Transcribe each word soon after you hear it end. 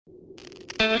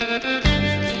I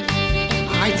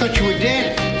thought you were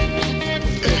dead.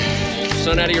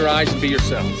 Sun out of your eyes and be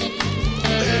yourselves.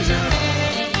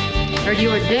 Heard you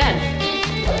were dead.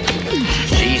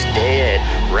 She's dead,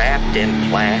 wrapped in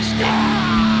plastic.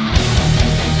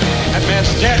 That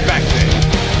man's dead back there.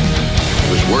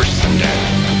 It was worse than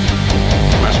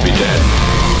dead. Must be dead.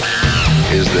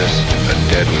 Is this a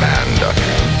dead man,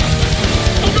 Doctor?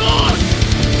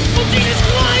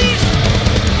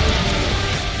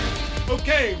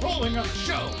 Okay, rolling on the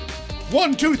show.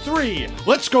 1, 2, 3.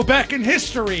 Let's go back in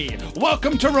history.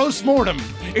 Welcome to Roast Mortem.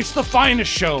 It's the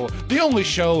finest show, the only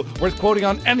show worth quoting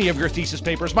on any of your thesis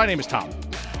papers. My name is Tom.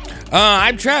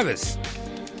 I'm Travis.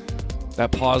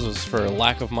 That pause was for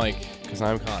lack of mic, because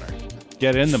I'm Connor.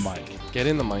 Get in the mic. Get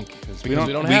in the mic, because we don't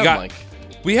we have got- mic.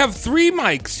 We have 3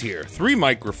 mics here, 3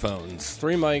 microphones.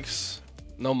 3 mics,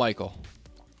 no Michael.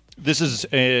 This is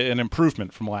an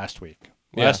improvement from last week.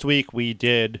 Yeah. Last week we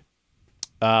did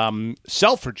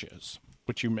Selfridges,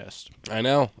 which you missed. I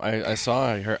know. I saw.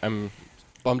 I heard. I'm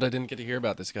bummed I didn't get to hear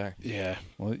about this guy. Yeah.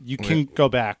 Well, you can go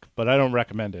back, but I don't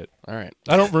recommend it. All right.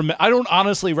 I don't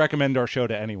honestly recommend our show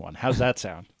to anyone. How's that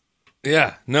sound?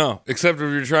 Yeah, no, except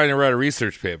if you're trying to write a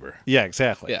research paper Yeah,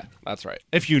 exactly. Yeah, that's right.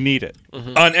 If you need it.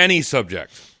 on any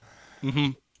subject.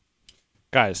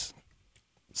 Guys,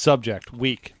 subject,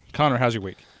 week. Connor, how's your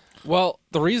week? Well,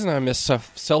 the reason I missed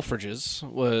Selfridges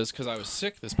was because I was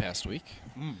sick this past week.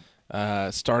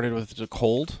 Started with a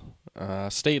cold.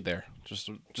 Stayed there. Just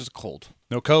a cold.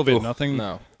 No COVID, nothing?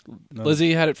 No.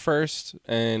 Lizzie had it first,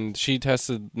 and she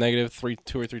tested negative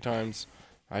 2 or 3 times.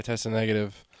 I tested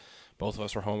negative. Both of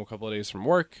us were home a couple of days from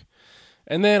work.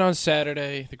 And then on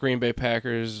Saturday, the Green Bay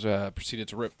Packers proceeded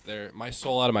to rip my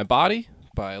soul out of my body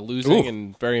by losing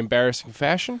in very embarrassing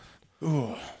fashion.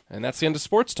 Ooh. And that's the end of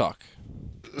sports talk.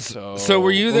 So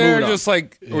were you there just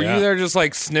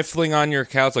like sniffling on your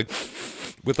couch like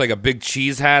with like a big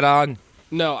cheese hat on?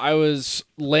 No, I was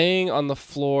laying on the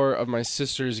floor of my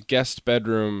sister's guest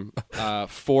bedroom,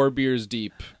 4 beers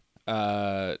deep,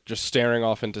 just staring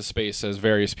off into space as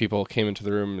various people came into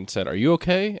the room and said, "Are you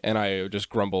okay?" And I just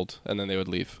grumbled, and then they would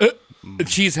leave. The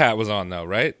cheese hat was on though,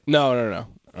 right? No.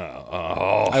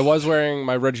 I was wearing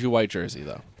my Reggie White jersey,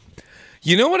 though.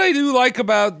 You know what I do like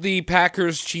about the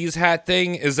Packers cheese hat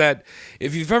thing is that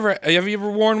have you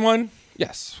ever worn one?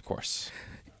 Yes, of course.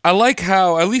 I like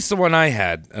how, at least the one I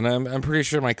had, and I'm pretty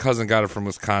sure my cousin got it from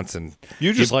Wisconsin.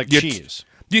 You just like cheese.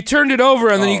 You turned it over,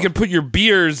 and then you can put your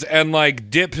beers and like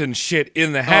dip and shit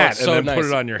in the hat, so and then put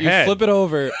nice. it on your You head. flip it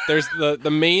over. There's the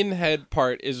main head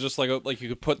part is just like you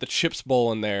could put the chips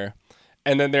bowl in there,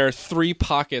 and then there are 3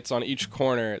 pockets on each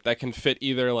corner that can fit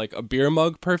either like a beer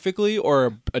mug perfectly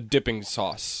or a dipping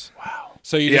sauce. Wow!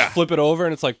 So you just flip it over,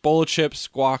 and it's like bowl of chips,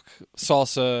 guac,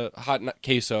 salsa, hot nut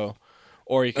queso,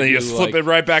 or you can And you do, just flip like, it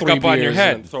right back 3 up on your beers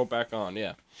head. and throw it back on.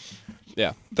 Yeah.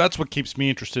 That's what keeps me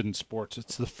interested in sports.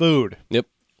 It's the food. Yep.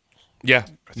 Yeah,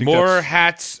 think more that's-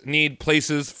 hats need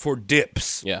places for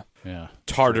dips. Yeah. Yeah.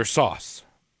 Tartar sauce.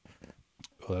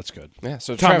 Oh, that's good. Yeah.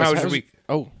 So Tom, Travis, how was your week?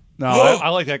 Oh. No, I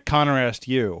like that Connor asked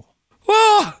you.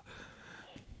 Well,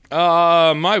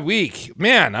 my week,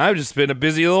 man, I've just been a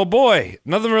busy little boy.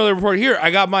 Nothing really to report here.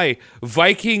 I got my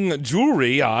Viking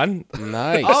jewelry on.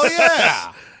 Nice. Oh,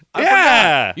 yeah.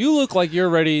 Yeah, You look like you're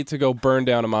ready to go burn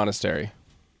down a monastery.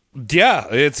 yeah.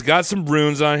 It's got some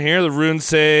runes on here. The runes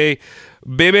say,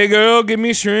 "Baby girl, give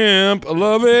me shrimp. I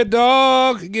love it,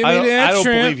 dog. Give me that I don't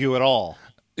shrimp." believe you at all.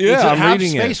 Yeah, Does it I'm have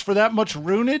reading space it. for that much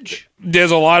runage?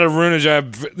 There's a lot of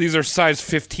runage. These are size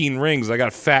 15 rings. I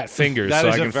got fat fingers, That so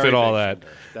is I a can very fit all big that.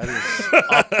 finger. That is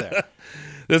up there.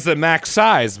 This is a max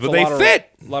size, but they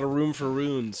fit. A lot of room for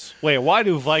runes. Wait, why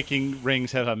do Viking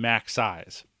rings have a max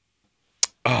size?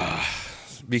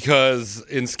 Because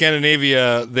in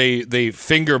Scandinavia, they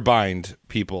finger bind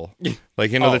people,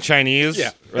 like the Chinese,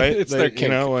 Yeah. right? It's their You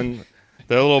kink. know, when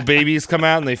their little babies come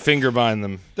out and they finger bind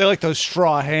them. They like those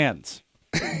straw hands.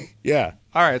 Yeah,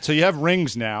 All right, so you have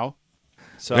rings now.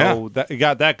 So Yeah. you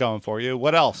got that going for you.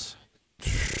 What else?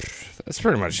 that's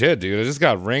pretty much it, dude. I just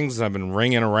got rings. And I've been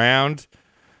ringing around.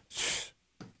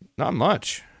 Not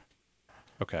much.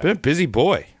 Okay, Been a busy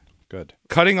boy, good.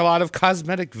 cutting a lot of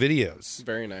cosmetic videos.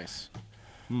 Very nice.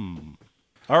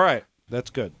 All right, that's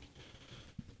good.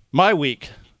 My week.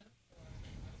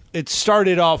 It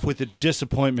started off with a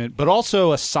disappointment, but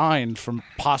also a sign from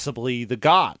possibly the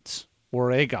gods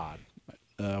or a god,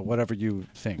 whatever you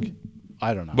think.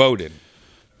 I don't know. Bowden.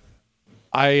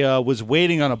 I was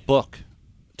waiting on a book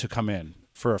to come in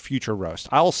for a future roast.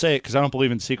 I'll say it because I don't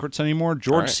believe in secrets anymore.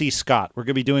 George C. Scott. We're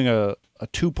going to be doing a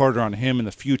 2-parter on him in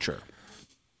the future.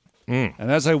 And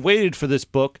as I waited for this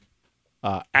book,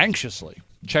 anxiously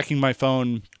checking my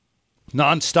phone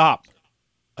nonstop.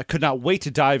 I could not wait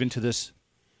to dive into this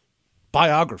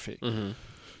biography.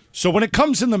 So when it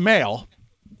comes in the mail,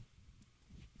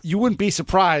 you wouldn't be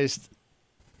surprised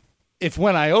if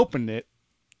when I opened it,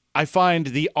 I find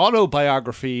the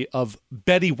autobiography of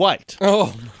Betty White.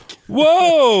 Oh,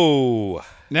 Whoa!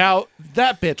 Now,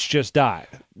 that bitch just died.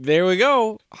 there we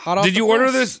go. Hot off Did the you order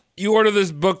press. this? You ordered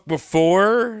this book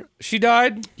before she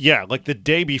died? Yeah, like the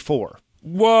day before.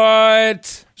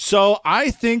 What? So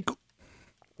I think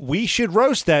we should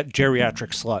roast that geriatric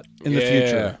slut in the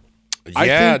future. I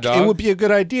Yeah, think dog. it would be a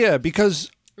good idea because,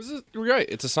 You're right.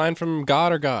 It's a sign from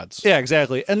God or gods. yeah,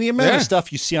 exactly. And the amount Yeah. of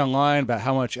stuff you see online about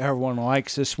how much everyone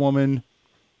likes this woman,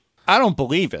 I don't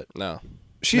believe it. No,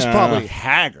 She's probably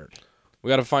haggard.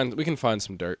 we can find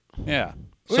some dirt. Yeah.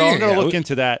 So Well, I'm going yeah, to look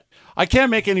into that. I can't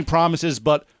make any promises,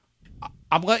 but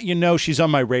I'm letting you know she's on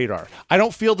my radar. I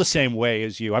don't feel the same way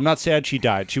as you. I'm not sad she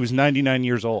died. She was 99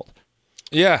 years old.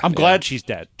 Yeah. I'm glad she's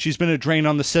dead. She's been a drain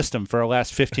on the system for the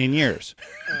last 15 years.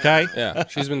 Okay? Yeah,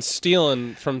 she's been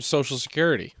stealing from Social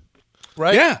Security.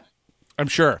 Right? Yeah. I'm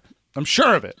sure. I'm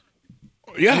sure of it.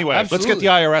 Yeah. Anyway, let's get the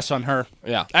IRS on her.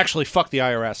 Yeah. Actually, fuck the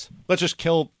IRS. Let's just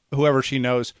kill whoever she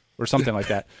knows or something like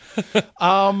that.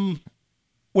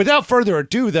 Without further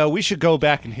ado, though, we should go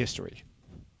back in history.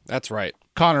 That's right.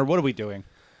 Connor, what are we doing?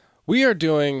 We are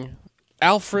doing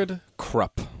Alfred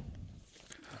Krupp.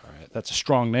 That's a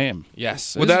strong name.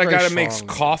 Yes. Well, it is that a guy very that makes strong-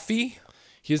 coffee?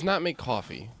 He does not make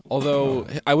coffee. Although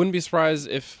I wouldn't be surprised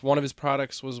if one of his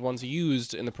products was once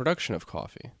used in the production of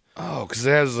coffee. Oh, because it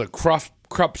has a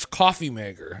Krupp's coffee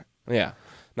maker. Yeah.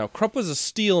 Now, Krupp was a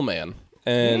steel man,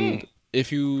 and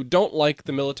if you don't like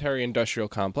the military-industrial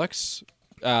complex,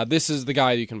 this is the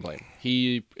guy you can blame.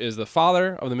 He is the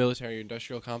father of the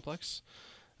military-industrial complex,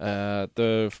 one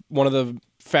of the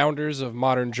founders of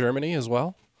modern Germany as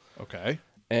well, Okay.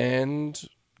 and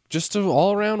just an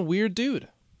all-around weird dude.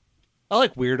 I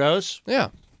like weirdos. Yeah.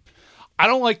 I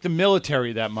don't like the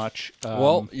military that much.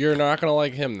 Well, you're not going to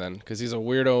like him then, because he's a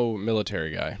weirdo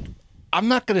military guy. I'm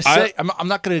not going to say. I'm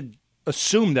not going to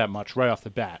assume that much right off the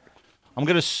bat. I'm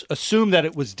going to assume that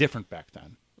it was different back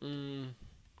then.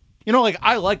 You know, like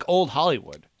I like old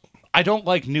Hollywood. I don't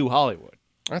like new Hollywood.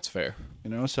 That's fair. You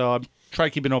know, so I'm trying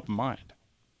to keep an open mind.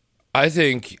 I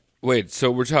think. Wait, so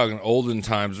we're talking olden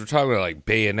times. We're talking about like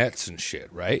bayonets and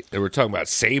shit, right? They were talking about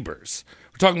sabers.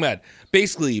 We're talking about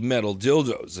basically metal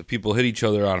dildos that people hit each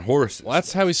other on horses. Well,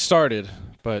 that's how he started,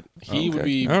 but he would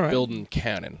be All right. building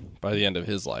cannon by the end of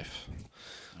his life.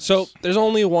 So there's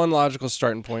only one logical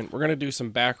starting point. We're going to do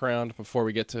some background before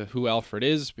we get to who Alfred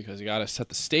is, because you got to set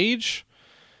the stage.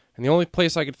 And the only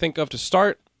place I could think of to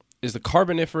start is the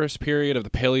Carboniferous period of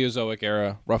the Paleozoic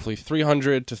era, roughly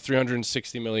 300 to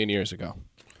 360 million years ago.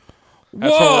 That's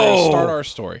where we're going to start our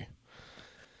story.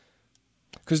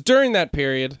 Because during that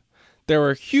period, there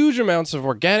were huge amounts of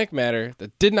organic matter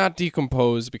that did not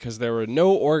decompose because there were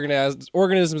no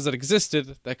organisms that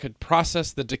existed that could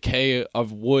process the decay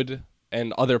of wood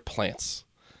and other plants.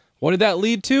 What did that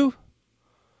lead to?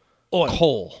 Oil.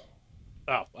 Coal.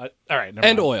 Oh, all right. Never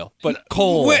And mind. oil. But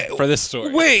coal Wait, for this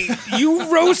story. Wait,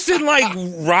 you roasting like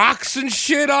rocks and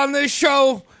shit on this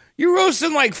show? You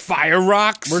roasting like fire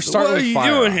rocks? We're starting What with are you fire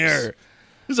doing rocks. here?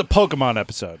 This is a Pokemon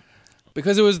episode.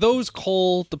 Because it was those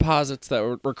coal deposits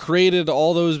that were created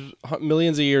all those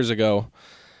millions of years ago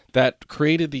that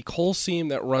created the coal seam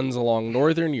that runs along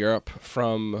northern Europe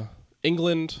from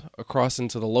England across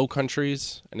into the Low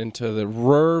Countries and into the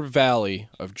Ruhr Valley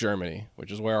of Germany,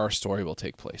 which is where our story will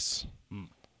take place.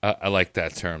 I like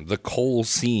that term, the coal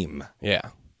seam.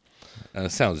 Yeah.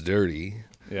 That sounds dirty,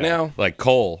 Now, like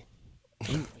coal.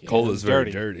 Coal is very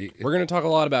dirty. we're going to talk a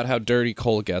lot about how dirty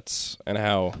coal gets and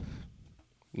how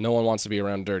no one wants to be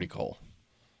around dirty coal.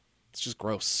 It's just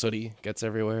gross. Sooty, gets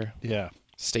everywhere, Yeah.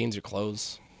 stains your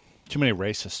clothes. Too many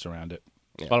racists around it.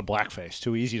 A lot of blackface.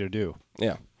 Too easy to do.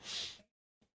 Yeah.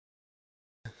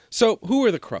 So, who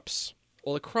are the Krupps?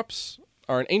 Well, the Krupps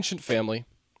are an ancient family.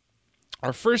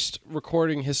 Our first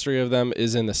recording history of them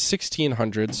is in the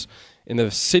 1600s in the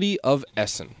city of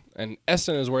Essen. And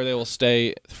Essen is where they will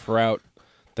stay throughout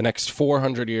the next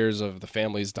 400 years of the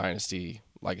family's dynasty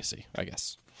legacy, I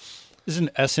guess. Isn't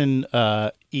Essen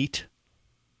eat?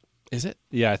 Is it?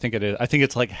 Yeah, I think it is. I think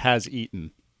it's like has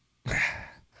eaten.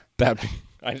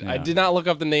 I did not look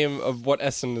up the name of what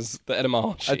Essen is, the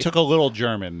etymology. I took a little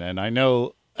German, and I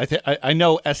know. I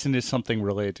know Essen is something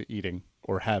related to eating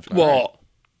or have. Well,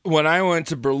 when I went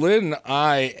to Berlin,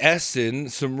 I essen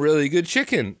some really good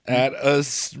chicken at a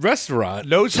restaurant.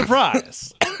 no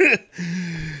surprise.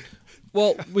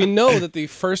 Well, we know that the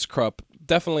first Krupp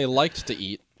definitely liked to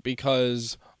eat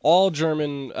because all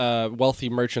German wealthy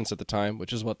merchants at the time,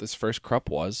 which is what this first Krupp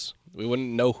was, We wouldn't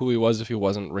know who he was if he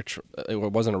wasn't rich. It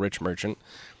wasn't a rich merchant.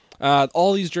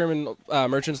 All these German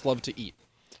merchants loved to eat.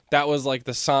 That was like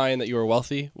the sign that you were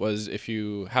wealthy. Was if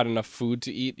you had enough food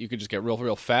to eat, you could just get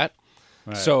real fat.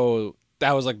 Right. So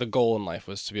that was like the goal in life,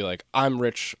 was to be like, I'm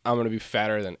rich. I'm going to be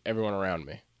fatter than everyone around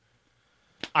me.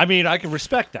 I mean, I can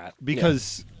respect that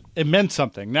because it meant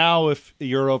something. Now, if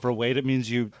you're overweight, it means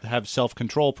you have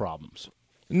self-control problems.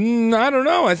 I don't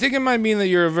know. I think it might mean that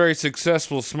you're a very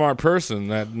successful, smart person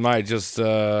that might just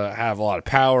have a lot of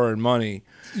power and money.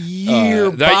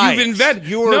 You're that you've invested.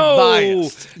 You're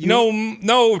biased.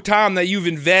 No, Tom. That you've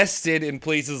invested in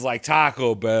places like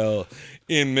Taco Bell,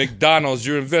 in McDonald's.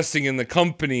 You're investing in the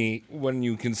company when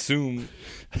you consume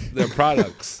their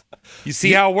products. You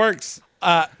see how it works.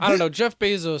 I don't know. Jeff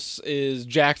Bezos is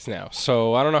jacked now,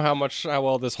 so I don't know how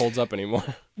well this holds up anymore.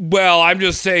 Well, I'm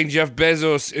just saying Jeff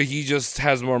Bezos, he just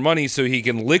has more money so he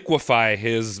can liquefy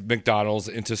his McDonald's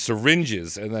into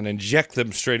syringes and then inject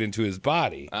them straight into his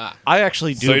body. I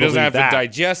actually do. So he doesn't believe have that. to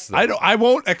digest them. I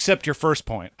won't accept your first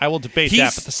point. I will debate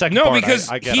that, but the second part, because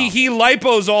I get he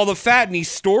lipos all the fat and he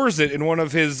stores it in one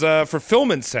of his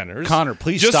fulfillment centers. Connor,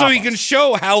 please just stop so he us. can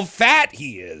show how fat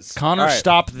he is. Connor, All right.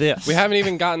 stop this. We haven't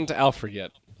even gotten to Alfred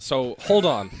yet. So hold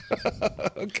on.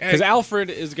 Okay. Because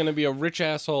Alfred is going to be a rich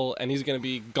asshole, and he's going to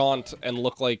be gaunt and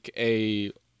look like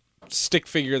a stick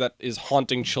figure that is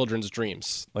haunting children's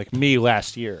dreams. like me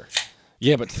last year.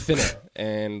 Yeah, but thinner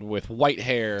and with white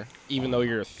hair, even though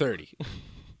you're 30.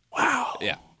 Wow.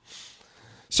 Yeah.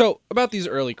 So about these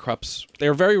early Krupps, they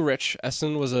were very rich.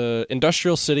 Essen was an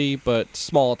industrial city, but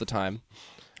small at the time.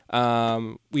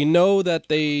 We know that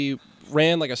they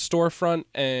ran like a storefront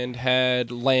and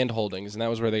had land holdings, and that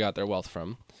was where they got their wealth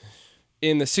from.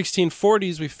 In the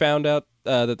 1640s, we found out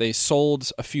that they sold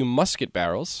a few musket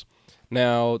barrels.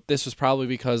 Now, this was probably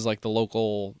because like the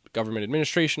local government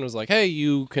administration was like, hey,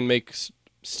 you can make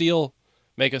steel,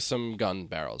 make us some gun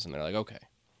barrels. And they're like, okay.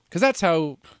 Because that's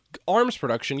how arms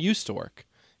production used to work.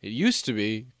 It used to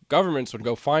be governments would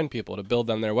go find people to build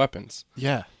them their weapons.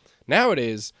 Yeah.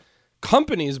 Nowadays,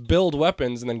 companies build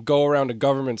weapons and then go around to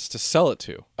governments to sell it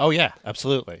to. Oh, yeah,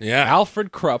 absolutely. Yeah.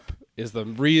 Alfred Krupp is the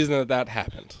reason that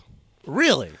happened.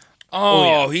 Really?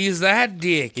 Oh, he's that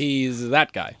dick. He's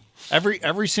that guy.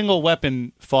 Every single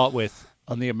weapon fought with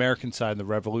on the American side in the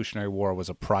Revolutionary War was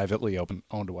a privately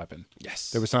owned weapon.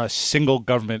 Yes. There was not a single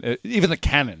government, even the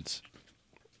cannons.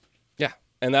 Yeah,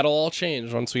 and that'll all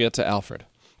change once we get to Alfred.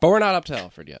 But we're not up to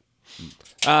Alfred yet.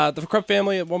 The Krupp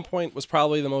family at one point was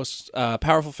probably the most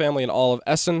powerful family in all of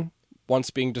Essen, once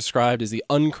being described as the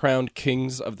uncrowned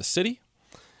kings of the city.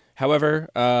 However,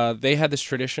 they had this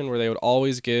tradition where they would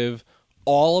always give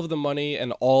all of the money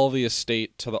and all of the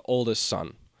estate to the oldest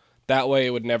son. That way it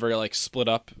would never like split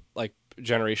up like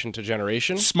generation to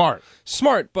generation. Smart.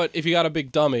 Smart, but if you got a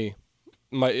big dummy,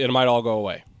 it might all go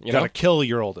away. You Got know? to kill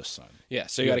your oldest son. Yeah,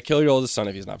 so you got to kill your oldest son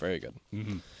if he's not very good.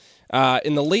 Mm-hmm.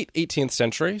 In the late 18th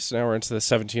century, so now we're into the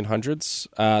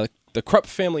 1700s, the Krupp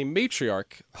family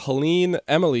matriarch, Helene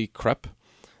Emily Krupp,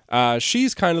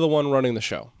 she's kind of the one running the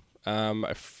show.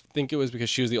 I think it was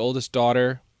because she was the oldest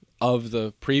daughter of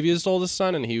the previous oldest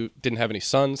son, and he didn't have any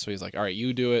sons, so he's like, all right,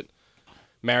 you do it.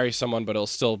 Marry someone, but it'll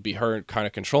still be her kind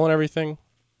of controlling everything.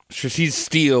 She's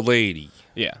steel lady.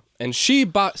 Yeah, and she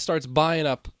starts buying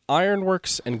up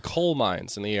ironworks and coal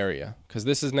mines in the area, because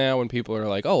this is now when people are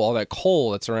like, oh, all that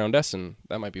coal that's around Essen,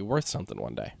 that might be worth something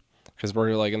one day. Because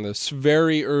we're like in this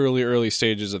very early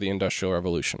stages of the Industrial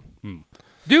Revolution.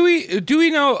 Do we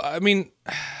know? I mean,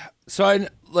 so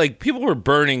people were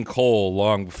burning coal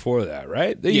long before that,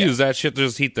 right? They used that shit to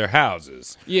just heat their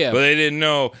houses. Yeah, but they didn't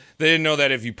know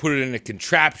that if you put it in a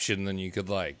contraption, then you could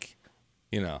make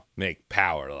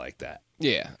power like that.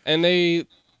 Yeah, and they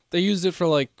used it for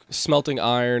like smelting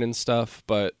iron and stuff,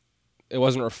 but it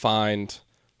wasn't refined.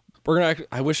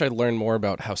 I wish I'd learned more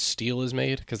about how steel is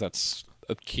made, because that's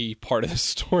a key part of the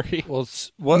story. Well,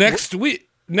 Next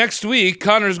week,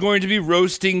 Connor's going to be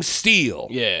roasting steel.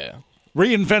 Yeah.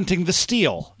 reinventing the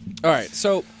steel. All right,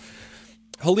 so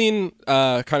Helene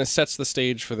kind of sets the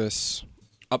stage for this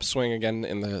upswing again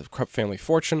in the Krupp family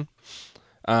fortune.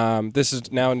 This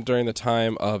is now during the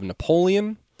time of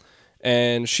Napoleon,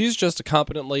 and she's just a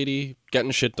competent lady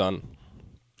getting shit done.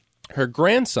 Her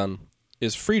grandson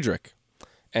is Friedrich,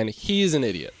 and he's an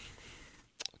idiot.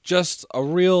 Just a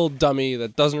real dummy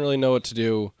that doesn't really know what to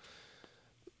do.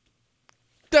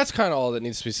 That's kind of all that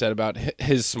needs to be said about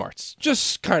his smarts.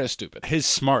 Just kind of stupid. His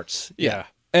smarts. Yeah.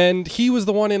 And he was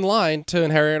the one in line to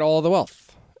inherit all the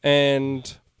wealth.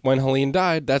 And when Helene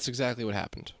died, that's exactly what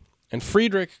happened. And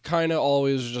Friedrich kind of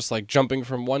always was just like jumping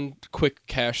from one quick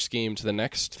cash scheme to the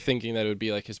next, thinking that it would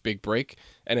be like his big break,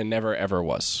 and it never ever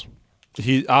was.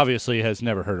 He obviously has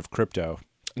never heard of crypto.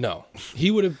 No,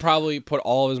 he would have probably put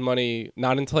all of his money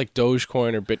not into like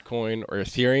Dogecoin or Bitcoin or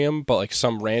Ethereum, but like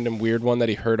some random weird one that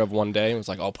he heard of one day and was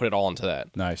like, "I'll put it all into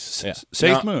that." Nice. Yeah.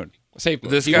 Safe No. Moon. Safe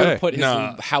Moon. This He guy- would have put his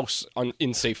nah. house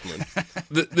in Safe Moon.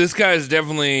 This guy is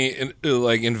definitely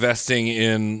like investing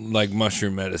in like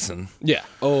mushroom medicine. Yeah.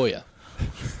 Oh yeah.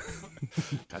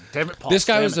 God damn it, Paul This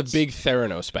guy was a Stamets. big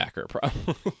Theranos backer,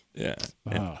 probably. Yeah.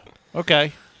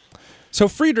 Okay. So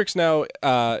Friedrich's now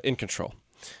in control.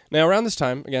 Now, around this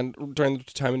time, again, during the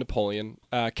time of Napoleon,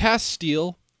 cast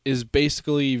steel is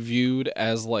basically viewed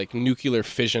as like nuclear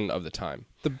fission of the time.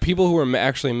 The people who were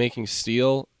actually making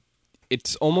steel,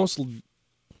 it's almost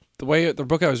the way the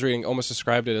book I was reading almost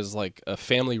described it as like a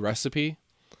family recipe.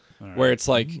 Where it's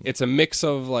like it's a mix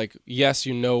of like, yes,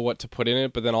 you know what to put in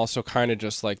it, but then also kind of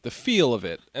just like the feel of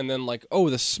it, and then like, oh,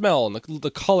 the smell and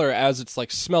the color as it's like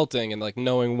smelting, and like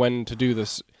knowing when to do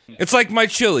this. It's like my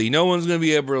chili. No one's going to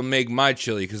be able to make my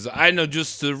chili because I know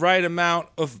just the right amount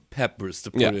of peppers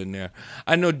to put Yeah. in there.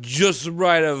 I know just the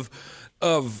right of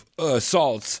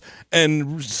salts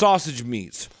and sausage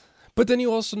meats. But then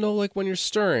you also know like when you're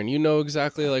stirring, you know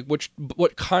exactly like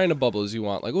what kind of bubbles you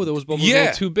want. Like, oh, those bubbles are a Yeah.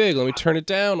 little too big. Let me turn it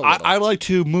down a little. I like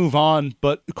to move on,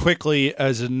 but quickly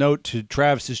as a note to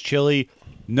Travis's chili,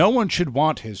 no one should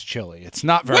want his chili. It's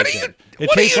not very What are good. you? It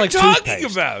What tastes are you like talking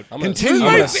toothpaste. about? I'm gonna- Continue.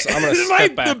 I'm gonna This step is back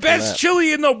like the from best that.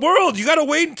 chili in the world. You got to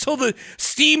wait until the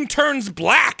steam turns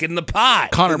black in the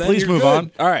pot. Connor, and then please you're move good.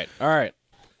 on. All right.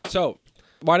 So,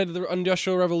 why did the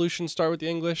Industrial Revolution start with the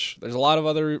English? There's a lot of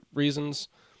other reasons,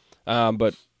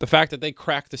 but the fact that they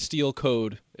cracked the steel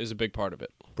code is a big part of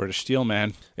it. British Steel,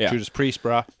 man. Yeah. Judas Priest,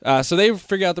 brah. So they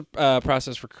figured out the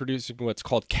process for producing what's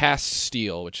called cast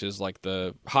steel, which is like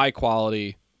the high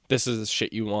quality, this is the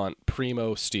shit you want,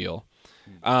 primo steel.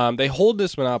 They hold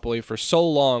this monopoly for so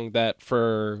long that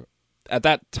at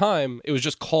that time, it was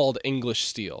just called English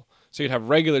steel. So you'd have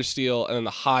regular steel and then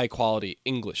the high quality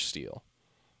English steel.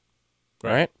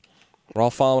 Right? We're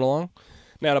all following along?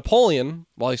 Now, Napoleon,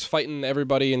 while he's fighting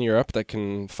everybody in Europe that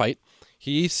can fight,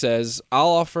 he says, I'll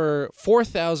offer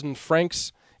 4,000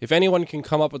 francs if anyone can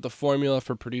come up with the formula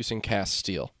for producing cast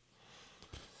steel.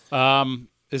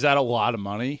 Is that a lot of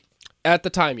money? At the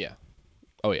time, yeah.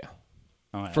 Oh, yeah.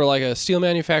 Oh, yeah. For like a steel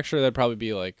manufacturer, that'd probably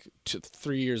be like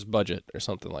 3 years budget or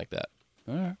something like that.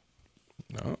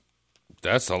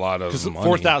 That's a lot of money.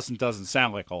 4,000 doesn't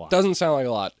sound like a lot. Doesn't sound like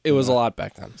a lot. It was a lot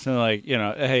back then. So like,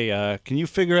 hey, can you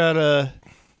figure out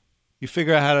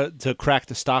how to crack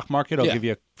the stock market? I'll Yeah. give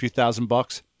you a few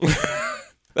 $1,000.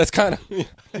 That's kind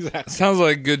of... Sounds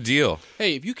like a good deal.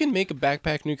 Hey, if you can make a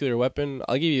backpack nuclear weapon,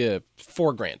 I'll give you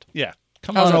 $4,000. Yeah.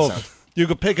 Come How's on that over. sound? You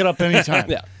can pick it up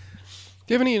anytime. Yeah. If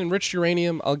you have any enriched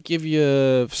uranium, I'll give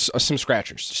you some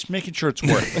scratchers. Just making sure it's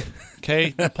worth it.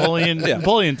 Okay? Napoleon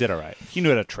did all right. He knew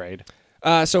how to trade.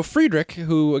 So Friedrich,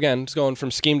 who, again, is going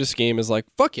from scheme to scheme, is like,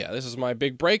 fuck yeah, this is my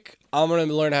big break. I'm going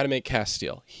to learn how to make cast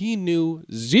steel. He knew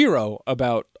zero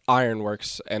about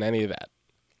ironworks and any of that.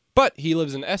 But he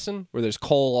lives in Essen, where there's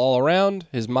coal all around.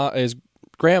 His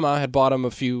grandma had bought him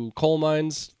a few coal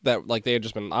mines that, like, they had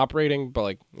just been operating, but,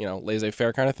 like,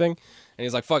 laissez-faire kind of thing. And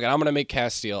he's like, fuck it, I'm going to make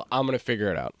cast steel. I'm going to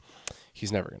figure it out.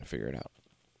 He's never going to figure it out.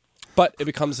 But it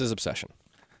becomes his obsession.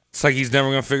 It's like he's never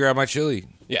going to figure out my chili.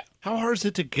 Yeah. How hard is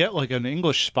it to get like an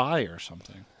English spy or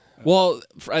something? Well,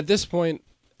 at this point,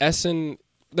 Essen,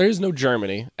 there is no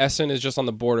Germany. Essen is just on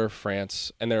the border of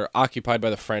France, and they're occupied by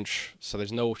the French, so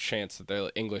there's no chance that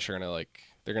the English are going to,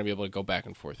 they're going to be able to go back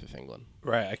and forth with England.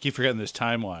 Right. I keep forgetting there's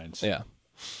timelines. Yeah.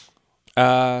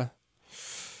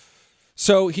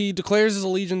 So he declares his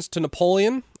allegiance to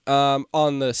Napoleon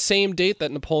on the same date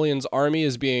that Napoleon's army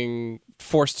is being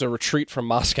forced to retreat from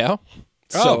Moscow.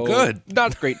 Oh, good.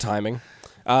 Not great timing.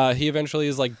 He eventually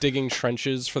is like digging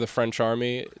trenches for the French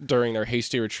army during their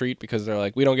hasty retreat because they're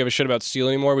like, we don't give a shit about steel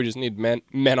anymore. We just need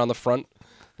men on the front.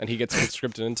 And he gets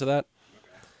conscripted into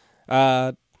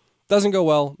that. Doesn't go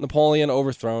well. Napoleon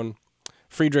overthrown.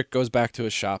 Friedrich goes back to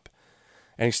his shop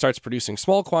and he starts producing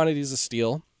small quantities of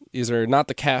steel. These are not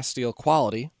the cast steel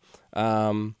quality,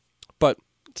 but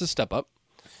it's a step up.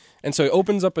 And so he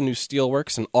opens up a new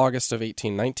steelworks in August of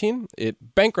 1819.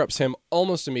 It bankrupts him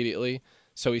almost immediately.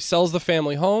 So he sells the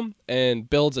family home and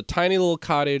builds a tiny little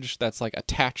cottage that's like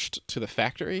attached to the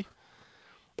factory,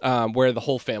 where the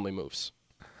whole family moves.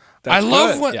 I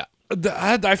love good. what. Yeah.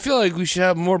 I feel like we should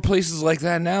have more places like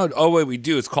that now. Oh, wait, we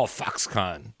do. It's called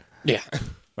Foxconn. Yeah.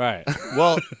 Right.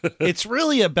 Well, it's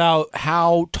really about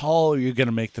how tall you're going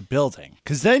to make the building.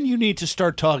 Because then you need to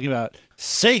start talking about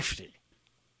safety.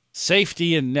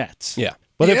 Safety and nets. Yeah.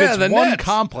 But if Yeah, it's the one nets.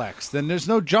 complex, then there's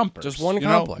no jumpers. Just one You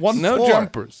know, complex. one No floor.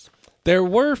 jumpers. There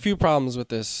were a few problems with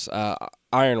this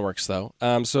ironworks, though.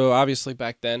 So obviously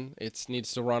back then, it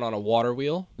needs to run on a water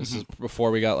wheel. This is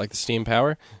before we got like the steam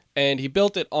power. And he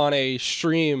built it on a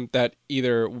stream that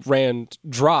either ran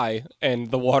dry and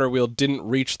the water wheel didn't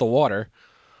reach the water,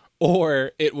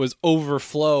 or it was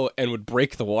overflow and would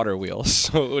break the water wheel.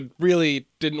 So it really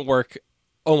didn't work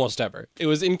almost ever. It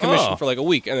was in commission for like a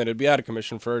week, and then it'd be out of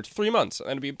commission for 3 months, and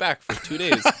then it'd be back for 2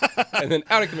 days, and then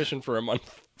out of commission for a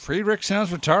month. Friedrich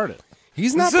sounds retarded.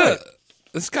 He's not bad.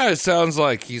 This guy sounds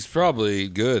like he's probably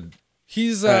good.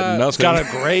 He's at nothing. He's got a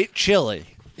great chili.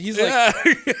 He's like,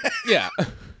 yeah.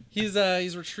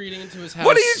 He's retreating into his house.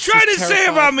 What are you trying to He's say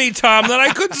terrified. about me, Tom? That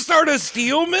I couldn't start a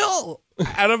steel mill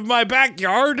out of my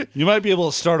backyard? You might be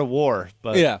able to start a war,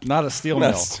 but Yeah. not a steel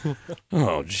mill.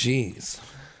 Oh, jeez.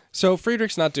 So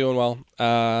Friedrich's not doing well.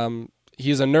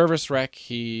 He's a nervous wreck.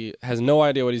 He has no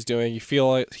idea what he's doing. He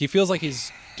feels like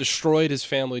he's destroyed his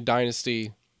family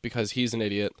dynasty because he's an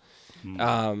idiot.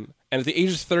 And at the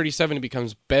age of 37, he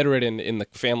becomes bedridden in the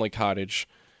family cottage,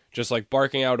 just like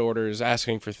barking out orders,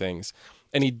 asking for things.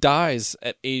 And he dies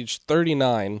at age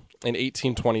 39 in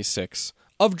 1826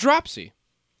 of dropsy.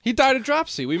 He died of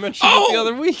dropsy. We mentioned it the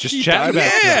other week. Just He chatting died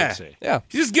about of- Yeah. dropsy. Yeah.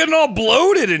 He's just getting all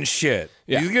bloated and shit.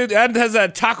 Yeah. And has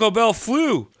that Taco Bell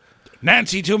flu.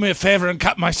 Nancy, do me a favor and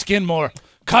cut my skin more.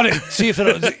 Cut it. See if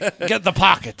it'll get the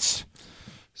pockets.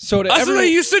 So to That's what everyone,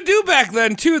 they used to do back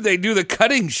then, too. They do the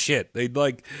cutting shit. They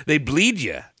bleed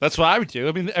you. That's what I would do.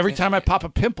 I mean, every time I pop a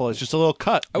pimple, it's just a little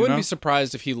cut. I wouldn't be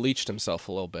surprised if he leached himself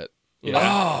a little bit. You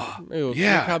know?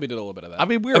 yeah. He probably did a little bit of that. I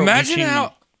mean, we were Imagine leeching-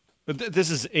 how-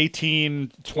 This is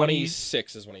 1820.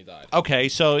 26 is when he died. Okay,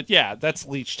 so yeah, that's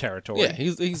leech territory. Yeah,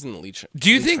 he's in the leech.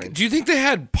 Do you leech think? train. Do you think they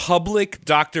had public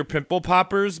Dr. Pimple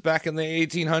Poppers back in the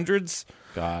 1800s?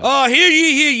 God. Oh, hear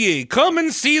ye! Come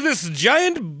and see this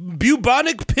giant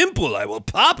bubonic pimple I will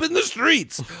pop in the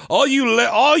streets. All you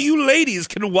ladies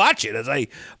can watch it as I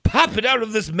pop it out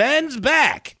of this man's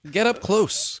back. Get up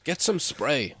close. Get some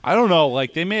spray. I don't know.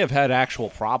 Like, they may have had actual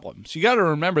problems. You got to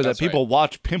remember That's that people right.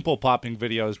 watch pimple popping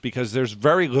videos because there's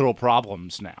very little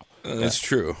problems now. That's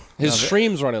true. His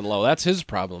stream's running low. That's his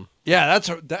problem. Yeah, that's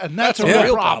a a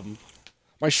real problem. problem.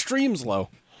 My stream's low.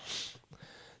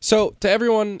 So, to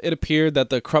everyone, it appeared that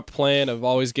the Krupp plan of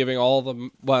always giving all the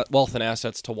wealth and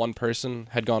assets to one person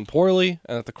had gone poorly,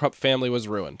 and that the Krupp family was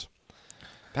ruined.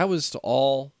 That was to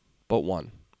all but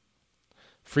one.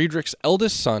 Friedrich's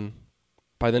eldest son,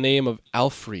 by the name of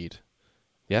Alfred.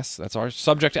 Yes, that's our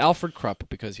subject, Alfred Krupp,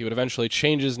 because he would eventually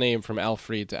change his name from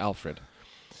Alfred to Alfred.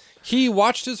 He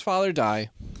watched his father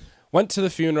die, went to the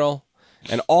funeral,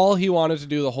 and all he wanted to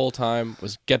do the whole time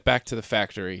was get back to the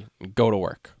factory and go to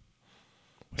work.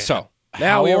 So,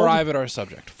 now How we old? arrive at our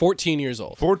subject. 14 years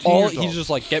old. 14 years old. He's just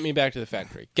like, get me back to the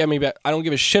factory. Get me back. I don't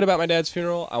give a shit about my dad's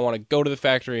funeral. I want to go to the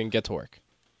factory and get to work.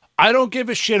 I don't give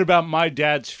a shit about my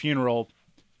dad's funeral.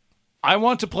 I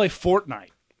want to play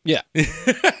Fortnite. Yeah.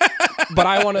 But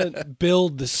I want to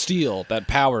build the steel that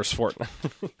powers Fortnite.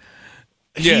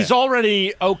 Yeah. He's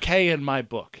already okay in my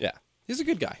book. Yeah. He's a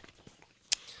good guy.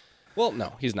 Well,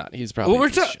 no, he's not. He's probably Well, a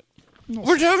piece of shit.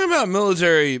 We're talking about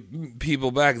military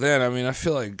people back then. I mean, I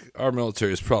feel like our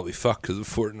military is probably fucked because of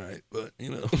Fortnite, but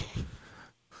you know.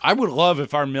 I would love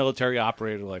if our military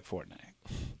operated like Fortnite.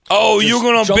 Oh, you're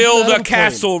gonna jump build out of a a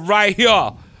castle right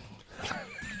here.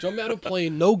 Jump out of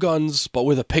plane, no guns, but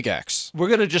with a pickaxe. We're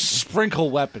gonna just sprinkle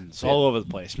weapons all over the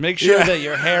place. Make sure Yeah. that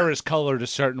your hair is colored a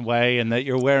certain way and that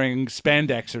you're wearing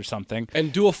spandex or something.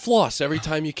 And do a floss every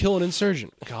time you kill an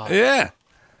insurgent. Yeah.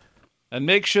 And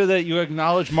make sure that you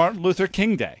acknowledge Martin Luther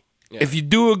King Day. If you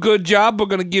do a good job, we're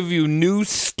gonna give you new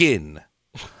skin.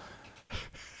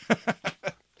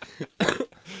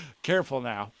 Careful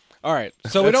now. All right.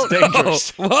 So we don't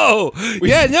Dangerous. Whoa.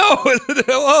 Yeah, no.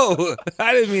 Whoa.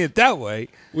 I didn't mean it that way.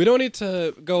 we don't need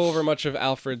to go over much of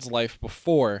Alfred's life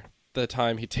before the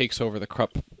time he takes over the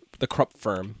Krupp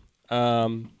firm.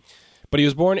 But he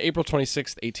was born April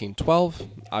 26th, 1812,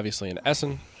 obviously in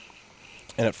Essen.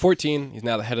 And at 14, he's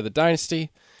now the head of the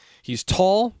dynasty. He's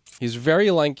tall, he's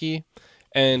very lanky,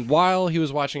 and while he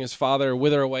was watching his father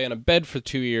wither away in a bed for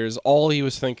 2 years, all he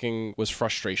was thinking was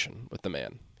frustration with the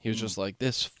man. He was just like,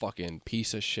 this fucking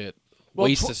piece of shit, Well,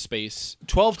 waste of space.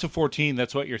 12 to 14,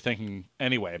 that's what you're thinking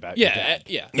anyway about your Yeah, dad.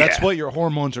 yeah. That's Yeah. what your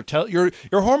hormones are telling your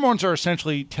hormones are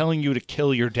essentially telling you to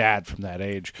kill your dad from that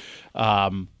age.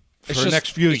 For the next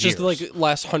few it's years. just like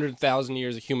last 100,000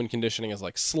 years of human conditioning has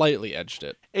like slightly edged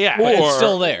it. yeah, But Or- it's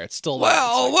still there. It's still there.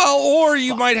 Or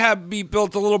you might be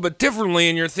built a little bit differently,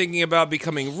 and you're thinking about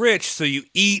becoming rich, so you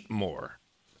eat more.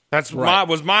 That's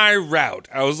was my route.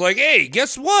 I was like, hey,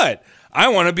 guess what? I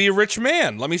want to be a rich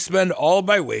man. Let me spend all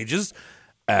my wages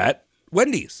at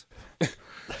Wendy's.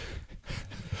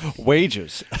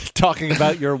 Wages. Talking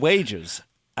about your wages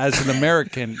as an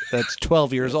American that's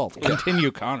 12 years old.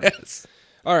 Continue, Connor.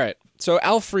 All right. So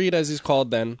Alfred, as he's called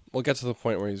then, we'll get to the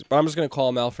point where he's... But I'm just going to call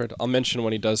him Alfred. I'll mention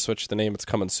when he does switch the name. It's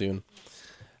coming soon.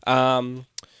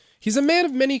 He's a man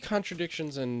of many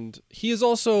contradictions, and he is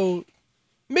also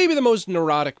maybe the most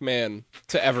neurotic man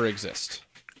to ever exist.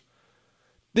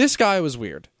 This guy was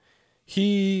weird.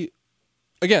 He,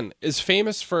 again, is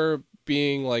famous for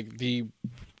being like the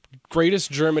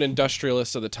greatest German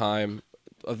industrialist of the time.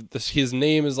 His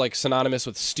name is like synonymous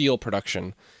with steel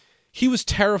production. He was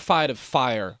terrified of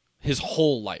fire his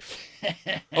whole life.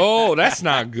 Oh, that's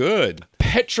not good.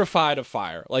 Petrified of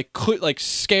fire, like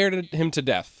scared him to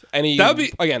death. And he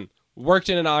again worked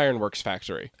in an ironworks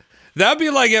factory. That'd be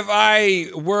like if I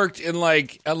worked in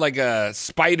at a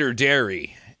spider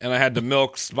dairy and I had to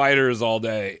milk spiders all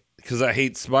day because I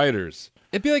hate spiders.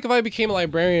 It'd be like if I became a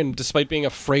librarian despite being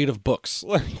afraid of books.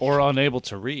 Or unable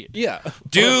to read. Yeah.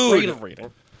 Dude. Or afraid of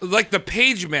reading. Like the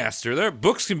Page Master. Their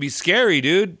books can be scary,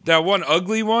 dude. That one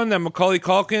ugly one that Macaulay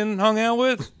Culkin hung out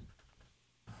with.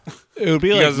 It would be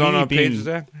You like guys don't know me being, Page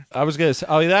Attack? I was going to say,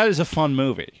 oh, that is a fun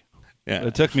movie. Yeah.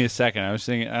 It took me a second. I was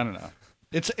thinking, I don't know.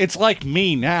 It's like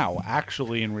me now,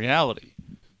 actually, in reality.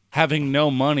 Having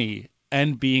no money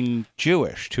and being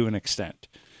Jewish to an extent.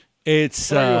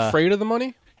 It's Are you afraid of the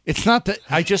money? It's not that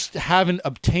I just haven't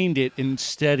obtained it in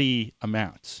steady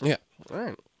amounts. Yeah. All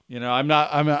right. You know,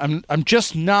 I'm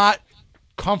just not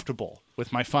comfortable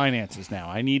with my finances now.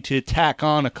 I need to tack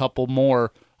on a couple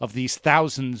more of these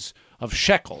thousands of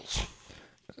shekels.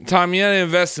 Tom, you gotta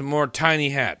invest in more tiny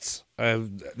hats. I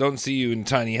don't see you in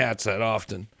tiny hats that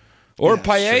often. Or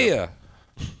paella.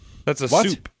 That's a What?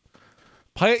 soup.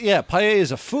 Paella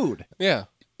is a food. Yeah.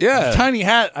 Yeah. Tiny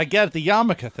hat, I get the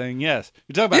yarmulke thing, yes.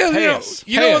 You're talking about payas.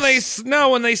 you know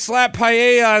when they slap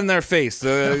paella on their face,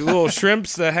 the little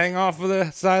shrimps that hang off of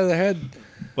the side of the head.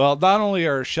 Well, not only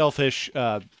are shellfish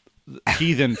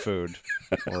heathen food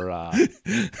or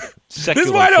secular This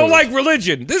is why I don't food. like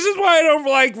religion. This is why I don't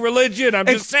like religion. I'm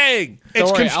just saying. It's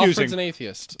Don't worry, confusing. Alfred's an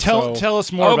atheist. Tell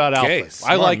us more about Okay, Alfred. I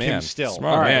smart like man. him still.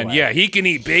 Smart All right, man. well. Yeah, he can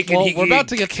eat bacon. Well, he can we're about eat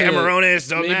to get Camarones. to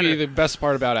Don't maybe matter. the best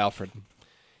part about Alfred.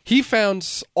 He found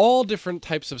all different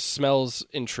types of smells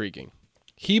intriguing.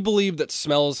 He believed that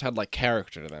smells had like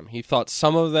character to them. He thought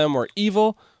some of them were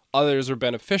evil, others were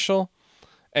beneficial,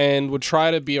 and would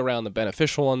try to be around the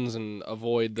beneficial ones and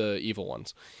avoid the evil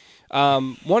ones.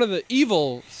 One of the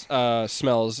evil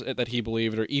smells that he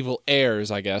believed, or evil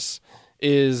airs, I guess,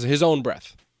 is his own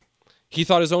breath. He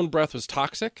thought his own breath was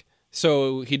toxic,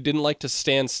 so he didn't like to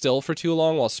stand still for too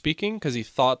long while speaking because he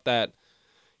thought that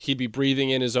he'd be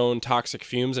breathing in his own toxic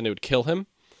fumes and it would kill him.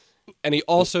 And he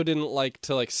also didn't like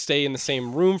to stay in the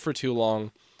same room for too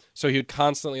long, so he would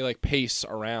constantly pace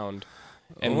around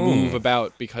and move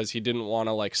about because he didn't want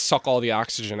to suck all the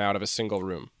oxygen out of a single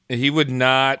room. He would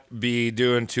not be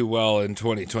doing too well in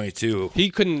 2022 He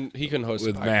couldn't host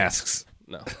with a podcast. masks.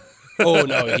 No. Oh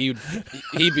no, he'd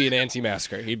be an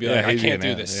anti-masker. He'd be like, I he'd be can't do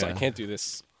an this. yeah. I can't do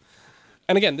this.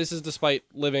 And again, this is despite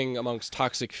living amongst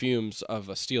toxic fumes of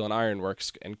a steel and iron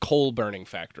works and coal burning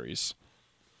factories.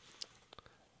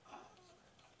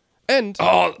 And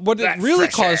what it that really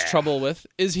fresh caused air. trouble with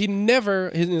is he never,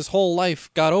 in his whole life,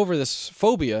 got over this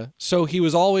phobia. So he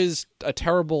was always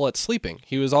terrible at sleeping.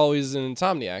 He was always an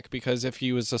insomniac because if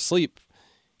he was asleep,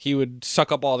 he would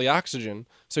suck up all the oxygen.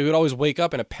 So he would always wake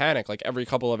up in a panic every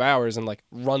couple of hours and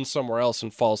run somewhere else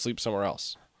and fall asleep somewhere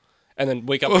else. And then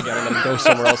wake up again and then go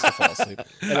somewhere else to fall asleep.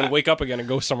 And then wake up again and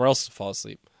go somewhere else to fall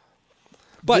asleep.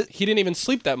 But he didn't even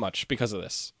sleep that much because of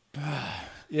this.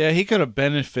 Yeah, he could have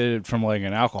benefited from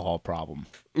an alcohol problem.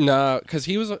 No, because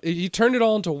he turned it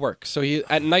all into work. So he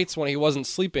at nights when he wasn't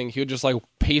sleeping, he would just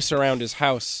pace around his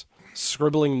house,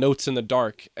 scribbling notes in the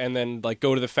dark, and then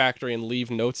go to the factory and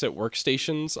leave notes at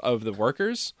workstations of the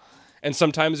workers. And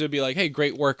sometimes it would be hey,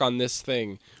 great work on this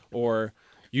thing, or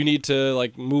you need to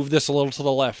move this a little to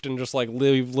the left, and just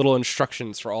leave little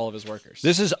instructions for all of his workers.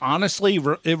 This is honestly,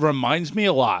 it reminds me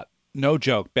a lot, no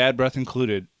joke, bad breath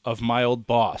included, of my old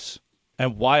boss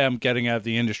and why I'm getting out of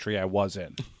the industry I was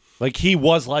in. He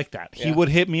was like that. He Yeah. would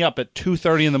hit me up at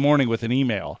 2:30 in the morning with an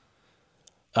email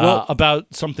about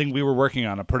something we were working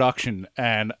on, a production,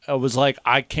 and I was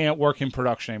I can't work in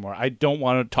production anymore. I don't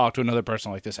want to talk to another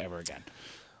person like this ever again.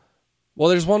 Well,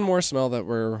 there's one more smell that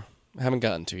we haven't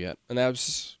gotten to yet, and that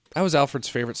was Alfred's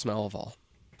favorite smell of all.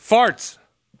 Farts.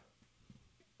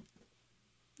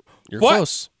 You're What?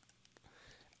 close.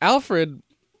 Alfred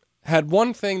had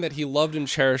one thing that he loved and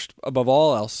cherished above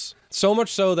all else, so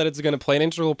much so that it's going to play an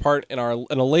integral part in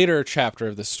a later chapter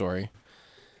of this story.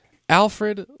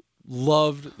 Alfred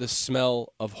loved the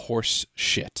smell of horse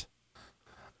shit.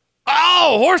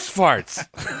 Oh, horse farts.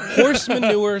 Horse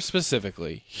manure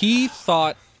specifically. He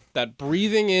thought that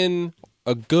breathing in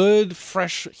a good,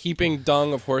 fresh, heaping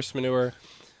dung of horse manure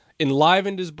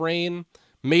enlivened his brain,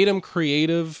 made him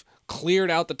creative,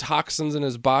 cleared out the toxins in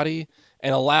his body,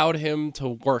 and allowed him to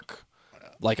work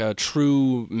like a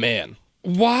true man.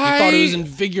 Why? He thought it was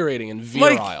invigorating and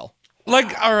virile.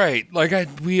 All right,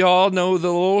 we all know the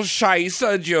little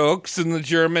Scheisse jokes and the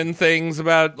German things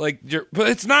about, but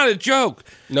it's not a joke.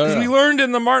 No. We learned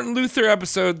in the Martin Luther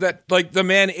episode that, the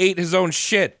man ate his own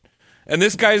shit, and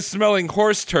this guy's smelling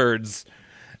horse turds.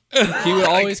 He would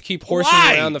always keep horses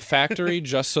why? around the factory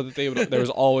just so that there was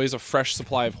always a fresh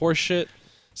supply of horse shit.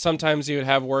 Sometimes he would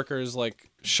have workers,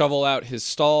 shovel out his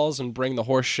stalls and bring the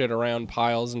horse shit around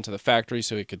piles into the factory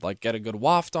so he could, get a good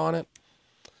waft on it.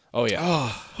 Oh, yeah.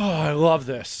 Oh, I love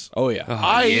this. Oh,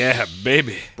 yeah. Yeah,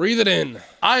 baby. Breathe it in.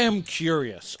 I am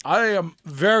curious. I am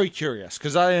very curious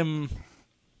because I am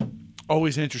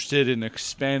always interested in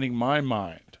expanding my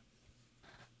mind.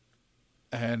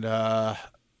 And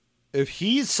if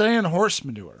he's saying horse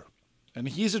manure and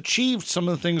he's achieved some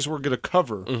of the things we're going to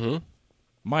cover,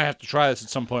 might have to try this at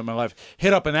some point in my life.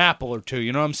 Hit up an apple or two,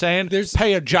 you know what I'm saying?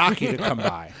 Pay a jockey to come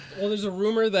by. Well, there's a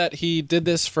rumor that he did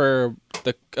this for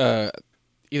the...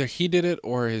 either he did it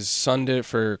or his son did it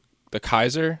for the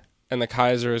Kaiser, and the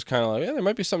Kaiser is kind of like, yeah, there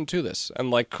might be something to this, and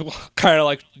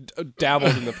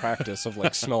dabbled in the practice of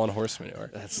smelling horse manure.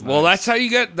 Well, that's how you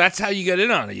get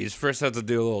in on it. You first have to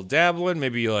do a little dabbling.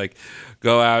 Maybe you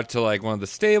go out to one of the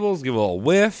stables, give a little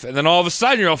whiff, and then all of a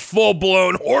sudden you're a full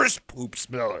blown horse poop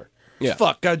smeller. Yeah.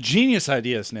 Fuck, got genius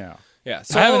ideas now. Yeah,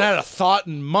 so I haven't had a thought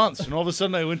in months, and all of a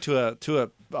sudden I went to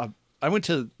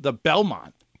the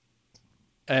Belmont.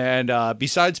 And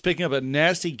besides picking up a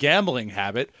nasty gambling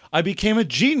habit, I became a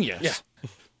genius. Yeah.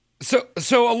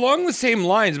 So along the same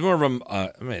lines, more of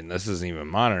a, this isn't even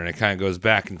modern. It kind of goes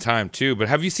back in time too. But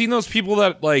have you seen those people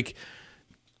that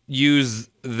use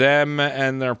them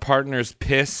and their partner's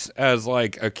piss as a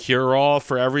cure-all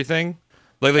for everything?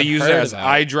 They use it as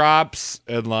eye drops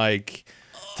and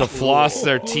to floss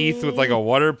their teeth with a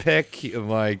water pick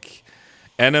and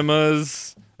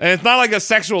enemas. And it's not a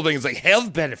sexual thing. It's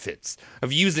health benefits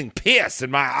of using piss in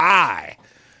my eye.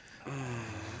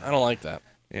 I don't like that.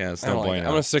 Yeah, it's I don't no like it. bueno.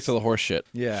 I'm going to stick to the horse shit.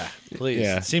 Yeah, please.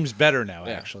 Yeah. It seems better now,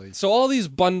 Yeah. actually. So all these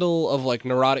bundle of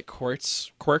neurotic quirks,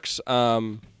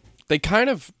 they kind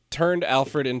of turned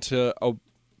Alfred into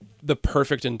the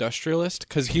perfect industrialist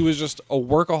because he was just a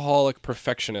workaholic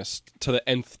perfectionist to the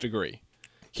nth degree.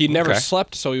 He never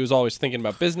slept, so he was always thinking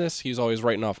about business. He was always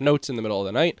writing off notes in the middle of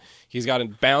the night. He's got a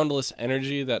boundless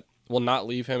energy that will not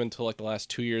leave him until the last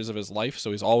 2 years of his life,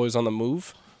 so he's always on the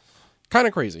move. Kind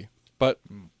of crazy, but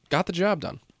got the job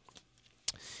done.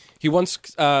 He once,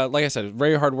 like I said,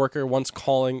 very hard worker, once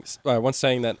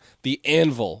saying that the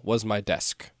anvil was my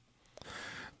desk.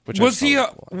 Which do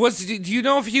you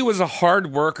know if he was a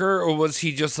hard worker or was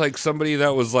he just somebody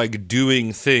that was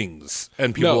doing things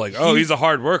and people he's a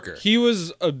hard worker? He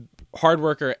was a hard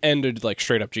worker and a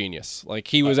straight up genius.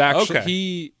 He was actually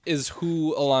he is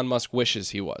who Elon Musk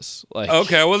wishes he was.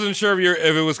 Okay, I wasn't sure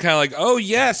if it was kind of oh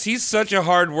yes, he's such a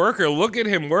hard worker. Look at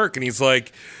him work, and he's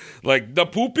the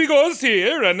poopy goes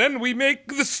here, and then we make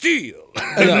the steel.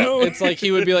 No, it's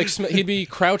he would be he'd be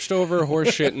crouched over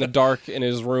horse shit in the dark in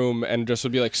his room, and just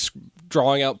would be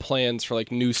drawing out plans for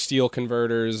new steel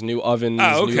converters, new ovens,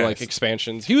 new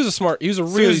expansions. He was a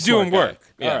really doing smart work.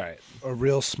 guy. Yeah. All right, A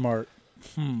real smart.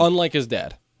 Unlike his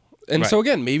dad. And Right. so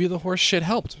again, maybe the horse shit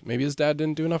helped. Maybe his dad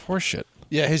didn't do enough horse shit.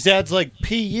 Yeah, his dad's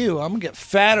PU, I'm going to get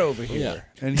fat over here.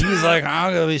 And he's I'm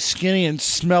going to be skinny and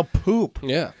smell poop.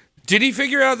 Yeah. Did he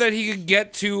figure out that he could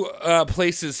get to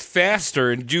places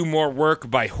faster and do more work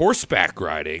by horseback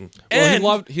riding?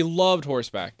 Well, he loved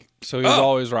horseback, so he was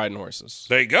always riding horses.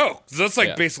 There you go. So that's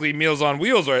basically Meals on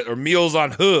Wheels, right? Or Meals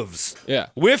on Hooves. Yeah.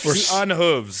 Whiffs on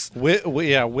hooves.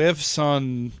 Whiffs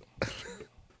on...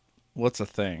 What's a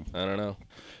thing? I don't know.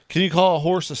 Can you call a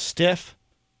horse a stiff?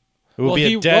 It would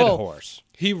be a dead horse.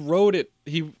 He wrote it.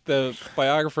 The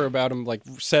biographer about him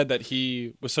said that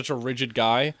he was such a rigid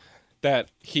guy that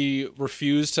he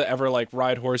refused to ever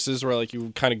ride horses where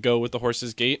you kind of go with the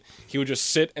horse's gait. He would just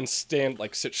sit and stand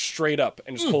sit straight up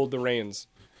and just hold the reins.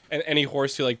 And any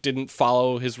horse who didn't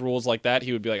follow his rules like that,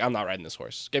 he would be I'm not riding this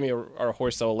horse. Give me a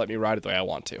horse that will let me ride it the way I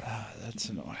want to. That's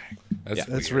annoying. That's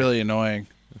That's really annoying.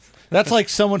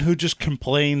 That's someone who just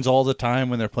complains all the time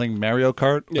when they're playing Mario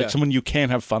Kart. Yeah. Someone you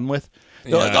can't have fun with.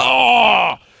 They're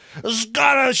oh, it's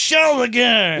got a shell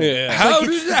again. Yeah. How It's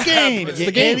does the that game, happen? you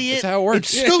the game. idiot. It's how it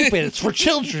works. It's stupid. It's for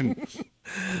children.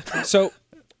 So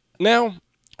now,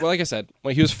 like I said,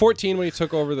 when he was 14 when he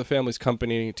took over the family's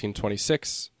company in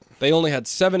 1826, They only had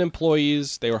 7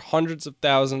 employees. They were hundreds of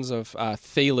thousands of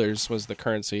thalers was the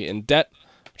currency in debt,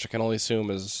 which I can only assume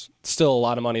is still a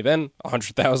lot of money then,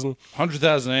 100,000.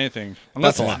 100,000 anything.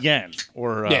 Unless That's a it's lot. yen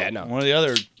or one of the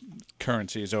other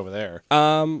currencies over there.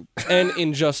 And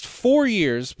in just 4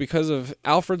 years, because of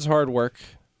Alfred's hard work,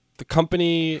 the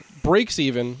company breaks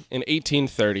even in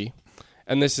 1830.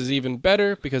 And this is even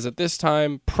better because at this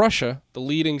time, Prussia, the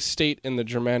leading state in the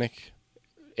Germanic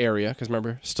area, because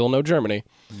remember, still no Germany,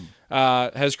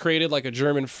 has created like a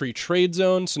German free trade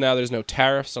zone. So now there's no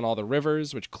tariffs on all the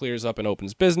rivers, which clears up and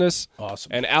opens business.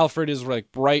 Awesome. And Alfred is like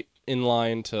right in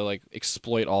line to like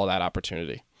exploit all that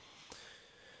opportunity.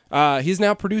 He's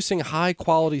now producing high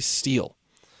quality steel.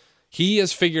 He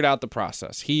has figured out the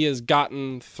process. He has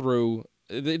gotten through.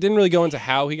 It didn't really go into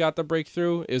how he got the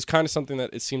breakthrough. It was kind of something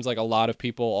that it seems like a lot of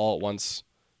people all at once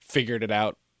figured it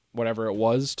out, whatever it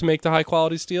was, to make the high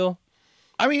quality steel.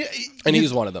 I mean, And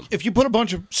he's one of them. If you put a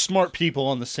bunch of smart people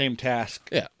on the same task,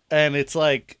 Yeah. and it's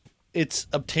like it's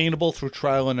obtainable through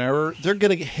trial and error, they're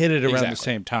going to hit it around the Exactly.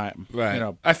 same time. Right. You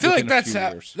know, I feel like within a few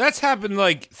that's years. that's happened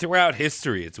like throughout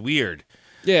history. It's weird.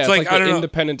 Yeah, it's like, like I the don't know.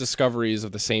 independent discoveries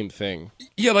of the same thing.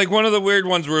 Yeah, like one of the weird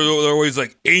ones where they're always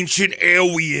like ancient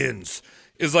aliens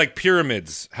is like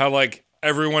pyramids. How like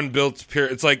everyone built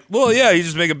it's like, well, yeah, you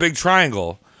just make a big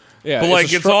triangle. Yeah, But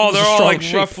like a they're all strong like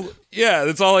shape. roughly, yeah,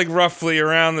 it's all like roughly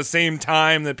around the same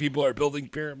time that people are building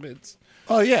pyramids.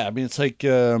 Oh yeah, I mean it's like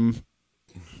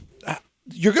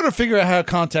you're gonna figure out how to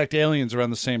contact aliens around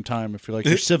the same time if you're like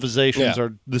your civilizations Yeah.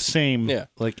 are the same Yeah.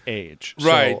 like age.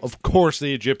 Right. So of course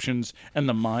the Egyptians and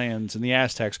the Mayans and the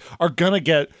Aztecs are gonna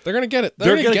get They're gonna get it.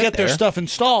 they're gonna get get their there. stuff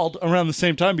installed around the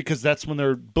same time because that's when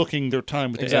they're booking their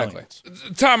time with Exactly. the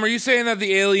aliens. Tom, are you saying that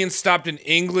the aliens stopped in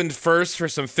England first for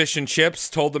some fish and chips,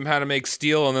 told them how to make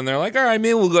steel, and then they're like, all right,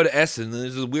 maybe we'll go to Essen.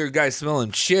 There's this weird guy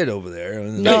smelling shit over there.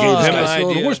 And No, they gave this him an guy's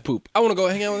smelling idea. horse poop. I want to go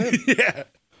hang out with him.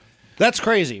 That's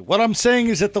crazy. What I'm saying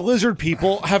is that the lizard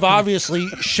people have obviously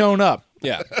shown up.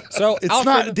 Yeah. So It's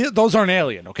Alfred, not those aren't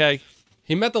alien, okay?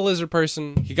 he met the lizard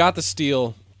person. He got the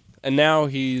steel, and now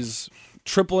he's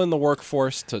tripling the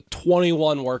workforce to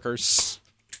 21 workers.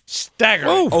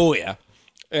 Staggering. Oh yeah.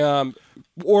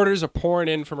 Orders are pouring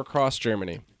in from across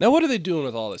Germany. Now, what are they doing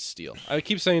with all this steel? I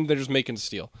keep saying they're just making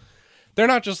steel. They're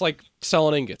not just like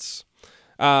selling ingots,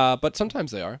 but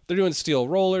sometimes they are. They're doing steel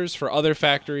rollers for other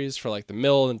factories, for like the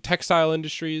mill and textile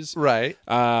industries. Right.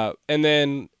 And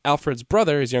then Alfred's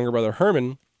brother, his younger brother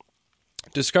Herman,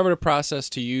 discovered a process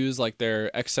to use like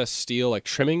their excess steel, like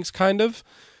trimmings, kind of,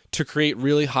 to create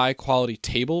really high quality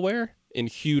tableware in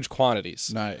huge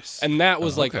quantities. Nice. And that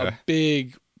was like a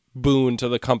big boon to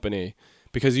the company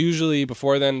because usually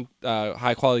before then,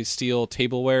 high quality steel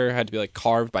tableware had to be like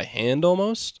carved by hand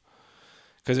almost.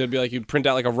 Because it would be like you'd print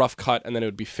out like a rough cut and then it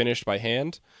would be finished by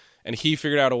hand. And he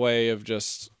figured out a way of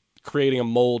just creating a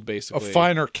mold, a basically.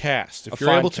 finer cast. If A you're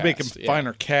fine able to make cast, a yeah.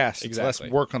 finer cast, it's Exactly.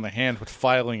 less work on the hand with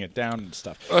filing it down and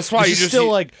stuff. That's why This you is just still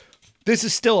u- like this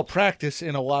is still a practice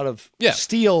in a lot of Yeah.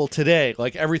 steel today.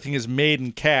 Like everything is made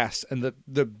in cast, and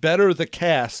the better the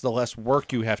cast, the less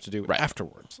work you have to do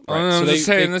afterwards. I'm So just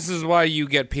saying they- this is why you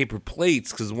get paper plates,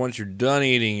 because once you're done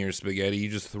eating your spaghetti, you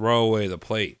just throw away the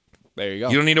plate. There you go.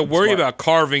 You don't need to worry Smart. about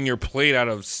carving your plate out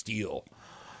of steel.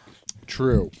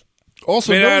 True.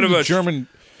 Also, Made out knowing of the a- German.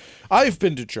 I've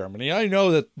been to Germany. I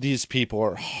know that these people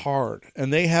are hard,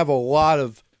 and they have a lot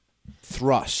of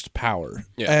thrust power.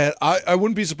 Yeah. And I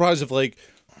wouldn't be surprised if, like,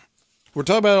 we're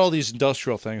talking about all these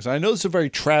industrial things. I know it's a very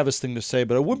Travis thing to say,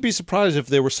 but I wouldn't be surprised if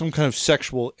there was some kind of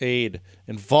sexual aid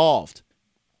involved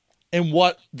in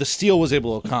what the steel was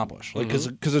able to accomplish. Like,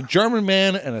 because a German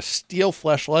man and a steel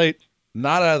fleshlight,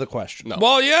 not out of the question. No.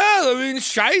 Well, yeah, I mean,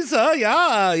 scheiße,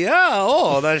 yeah.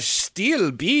 Oh, the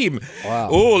steel beam. Wow.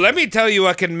 Oh, let me tell you,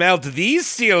 I can melt these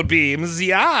steel beams,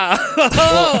 yeah.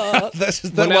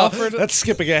 That's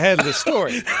skipping ahead of the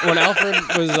story. When Alfred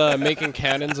was making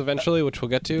cannons eventually, which we'll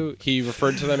get to, he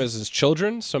referred to them as his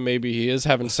children. So maybe he is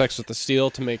having sex with the steel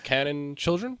to make cannon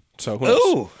children. So who knows?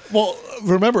 Oh, Well,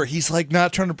 remember, he's like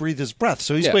not trying to breathe his breath,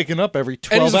 so he's Yeah. waking up every And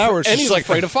 12 he's hours. and just he's like,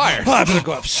 afraid of fire. "Oh, I'm going to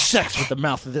go have sex with the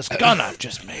mouth of this gun I've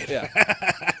just made. Yeah.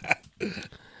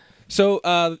 So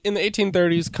in the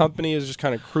 1830s, company is just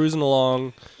kind of cruising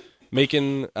along,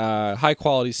 making high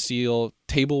quality steel,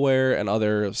 tableware, and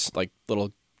other like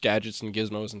little gadgets and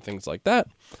gizmos and things like that.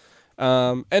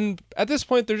 And at this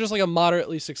point, they're just like a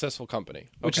moderately successful company,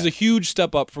 which is a huge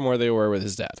step up from where they were with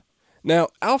his dad. Now,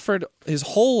 Alfred, his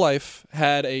whole life,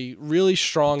 had a really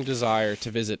strong desire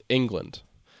to visit England.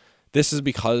 This is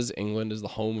because England is the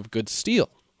home of good steel.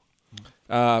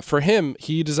 For him,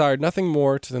 he desired nothing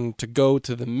more than to go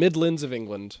to the Midlands of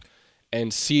England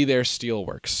and see their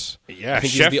steelworks. Yeah, I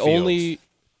think Sheffield. he's the only.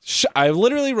 I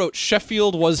literally wrote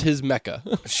Sheffield was his mecca.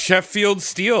 Sheffield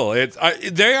Steel.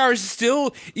 They are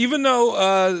still, even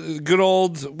though good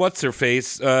old what's her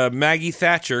face Maggie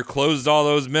Thatcher closed all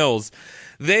those mills.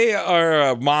 They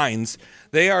are mines.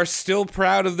 They are still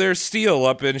proud of their steel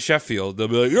up in Sheffield. They'll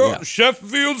be like, "Yo,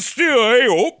 Sheffield Steel. Hey,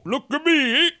 oh, look at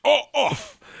me. Oh."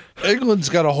 England's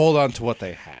got to hold on to what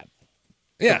they had.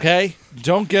 Yeah. Okay?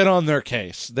 Don't get on their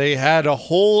case. They had a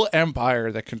whole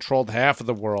empire that controlled half of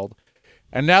the world,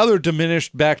 and now they're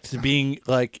diminished back to being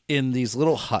like in these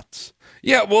little huts.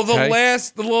 Yeah, well, the Okay.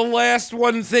 last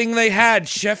one thing they had,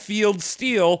 Sheffield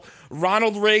Steel,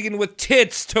 Ronald Reagan with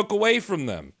tits took away from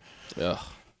them. Ugh.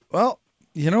 Well,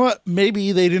 you know what?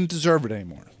 Maybe they didn't deserve it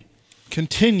anymore.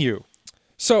 Continue.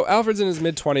 So Alfred's in his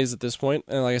mid-20s at this point,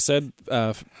 and like I said,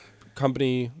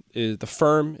 the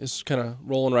firm is kind of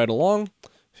rolling right along.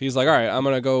 He's like, all right, I'm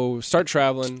going to go start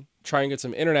traveling, try and get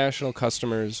some international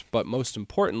customers, but most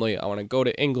importantly, I want to go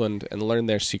to England and learn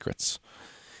their secrets.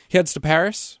 He heads to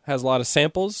Paris, has a lot of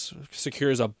samples,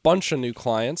 secures a bunch of new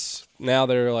clients. Now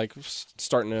they're like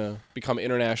starting to become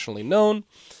internationally known.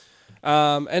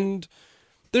 And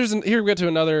here we get to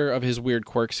another of his weird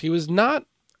quirks. He was did not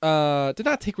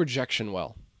take rejection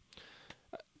well.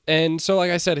 And so,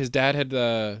 like I said, his dad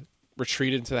had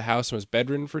retreated into the house and was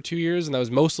bedridden for 2 years, and that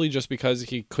was mostly just because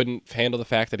he couldn't handle the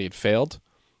fact that he had failed.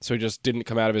 So he just didn't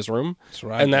come out of his room. That's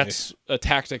right. And that's a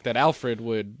tactic that Alfred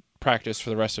would practice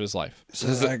for the rest of his life.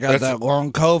 I got that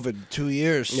long COVID, 2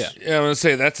 years. Yeah. Yeah, I'm going to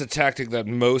say that's a tactic that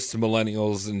most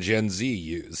millennials and Gen Z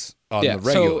use on the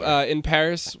regular. So in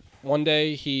Paris, one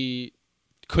day he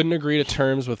couldn't agree to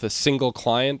terms with a single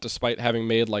client despite having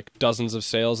made like dozens of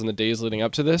sales in the days leading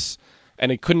up to this. And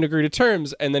he couldn't agree to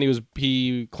terms, and then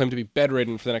he claimed to be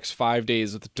bedridden for the next 5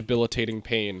 days with debilitating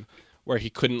pain where he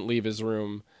couldn't leave his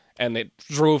room. And it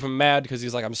drove him mad because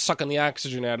he's like, I'm sucking the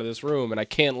oxygen out of this room, and I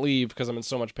can't leave because I'm in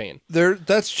so much pain.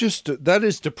 That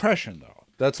is depression, though.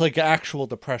 That's like actual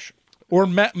depression. Or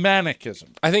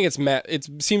manicism. I think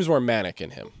it seems more manic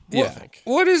in him. I think.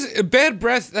 What is bad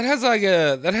breath? That has like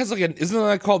isn't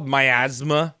that called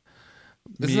miasma?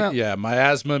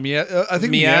 Miasma. I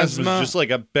think miasma is just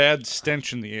like a bad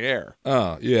stench in the air.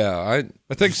 Oh yeah,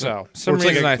 I think so. Some Or it's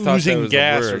like reason a I thought oozing that was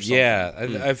gas a or word. something.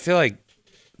 Yeah, I feel like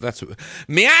that's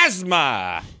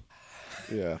miasma.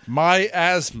 Yeah, my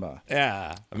asthma.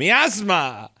 Yeah,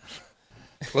 miasma.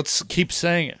 Let's keep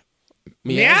saying it.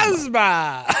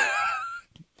 Miasma.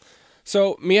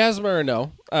 So miasma or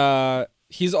no,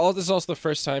 this is also the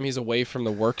first time he's away from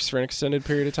the works for an extended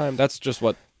period of time. That's just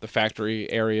what the factory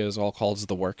area is all called, is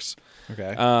the works.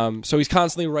 Okay. So he's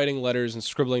constantly writing letters and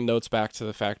scribbling notes back to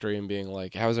the factory and being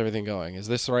like, how's everything going? Is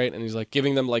this right? And he's like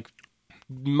giving them like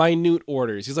minute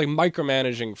orders. He's like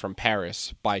micromanaging from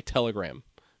Paris by telegram,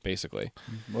 basically.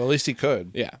 Well, at least he could.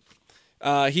 Yeah.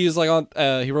 He's like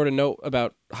he wrote a note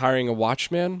about hiring a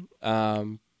watchman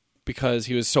because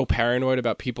he was so paranoid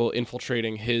about people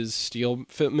infiltrating his steel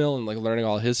mill and like learning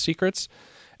all his secrets.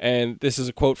 And this is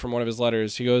a quote from one of his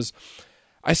letters. He goes,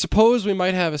 I suppose we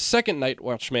might have a second night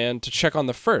watchman to check on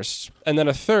the first, and then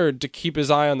a third to keep his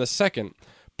eye on the second.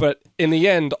 But in the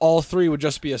end, all three would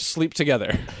just be asleep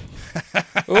together.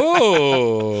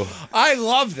 Oh, I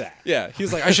love that. Yeah,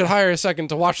 he's like, I should hire a second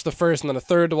to watch the first and then a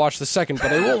third to watch the second,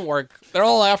 but it won't work. They're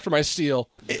all after my steel.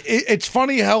 It's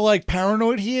funny how like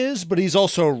paranoid he is, but he's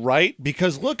also right,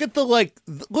 because look at the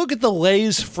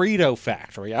Lay's Frito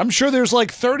factory. I'm sure there's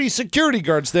like 30 security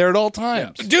guards there at all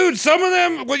times. dude, some of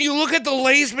them, when you look at the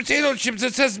Lay's potato chips,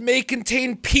 it says may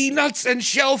contain peanuts and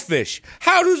shellfish.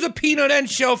 How does a peanut and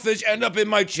shellfish end up in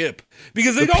my chip?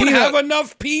 Because they don't have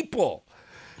enough people.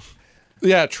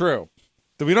 Yeah, true.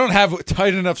 We don't have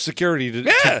tight enough security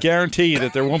to guarantee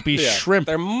that there won't be shrimp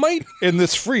There might in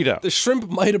this Frito. the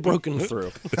shrimp might have broken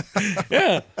through.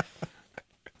 Yeah.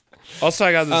 Also,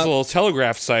 I got this little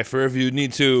telegraph cipher if you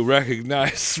need to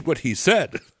recognize what he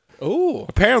said. Ooh.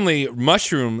 Apparently,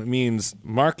 mushroom means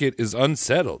market is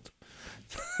unsettled.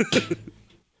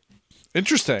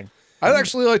 Interesting. I'd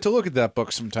actually like to look at that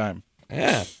book sometime.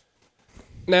 Yeah.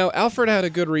 Now, Alfred had a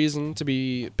good reason to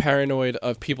be paranoid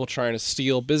of people trying to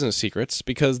steal business secrets,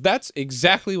 because that's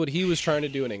exactly what he was trying to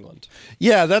do in England.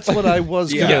 Yeah, that's what I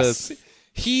was gonna. Yes.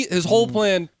 His whole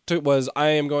plan was, I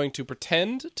am going to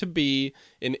pretend to be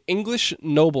an English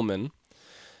nobleman.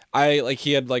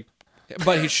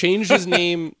 But he changed his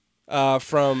name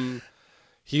from,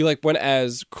 he like went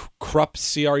as Krupp,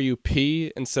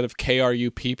 C-R-U-P, instead of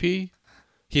K-R-U-P-P.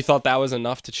 He thought that was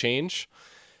enough to change.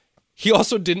 He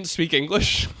also didn't speak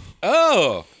English.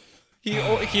 Oh. He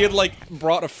had like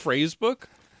brought a phrase book,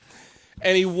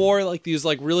 and he wore like these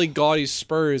like really gaudy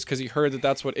spurs because he heard that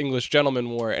that's what English gentlemen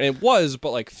wore, and it was,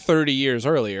 but like 30 years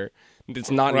earlier,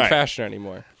 it's not in Right. fashion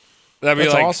anymore. That'd be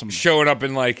That's like awesome. showing up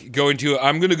and like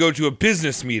I'm going to go to a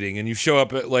business meeting, and you show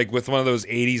up at, like with one of those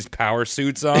 80s power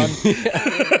suits on.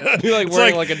 You're like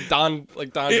wearing like- like a Don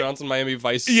Johnson Miami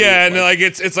Vice. suit, Yeah, and like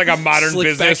it's like a modern slick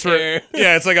business back hair.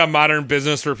 yeah, it's like a modern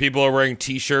business where people are wearing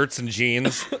t-shirts and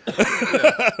jeans.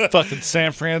 Fucking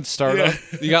San Fran startup.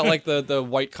 you got like the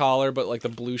white collar, but like the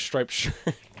blue striped shirt.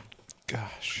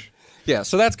 Gosh. Yeah,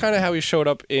 so that's kind of how he showed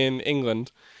up in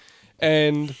England.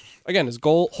 And again, his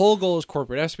whole goal is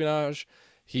corporate espionage.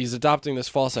 He's adopting this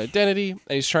false identity, and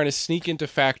he's trying to sneak into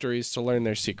factories to learn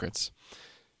their secrets.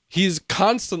 He's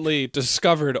constantly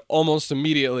discovered almost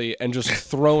immediately and just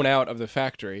thrown out of the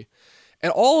factory.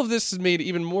 And all of this is made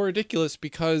even more ridiculous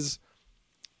because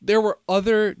there were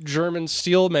other German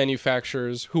steel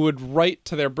manufacturers who would write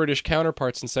to their British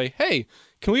counterparts and say, hey,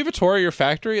 can we have a tour of your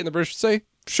factory? And the British would say,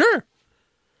 sure.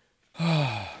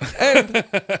 And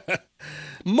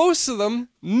most of them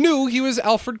knew he was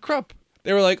Alfred Krupp.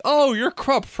 They were like, oh, you're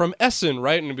Krupp from Essen,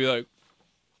 right? And he'd be like,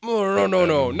 oh,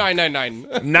 no,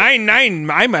 999. 99,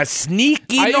 I'm a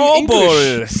sneaky I am noble.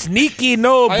 English. Sneaky I am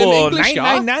noble. English,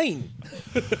 yeah? 999.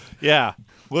 Yeah.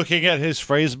 Looking at his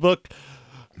phrase book.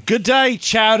 Good day,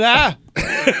 Chowder.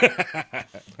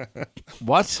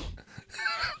 What?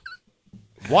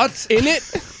 What's In it,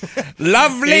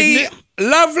 Lovely,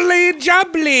 lovely,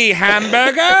 jubbly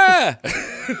hamburger.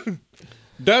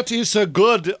 That is a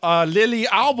good Lily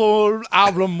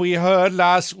album we heard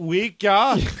last week,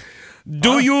 yeah?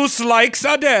 Do you like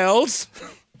Adele's?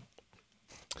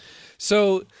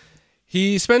 so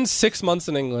he spends 6 months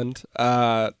in England,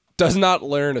 does not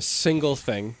learn a single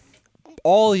thing.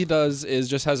 All he does is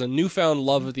just has a newfound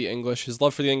love of the English. His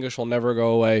love for the English will never go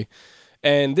away.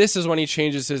 And this is when he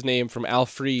changes his name from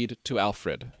Alfred to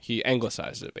Alfred. He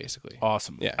anglicized it, basically.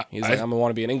 Awesome. Yeah, he's like, I'm going to want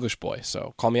to be an English boy,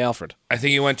 so call me Alfred. I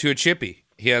think he went to a chippy.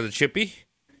 He had a chippy.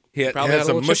 He had Probably had a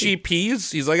some little mushy chippy.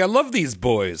 peas. He's like, I love these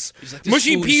boys. This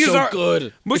mushy food is peas so are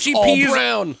good. Mushy It's all peas.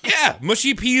 brown. Yeah,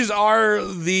 mushy peas are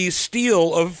the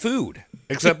steel of food,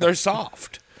 except they're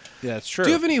soft. Yeah, it's true. Do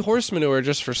you have any horse manure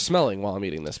just for smelling while I'm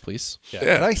eating this, please?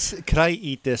 Yeah. Could I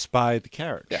eat this by the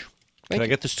carriage? Yeah. Could Thank I you.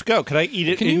 get this to go? Could I eat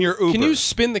it Can in you, your Uber? Can you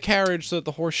spin the carriage so that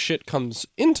the horse shit comes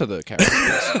into the carriage?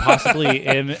 please? possibly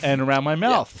in and around my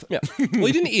mouth? Yeah. Well,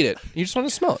 he didn't eat it. He just wanted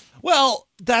to smell it. Well,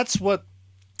 that's what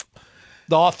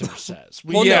the author says.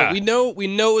 Well, Yeah. no, we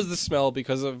know it was the smell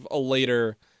because of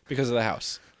the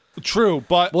house. True,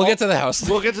 but We'll get to the house.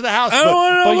 We'll get to the house. I don't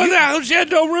want to know but what you- the hell shit.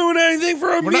 Don't ruin anything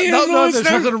for a We're me. not, no, there's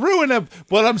listener. nothing to ruin it.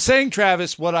 What I'm saying,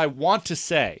 Travis, what I want to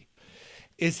say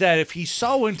is that if he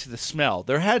saw into the smell,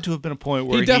 there had to have been a point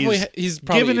where He definitely- he's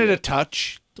probably given it eaten a it.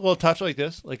 touch, a little touch like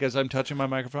this, like as I'm touching my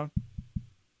microphone,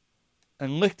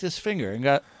 and licked his finger and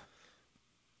got,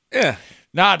 Yeah.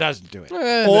 nah, it doesn't do it.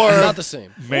 Or not the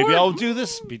same. Maybe I'll do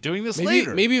this, be doing this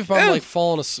later. Maybe if I'm like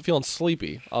feeling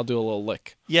sleepy, I'll do a little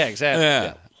lick. Yeah, exactly.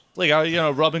 Yeah.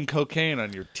 Like, rubbing cocaine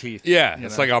on your teeth. Yeah. You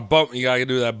It's know? like a bump. You gotta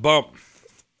do that bump.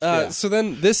 So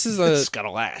then this is It's got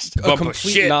to last. a Bump of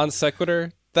complete shit. non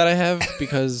sequitur that I have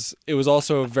because it was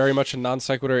also very much a non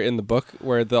sequitur in the book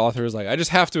where the author was like, I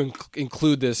just have to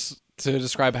include this to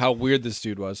describe how weird this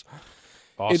dude was.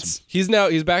 Awesome.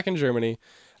 He's back in Germany,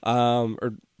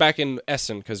 or back in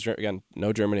Essen because again,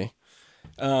 no Germany,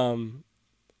 and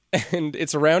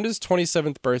it's around his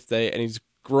 27th birthday, and he's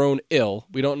grown ill.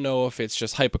 We don't know if it's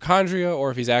just hypochondria or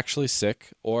if he's actually sick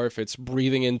or if it's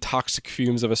breathing in toxic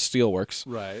fumes of a steelworks.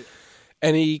 Right.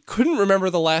 And he couldn't remember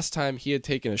the last time he had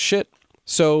taken a shit,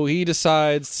 so he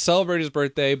decides to celebrate his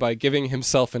birthday by giving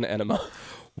himself an enema.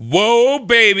 Whoa,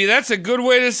 baby. That's a good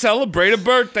way to celebrate a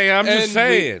birthday. I'm just And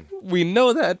saying. we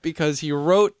know that because he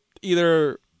wrote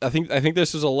either I think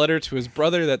this was a letter to his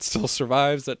brother that still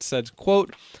survives that said,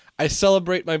 quote, I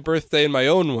celebrate my birthday in my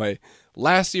own way.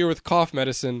 Last year with cough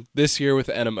medicine, this year with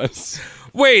enemas.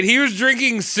 Wait, he was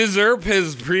drinking scissor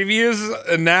his previous,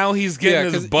 and now he's getting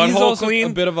his 'cause he's butthole also clean?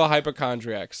 a bit of a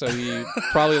hypochondriac, so he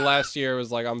probably last year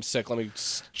was like, I'm sick, let me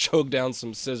choke down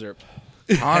some scissor.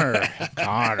 Connor.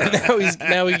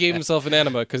 Now he gave himself an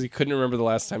enema because he couldn't remember the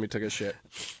last time he took a shit.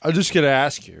 I'm just going to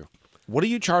ask you, what are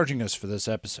you charging us for this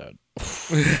episode?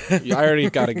 I already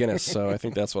got a Guinness, so I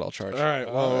think that's what I'll charge. All right.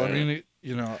 Well, I mean,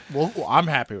 well, I'm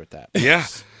happy with that. Yeah.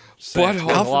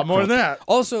 Butthole. A lot more than that.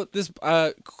 Also, this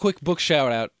quick book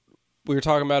shout out. We were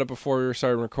talking about it before we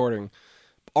started recording.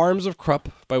 Arms of Krupp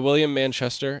by William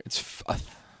Manchester. It's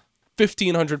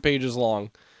 1,500 pages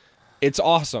long. It's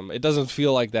awesome. It doesn't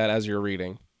feel like that as you're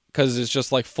reading because it's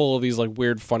just like full of these like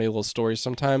weird, funny little stories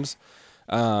sometimes.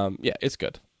 Yeah, it's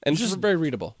good. and just very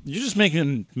readable. You're just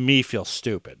making me feel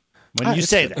stupid when you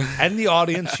say that. And the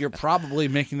audience, you're probably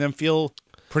making them feel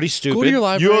pretty stupid. Go to your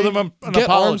library. You owe them an get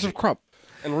apology. Arms of Krupp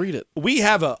and read it. We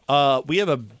have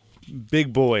a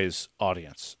big boys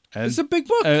audience. And, It's a big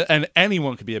book. and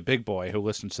anyone could be a big boy who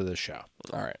listens to this show.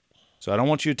 All right. So I don't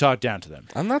want you to talk down to them.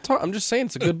 I'm not talking. I'm just saying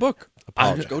it's a good book.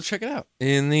 Apologize. Go check it out.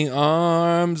 In the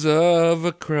arms of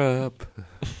a Krupp.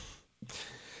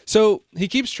 So he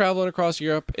keeps traveling across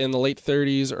Europe in the late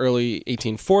 30s, early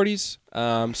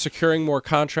 1840s, securing more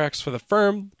contracts for the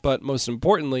firm. But most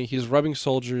importantly, he's rubbing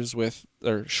shoulders with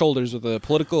the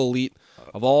political elite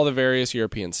of all the various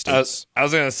European states. I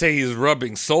was going to say he's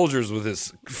rubbing soldiers with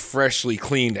his freshly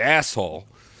cleaned asshole.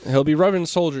 He'll be rubbing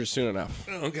soldiers soon enough.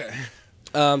 Okay.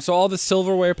 So all the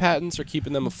silverware patents are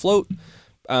keeping them afloat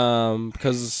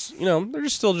because they're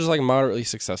still just like moderately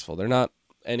successful. They're not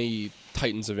any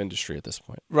titans of industry at this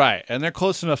point. Right, and they're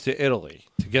close enough to Italy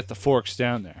to get the forks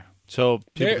down there. So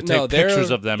people can They're- take pictures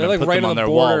of them they're and like put right them on on the their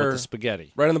wall border- with the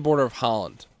spaghetti. Right on the border of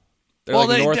Holland. They're Well,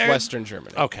 like they're- northwestern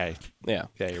Germany. Okay. Yeah.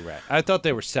 Yeah, you're right. I thought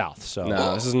they were south. So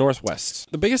No, this is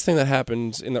northwest. The biggest thing that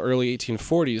happened in the early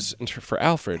 1840s for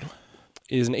Alfred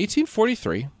is in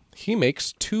 1843, he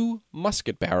makes 2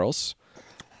 musket barrels.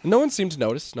 No one seemed to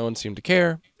notice. No one seemed to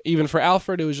care. Even for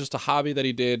Alfred, it was just a hobby that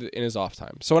he did in his off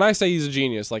time. So when I say he's a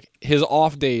genius, like his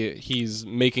off day, he's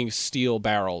making steel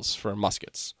barrels for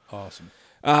muskets. awesome.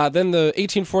 Then the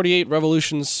 1848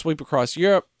 revolutions sweep across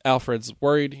Europe. Alfred's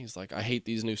worried. He's like, I hate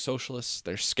these new socialists.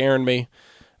 They're scaring me.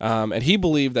 And he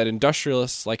believed that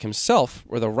industrialists like himself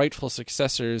were the rightful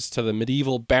successors to the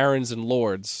medieval barons and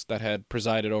lords that had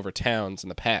presided over towns in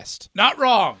the past. Not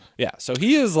wrong. Yeah, so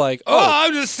he is like, Oh,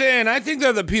 I'm just saying, I think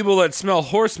that the people that smell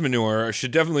horse manure should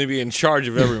definitely be in charge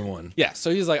of everyone. yeah, so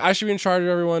he's like, I should be in charge of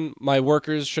everyone. My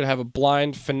workers should have a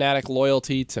blind, fanatic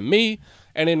loyalty to me.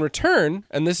 And in return,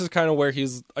 and this is kind of where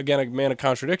he's, again, a man of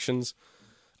contradictions,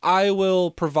 I will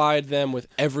provide them with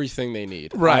everything they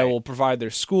need. Right. I will provide their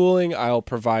schooling. I'll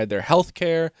provide their health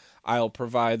care. I'll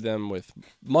provide them with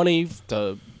money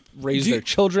to raise their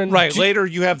children. Right. Later,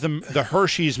 you have the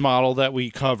Hershey's model that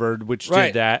we covered, which Right.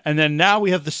 did that. And then now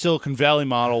we have the Silicon Valley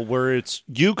model where it's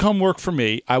you come work for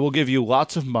me. I will give you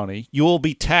lots of money. You will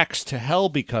be taxed to hell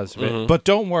because of it. But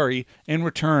don't worry. In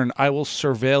return, I will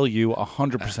surveil you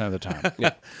 100% of the time.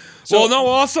 yeah. Well, no,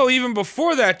 also, even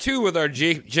before that, too, with our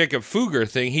Jacob Fugger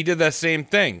thing, he did that same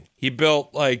thing. He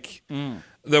built, like,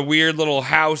 the weird little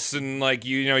house, and, like,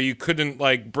 you couldn't,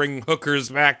 like, bring hookers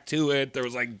back to it. There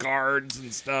was, like, guards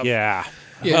and stuff. Yeah.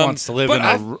 Who wants to live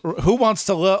but who wants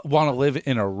to want to live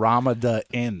in a Ramada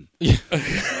Inn?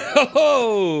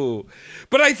 Oh!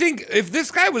 But I think if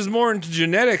this guy was more into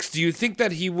genetics, do you think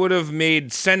that he would have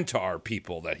made centaur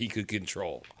people that he could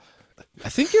control? I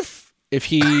think if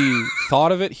he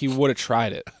thought of it, he would have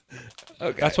tried it.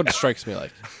 Okay. That's what it strikes me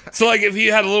like. So, like, if he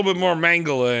had a little bit more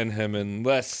Mangala in him and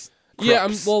less... Yeah,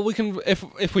 Krups. well, we can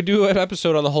if we do an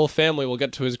episode on the whole family, we'll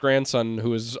get to his grandson,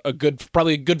 who is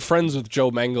probably good friends with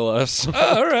Joe Mangala. So.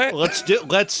 All right.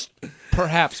 Let's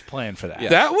perhaps plan for that. Yeah.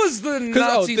 That was the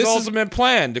Nazis' this is- ultimate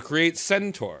plan, to create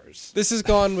centaurs. This has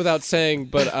gone without saying,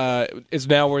 but it's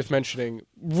now worth mentioning.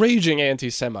 Raging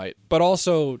anti-Semite, but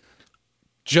also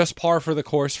just par for the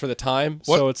course for the time.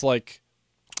 What- So it's like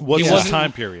What's He his wasn't-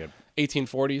 time period?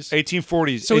 1840s.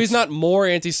 1840s. So he's not more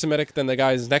anti-Semitic than the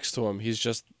guys next to him. He's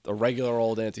just a regular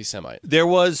old anti-Semite. There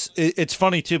was. It's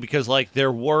funny too because like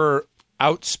there were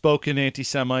outspoken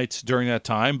anti-Semites during that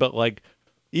time, but like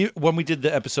when we did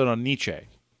the episode on Nietzsche,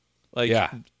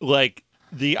 like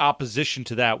the opposition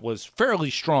to that was fairly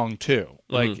strong too.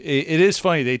 Like it is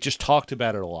funny they just talked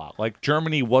about it a lot. Like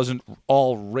Germany wasn't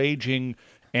all raging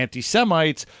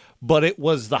anti-Semites, but it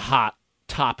was the hot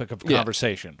topic of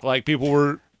conversation. Like people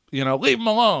were. Leave him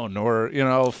alone, or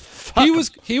fuck He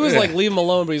him. was like, leave him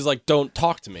alone, but he's like, don't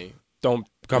talk to me, don't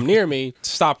come near me,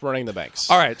 stop running the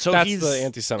banks. All right, so that's he's- the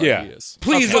anti-Semite Yeah. he is.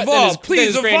 Please Okay. evolve, And his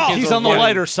please grandkids evolve. He's are on the running-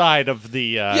 lighter side of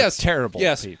the terrible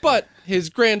Yes, people. but his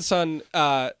grandson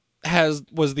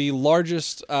was the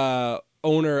largest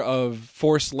owner of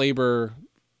forced labor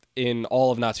in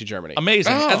all of Nazi Germany.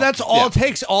 Amazing. Oh, And that's all yeah. it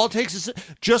takes. All it takes is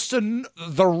just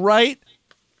the right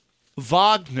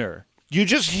Wagner. You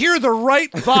just hear the right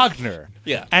Wagner.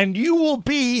 Yeah. And you will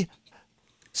be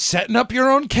setting up your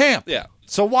own camp. Yeah.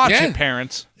 So watch Yeah. it,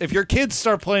 parents. If your kids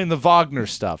start playing the Wagner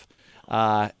stuff,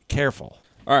 careful.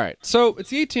 All right, so it's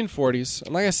the 1840s,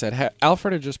 and like I said,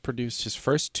 Alfred had just produced his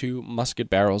first 2 musket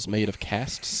barrels made of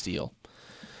cast steel.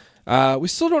 We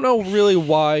still don't know really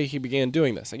why he began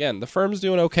doing this. Again, the firm's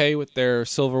doing okay with their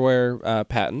silverware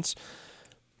patents.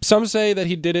 Some say that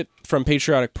he did it from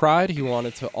patriotic pride. He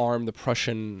wanted to arm the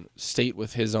Prussian state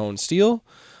with his own steel.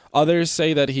 Others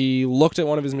say that he looked at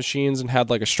one of his machines and had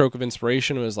like a stroke of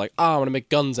inspiration and was like, I'm going to make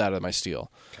guns out of my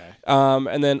steel. Okay.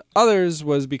 And then others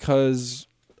was because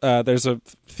there's a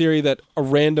theory that a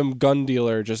random gun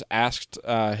dealer just asked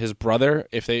his brother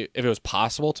if it was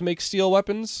possible to make steel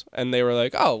weapons, and they were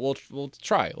like, "Oh, we'll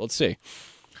try. Let's see."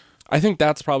 I think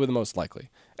that's probably the most likely.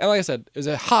 And like I said, it was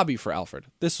a hobby for Alfred.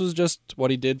 This was just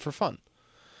what he did for fun.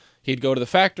 He'd go to the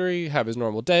factory, have his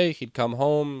normal day. He'd come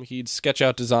home. He'd sketch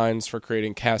out designs for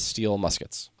creating cast steel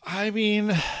muskets. I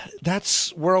mean,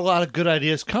 that's where a lot of good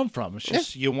ideas come from. It's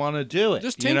just you want to do it.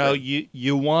 Just tinker. tinker.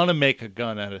 You want to make a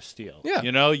gun out of steel. Yeah.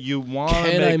 You want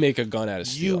to Can I make a gun out of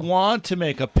steel? You want to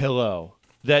make a pillow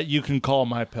that you can call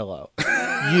my pillow.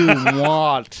 You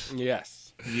want. Yes.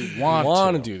 You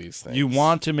want to to do these things. You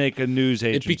want to make a news It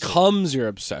agency. becomes your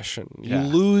obsession. You Yeah.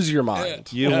 lose your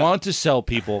mind. You want to sell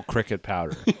people cricket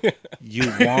powder.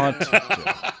 You want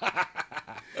to.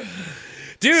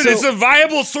 Dude, it's a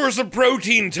viable source of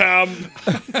protein, Tom.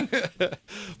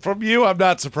 From you, I'm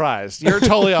not surprised. You're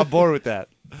totally on board with that.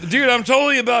 Dude, I'm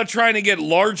totally about trying to get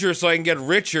larger so I can get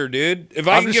richer, dude. If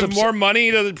I I'm can just give more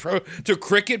money to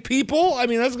cricket people, I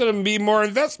mean, that's going to be more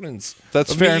investments.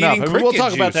 That's of fair me enough. eating I mean, we'll cricket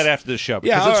talk about juice. that after the show.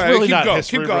 Yeah, Because it's all right, really keep not going,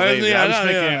 history keep going. related. Yeah, I was no,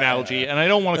 making yeah, an yeah, analogy, and I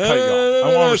don't want to cut you off.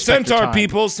 I want to respect your Centaur time.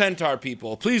 people, Centaur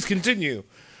people. Please continue.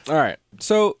 All right.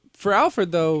 So for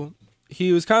Alfred, though,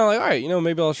 he was kind of like, all right,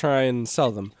 maybe I'll try and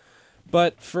sell them.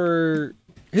 But for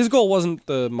his goal wasn't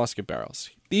the musket barrels.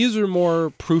 These are more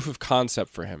proof of concept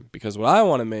for him, because what I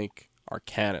want to make are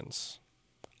cannons.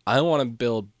 I want to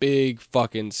build big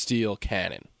fucking steel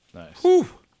cannon. Nice. Whew.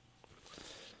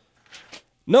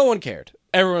 No one cared.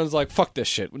 Everyone's like, fuck this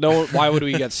shit. No, why would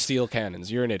we get steel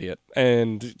cannons? You're an idiot.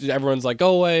 And everyone's like,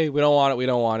 go away. We don't want it. We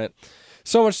don't want it.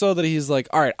 So much so that he's like,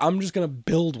 all right, I'm just going to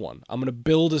build one. I'm going to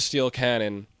build a steel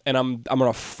cannon, and I'm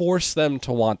going to force them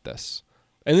to want this.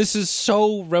 And this is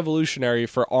so revolutionary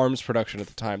for arms production at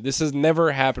the time. This has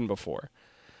never happened before.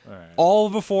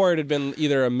 All before it had been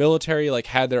either a military, like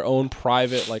had their own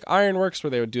private, like ironworks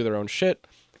where they would do their own shit,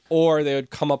 or they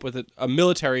would come up with a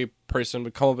military person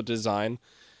would come up with a design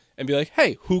and be like,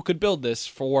 hey, who could build this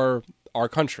for our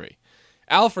country?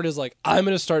 Alfred is like, I'm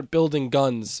going to start building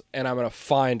guns and I'm going to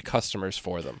find customers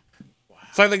for them.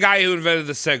 It's like the guy who invented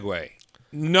the Segway.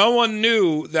 No one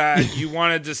knew that you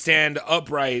wanted to stand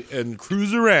upright and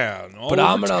cruise around. But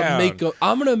I'm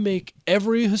gonna make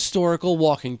every historical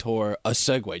walking tour a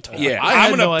Segway tour. Yeah, I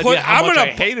had no idea how much I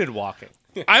hated walking.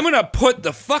 I'm gonna put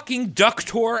the fucking duck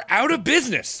tour out of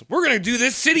business. We're gonna do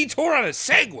this city tour on a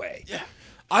Segway. Yeah.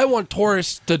 I want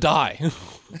tourists to die.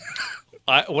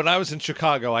 When I was in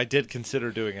Chicago, I did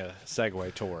consider doing a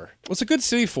Segway tour. What's a good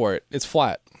city for it? It's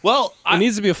flat. Well, It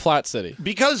needs to be a flat city.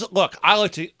 because look, I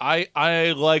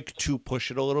like to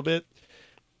push it a little bit.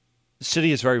 The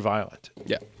city is very violent.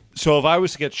 Yeah. So if I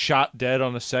was to get shot dead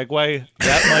on a Segway,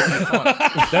 that might be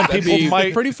fun. Then people Be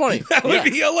might pretty funny. That would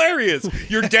be hilarious.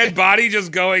 Your dead body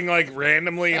just going like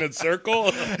randomly in a circle.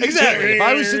 Exactly. If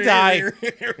I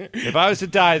was to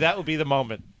die, that would be the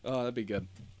moment. Oh, that'd be good.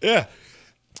 Yeah.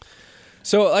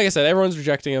 So, like I said, everyone's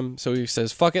rejecting him. So he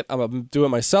says, fuck it, I'm going to do it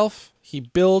myself. He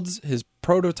builds his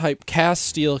prototype cast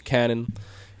steel cannon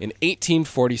in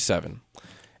 1847.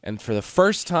 And for the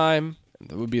first time,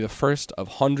 that would be the first of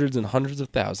hundreds and hundreds of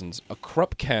thousands, a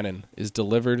Krupp cannon is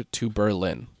delivered to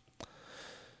Berlin.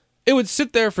 It would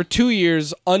sit there for 2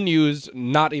 years, unused,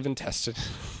 not even tested.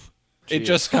 It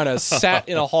just kind of sat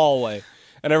in a hallway.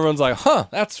 And everyone's like, huh,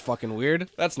 that's fucking weird.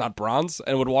 That's not bronze.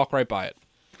 And would walk right by it.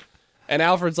 And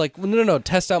Alfred's like, no,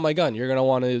 test out my gun. You're going to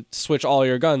want to switch all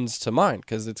your guns to mine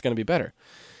because it's going to be better.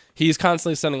 He's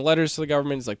constantly sending letters to the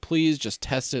government. He's like, please just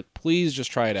test it. Please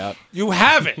just try it out. You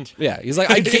haven't. Yeah, he's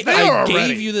like, I there gave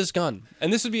already. you this gun.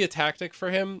 And this would be a tactic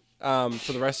for him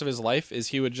for the rest of his life is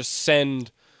he would just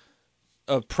send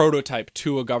a prototype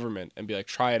to a government and be like,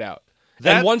 try it out.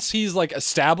 And once he's like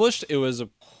established, it was a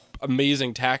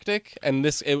amazing tactic. And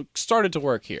it started to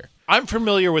work here. I'm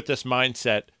familiar with this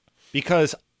mindset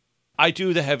because I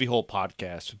do the Heavy Hole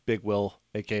podcast with Big Will,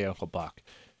 a.k.a. Uncle Buck.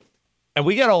 And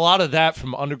we get a lot of that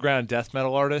from underground death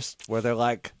metal artists where they're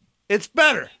like, it's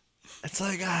better. It's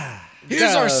like,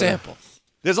 Here's our sample.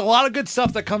 There's a lot of good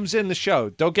stuff that comes in the show.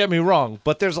 Don't get me wrong.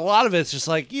 But there's a lot of it's just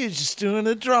like, you're just doing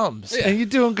the drums and you're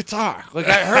doing guitar. Like,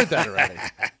 I heard that already.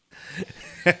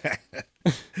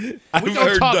 We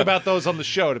don't talk about those on the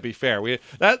show, to be fair.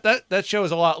 That show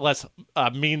is a lot less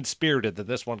mean-spirited than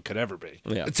this one could ever be.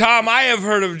 Yeah. Tom, I have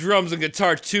heard of drums and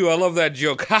guitar too. I love that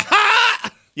joke. Ha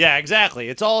ha! Yeah, exactly.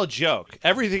 It's all a joke.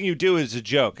 Everything you do is a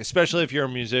joke, especially if you're a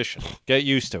musician. Get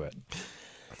used to it.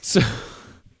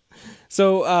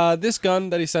 So this gun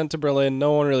that he sent to Berlin,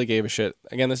 no one really gave a shit.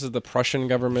 Again, this is the Prussian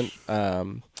government.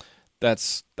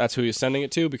 That's who he was sending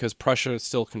it to, because Prussia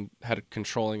still had a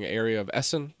controlling area of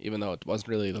Essen, even though it wasn't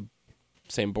really the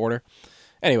same border.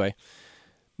 Anyway,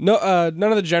 no,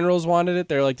 none of the generals wanted it.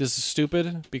 They're like, this is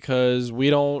stupid because we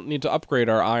don't need to upgrade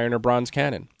our iron or bronze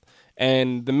cannon.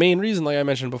 And the main reason, like I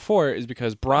mentioned before, is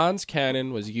because bronze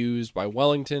cannon was used by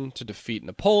Wellington to defeat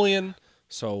Napoleon.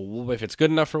 So if it's good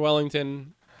enough for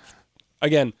Wellington,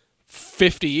 again,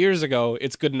 50 years ago,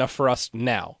 it's good enough for us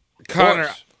now. Connor,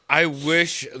 I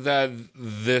wish that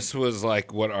this was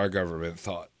like what our government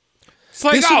thought. It's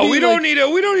like, we don't need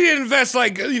to invest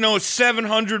like,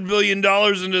 $700 billion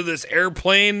into this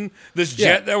airplane, this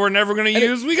jet that we're never going to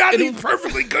use. We got these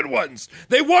perfectly good ones.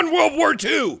 They won World War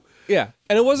II. Yeah,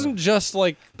 and it wasn't just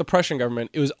like the Prussian government.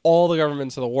 It was all the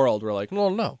governments of the world were like,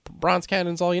 no, bronze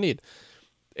cannon's all you need.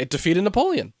 It defeated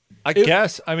Napoleon. I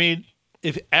guess, I mean,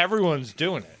 if everyone's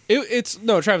doing it.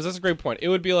 No, Travis, that's a great point. It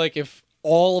would be like if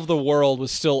all of the world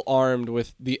was still armed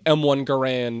with the M1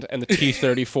 Garand and the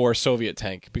T-34 Soviet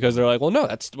tank, because they're like, well, no,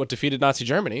 that's what defeated Nazi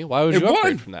Germany. Why would you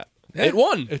upgrade from that? It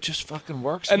won. It just fucking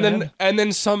works, and man.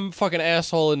 then some fucking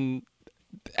asshole in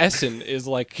Essen is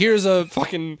like, here's a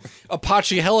fucking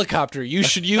Apache helicopter. You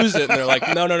should use it. And they're like,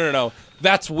 no.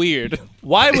 That's weird.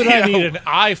 Why would I need an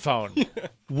iPhone?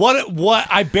 What?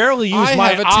 I barely use I my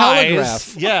have a eyes.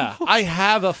 telegraph. Yeah, I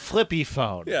have a flippy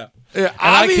phone. Yeah. And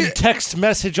I can text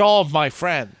message all of my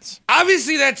friends.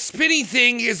 Obviously, that spinny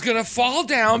thing is going to fall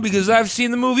down because I've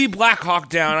seen the movie Black Hawk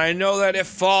Down. I know that it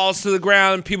falls to the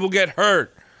ground and people get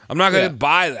hurt. I'm not going to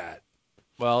buy that.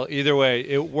 Well, either way,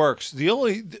 it works. The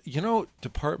only,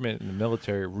 department in the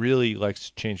military really likes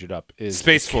to change it up is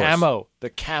Space Force. The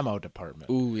camo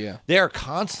department. Ooh, yeah. They are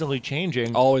constantly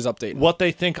changing Always updating. what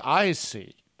they think eyes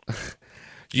see.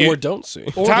 Or don't see.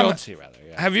 Or Tom, don't see, rather.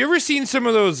 Yeah. Have you ever seen some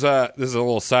of those? This is a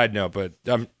little side note, but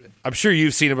I'm sure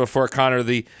you've seen it before, Connor.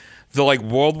 The like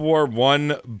World War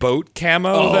I boat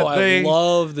camo that I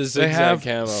love the zigzag have.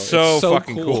 camo. So It's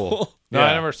fucking cool. No, Yeah.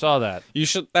 I never saw that. You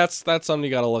should. That's something you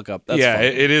got to look up. That's yeah, fun.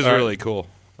 it is All right. really cool.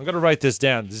 I'm going to write this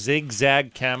down.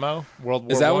 Zigzag camo, World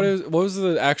War Is that I? what it was? What was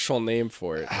the actual name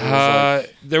for it? It was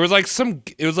There was like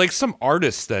some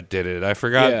artist that did it. I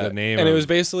forgot the name. And of it was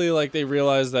basically like they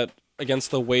realized that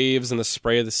against the waves and the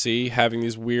spray of the sea, having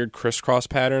these weird crisscross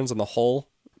patterns on the hull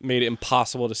made it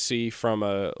impossible to see from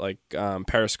a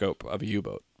periscope of a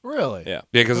U-boat. Really? Yeah,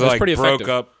 because it was like pretty broke effective.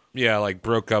 up. Yeah, like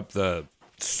broke up the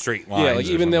straight lines. Yeah, like or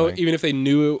even something. if they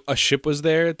knew a ship was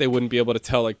there, they wouldn't be able to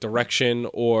tell like direction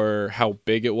or how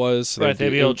big it was. So Right, they'd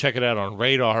be able to check it out on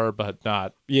radar, but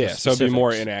not Yeah, the so it'd be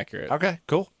more specifics. inaccurate. Okay,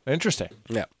 cool. Interesting.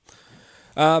 Yeah.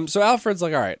 So Alfred's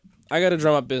like, all right, I got to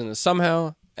drum up business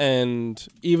somehow. And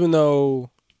even though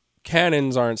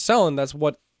cannons aren't selling, this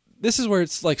is where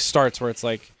it's like starts, where it's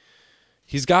like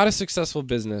he's got a successful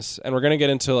business, and we're going to get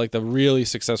into like the really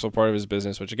successful part of his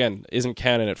business, which again isn't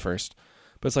cannon at first,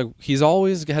 but it's like he's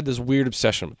always had this weird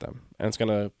obsession with them, and it's going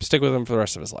to stick with him for the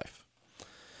rest of his life.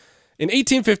 In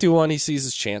 1851, he sees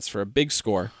his chance for a big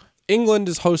score. England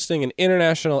is hosting an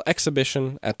international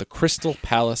exhibition at the Crystal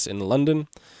Palace in London,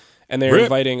 and they're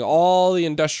inviting all the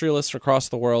industrialists across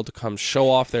the world to come show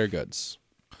off their goods.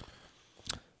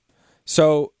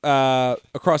 So,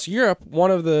 across Europe,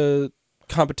 one of the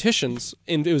competitions,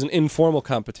 it was an informal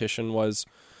competition, was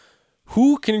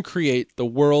who can create the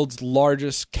world's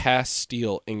largest cast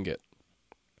steel ingot?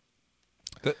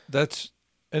 That's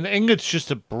an ingot's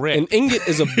just a brick. An ingot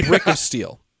is a brick of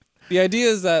steel. The idea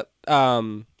is that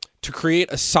to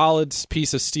create a solid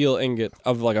piece of steel ingot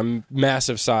of like a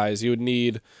massive size, you would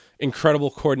need incredible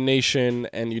coordination,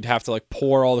 and you'd have to like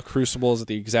pour all the crucibles at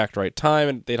the exact right time,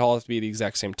 and they'd all have to be the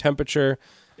exact same temperature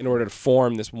in order to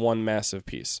form this one massive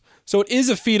piece. So it is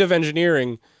a feat of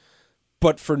engineering,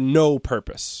 but for no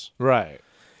purpose. Right.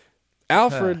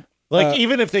 Alfred, Like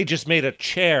even if they just made a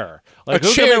chair, like A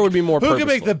who can chair make- would be more Who can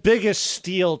make purposeful. the biggest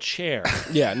steel chair?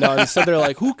 yeah, no, instead they're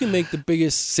like, who can make the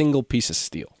biggest single piece of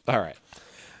steel? All right.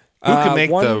 Who can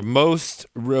make one- the most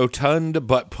rotund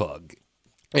butt plug?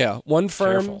 Yeah, one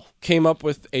firm Careful. came up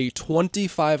with a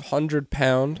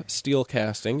 2,500-pound steel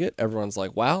cast ingot. Everyone's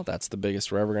like, wow, that's the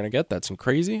biggest we're ever going to get. That's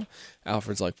crazy.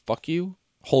 Alfred's like, fuck you.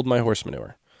 Hold my horse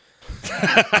manure.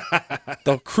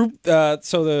 The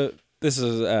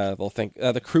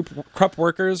Krupp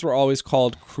workers were always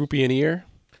called Croupionier.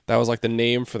 That was like the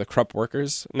name for the Krupp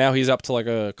workers. Now he's up to like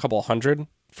a couple hundred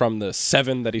from the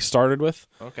 7 that he started with.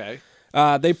 Okay.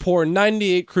 They pour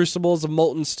 98 crucibles of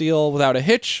molten steel without a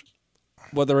hitch.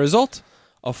 With the result,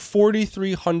 a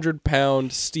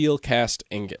 4,300-pound steel cast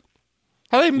ingot.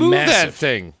 How they move that Massive.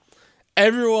 thing?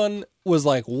 Everyone was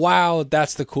like, wow,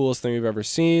 that's the coolest thing we've ever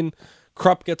seen.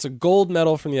 Krupp gets a gold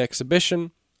medal from the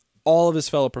exhibition. All of his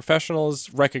fellow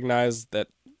professionals recognize that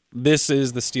this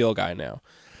is the steel guy now.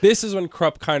 This is when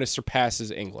Krupp kind of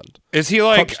surpasses England. Is he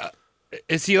like?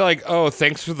 Oh,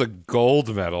 thanks for the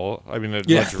gold medal. I mean, I'd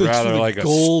much rather like a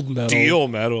gold medal. steel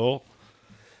medal.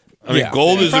 I mean,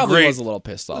 gold he is a probably great. was a little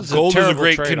pissed off. Gold is a terrible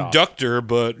great trade-off. conductor,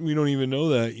 but we don't even know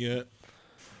that yet.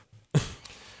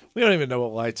 We don't even know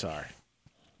what lights are.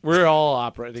 We're all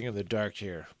operating in the dark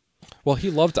here. Well, he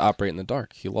loved to operate in the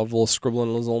dark. He loved little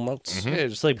scribbling his little notes. Yeah,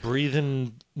 just like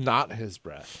breathing not his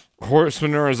breath. Horse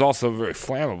manure is also very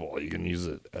flammable. You can use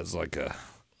it as like a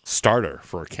starter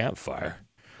for a campfire.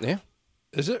 Yeah.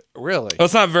 Is it really? Well,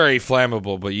 it's not very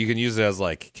flammable, but you can use it as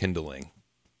like kindling.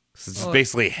 So it's just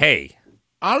basically hay.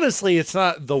 Honestly, it's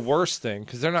not the worst thing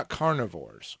because they're not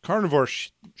carnivores. Carnivore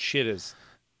shit is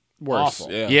Worse.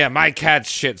 awful. Yeah. Yeah, my cat's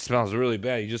shit smells really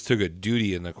bad. He just took a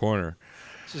duty in the corner.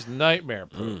 It's just nightmare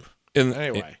poop.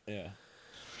 Anyway,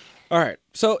 All right.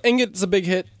 So Ingot's a big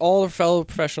hit. All the fellow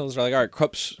professionals are like, all right,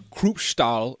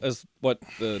 Kruppstahl is what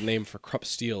the name for Krupp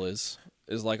steel is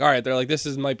like, all right, they're like, this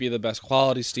might be the best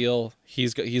quality steel.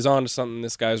 He's on to something.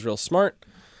 This guy's real smart.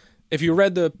 If you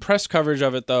read the press coverage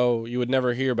of it, though, you would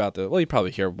never hear about you'd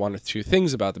probably hear one or two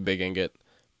things about the big ingot,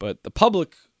 but the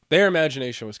public, their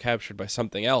imagination was captured by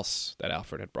something else that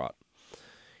Alfred had brought.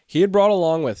 He had brought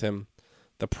along with him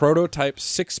the prototype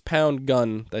 6-pound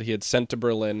gun that he had sent to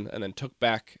Berlin and then took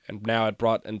back and now had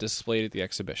brought and displayed at the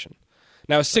exhibition.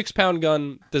 Now, a 6-pound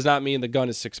gun does not mean the gun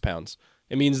is 6 pounds.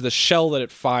 It means the shell that it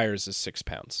fires is 6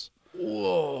 pounds.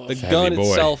 Whoa. The gun boy.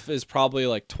 itself is probably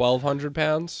like 1,200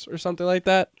 pounds or something like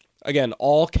that. Again,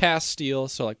 all cast steel,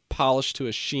 so like polished to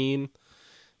a sheen.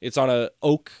 It's on a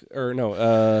oak, or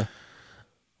no,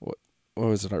 what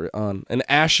was it on? An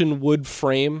ashen wood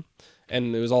frame.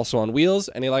 And it was also on wheels.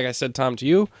 And like I said, Tom, to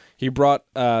you, he brought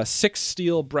 6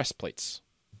 steel breastplates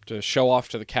to show off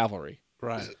to the cavalry.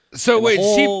 right. So And the wait,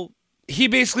 whole- he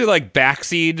basically like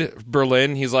backseed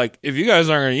Berlin. He's like, if you guys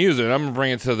aren't going to use it, I'm going to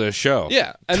bring it to the show.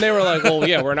 Yeah. And they were like, well,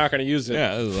 yeah, we're not going to use it.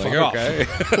 Yeah, it was like, Fuck off. okay.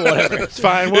 Whatever. It's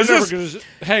fine. We're Is never this- going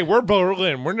to. Hey, we're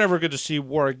Berlin. We're never going to see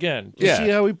war again. You Yeah. see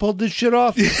how we pulled this shit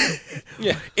off?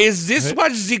 Is this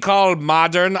what they call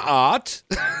modern art?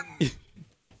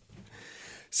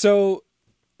 So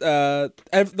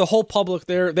the whole public,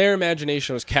 their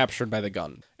imagination was captured by the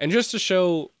gun. And just to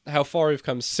show how far we've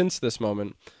come since this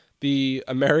moment, the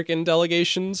American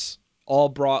delegations all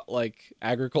brought like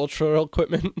agricultural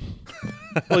equipment.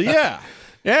 Well, yeah.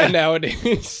 And nowadays,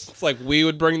 it's like we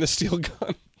would bring the steel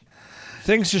gun.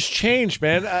 Things just change,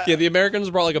 man. Yeah, the Americans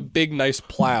brought like a big, nice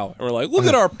plow. And we're like, look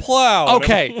at our plow.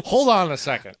 Okay, hold on a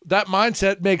second. That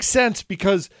mindset makes sense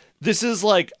because this is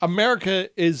like America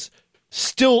is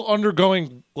still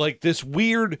undergoing like this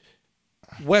weird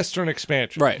Western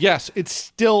expansion. Right. Yes, it's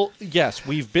still, yes,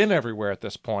 we've been everywhere at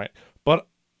this point, but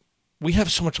we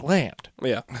have so much land.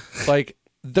 Yeah. Like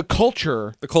the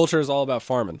culture. The culture is all about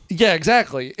farming. Yeah,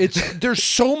 exactly. There's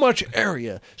so much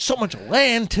area, so much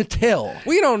land to till.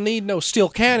 We don't need no steel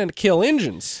cannon to kill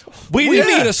Indians. We We need-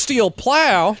 need a steel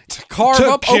plow to carve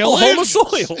To up kill Oklahoma Indians.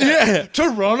 soil. Yeah, to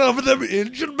run over them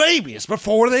Indian babies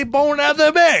before they born out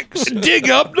them eggs. Dig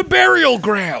up the burial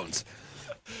grounds.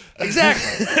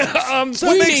 Exactly.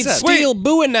 We need steel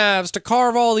Bowie knives to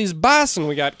carve all these bison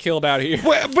we got killed out here.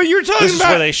 Wait, but you're talking This is about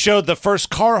where they showed the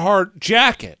first Carhartt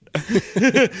jacket.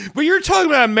 But you're talking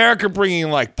about America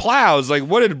bringing like plows. Like,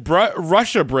 what did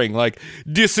Russia bring? Like,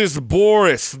 this is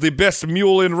Boris, the best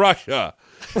mule in Russia.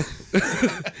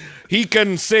 He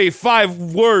can say 5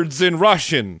 words in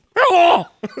Russian.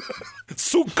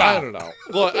 Suka. I don't know.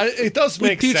 Well, it does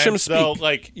make teach them sense, though. speak.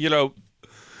 Like, you know,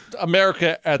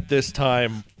 America at this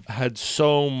time had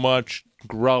so much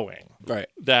growing Right.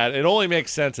 that it only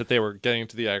makes sense that they were getting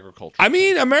into the agriculture. I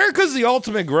mean, America's the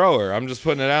ultimate grower. I'm just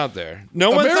putting it out there.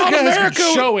 No one thought America has America.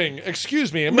 been showing.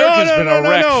 Excuse me, America's no, been no, a no,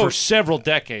 wreck no. for several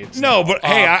decades. No, now. but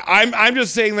hey, I'm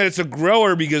just saying that it's a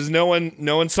grower because no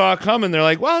one saw it coming. They're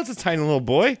like, well, it's a tiny little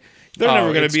boy. They're Oh, never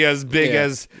going to it's- be as big yeah,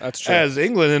 as that's true. as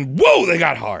England. And whoa, they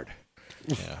got hard.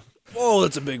 Whoa,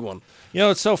 that's a big one. You know,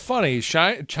 it's so funny.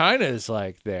 China is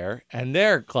like there, and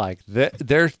they're like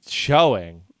they're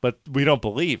showing, but we don't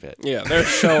believe it. Yeah, they're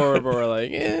showing, but we're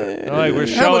like, Like, we're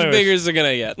how much showing- bigger is it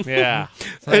gonna get? Yeah,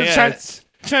 It's China-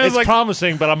 China's it's like,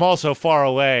 promising, but I'm also far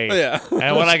away. Yeah.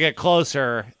 And when I get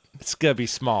closer, it's gonna be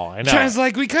small. I know. China's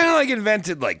like, we kind of like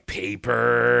invented like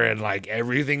paper and like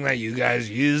everything that you guys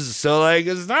use. So like,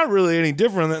 it's not really any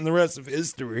different than the rest of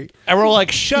history. And we're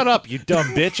like, shut up, you dumb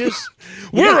bitches.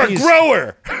 We're got a these-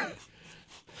 grower.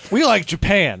 We like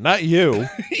Japan, not you.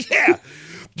 Yeah.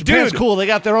 Japan's Dude. cool. They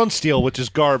got their own steel, which is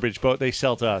garbage, but they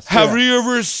sell to us. Have you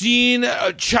ever seen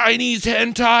Chinese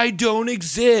hentai don't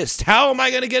exist? How am I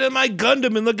going to get in my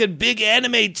Gundam and look at big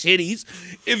anime titties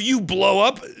if you blow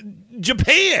up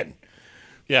Japan?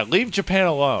 Yeah, leave Japan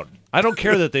alone. I don't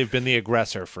care that they've been the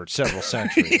aggressor for several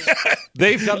centuries.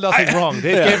 They've done nothing wrong.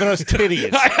 They've given us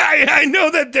titties. I know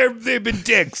that they've been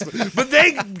dicks, but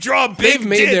they draw big They've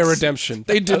made their dicks. redemption.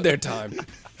 They did their time.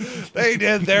 They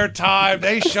did their time.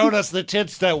 They showed us the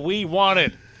tits that we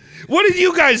wanted. What did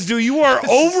you guys do? You wore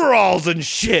overalls and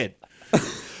shit.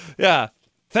 Yeah.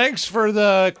 Thanks for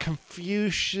the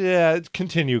confusion.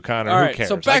 Continue, Connor. All Who right, cares?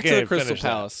 so back to I the can't Crystal finish that.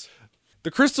 Palace.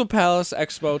 The Crystal Palace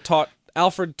Expo taught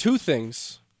Alfred two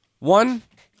things. One,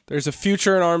 there's a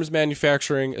future in arms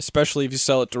manufacturing, especially if you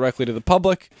sell it directly to the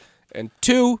public. And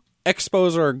two,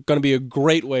 expos are going to be a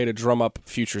great way to drum up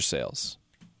future sales.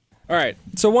 All right,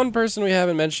 so one person we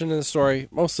haven't mentioned in the story,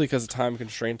 mostly because of time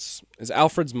constraints, is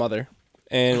Alfred's mother.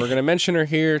 And we're going to mention her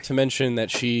here to mention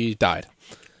that she died.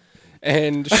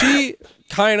 And she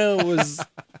kind of was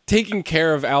taking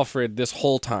care of Alfred this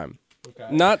whole time.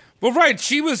 Not Well, right.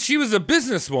 She was a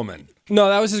businesswoman. No,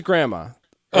 that was his grandma.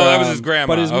 Oh, that was his grandma.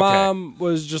 But his Okay. mom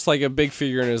was just like a big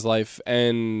figure in his life,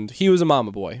 and he was a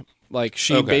mama boy. Like,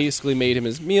 she Okay. basically made him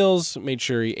his meals, made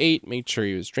sure he ate, made sure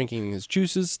he was drinking his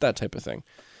juices, that type of thing.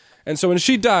 And so when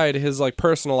she died, his like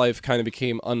personal life kind of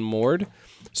became unmoored.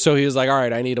 So he was like, all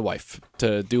right, I need a wife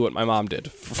to do what my mom did.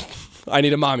 I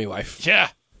need a mommy wife. Yeah.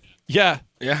 Yeah.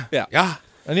 Yeah. Yeah. Yeah.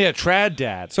 And yeah, trad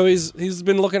dad. So he's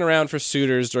been looking around for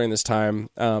suitors during this time.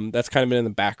 That's kind of been in the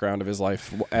background of his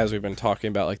life as we've been talking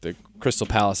about like the Crystal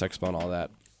Palace Expo and all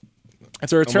that. And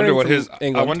so returning from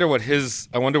England, I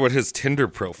wonder what his Tinder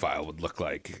profile would look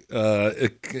like.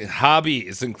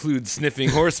 Hobbies include sniffing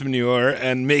horse manure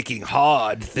and making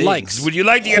hard things. likes. Would you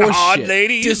like to get horse hard, shit,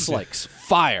 ladies? Dislikes.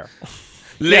 Fire.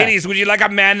 Ladies, would you like a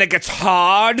man that gets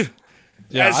hard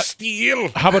Yeah, as steel?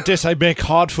 How about this? I make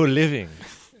hard for a living.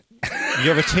 You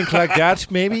ever think like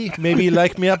that? Maybe you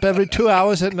like me up every 2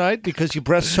 hours at night because your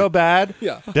breath's so bad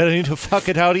Yeah. that I need to fuck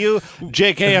it out of you.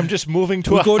 JK, I'm just moving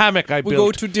to a hammock I we built.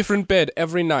 go to different bed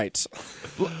every night.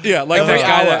 Yeah, like Every that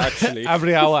guy hour, that, actually.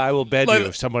 Every hour I will bed Like-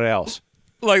 you somewhere else.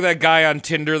 like that guy on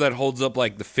Tinder that holds up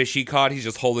like the fish he caught. He's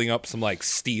just holding up some like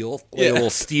steel, like a little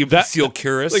steel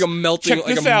cuirass. Like a melting, Check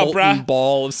like this a out, molten brah.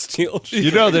 ball of steel. You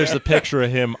know there's a picture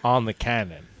of him on the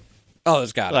cannon. Oh,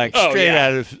 there's got Like Oh, straight yeah.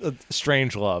 out of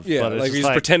Strange Love. yeah, but it's like just he's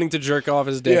like, pretending to jerk off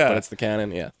his dick, Yeah. but it's the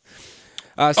cannon. Yeah.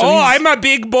 oh, he's- I'm a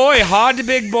big boy, hard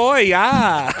big boy,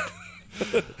 yeah.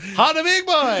 Hot a big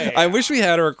boy. I wish we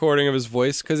had a recording of his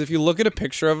voice because if you look at a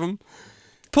picture of him,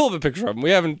 pull up a picture of him.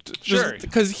 We haven't, Sure.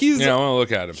 because he's Yeah, I want to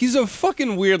look at him. he's a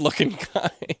fucking weird looking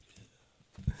guy.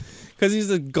 Because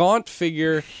he's a gaunt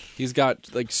figure. He's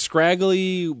got like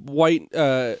scraggly white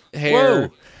hair. Whoa.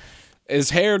 His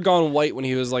hair had gone white when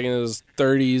he was like in his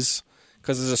 30s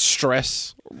because of the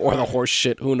stress or the horse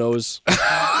shit. Who knows?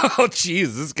 Oh,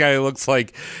 jeez, this guy looks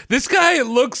like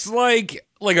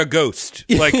a ghost.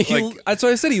 Like, That's why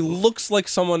I said he looks like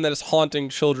someone that is haunting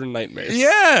children nightmares.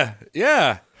 yeah,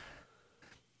 yeah.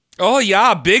 Oh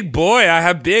yeah, big boy. I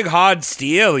have big hard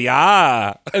steel.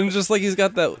 Yeah. And just like he's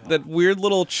got that weird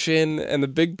little chin and the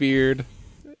big beard.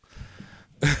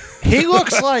 He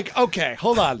looks like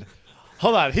hold on.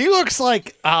 He looks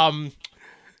like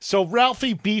so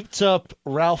Ralphie beats up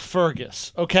Ralph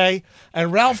Fergus, okay?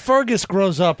 And Ralph Fergus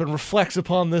grows up and reflects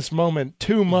upon this moment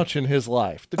too much in his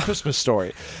life. The Christmas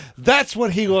Story. That's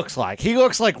what he looks like. He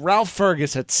looks like Ralph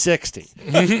Fergus at 60.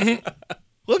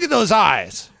 Look at those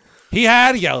eyes. He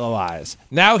had yellow eyes.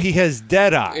 Now he has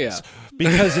dead eyes. Yeah.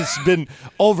 Because it's been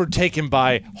overtaken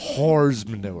by horse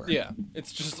manure. Yeah,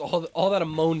 it's just all that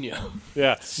ammonia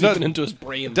Yeah. seeping into his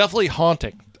brain. Definitely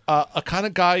haunting. A kind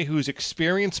of guy who's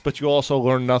experienced, but you also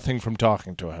learn nothing from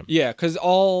talking to him. Yeah, because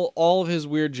all of his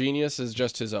weird genius is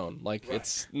just his own. Like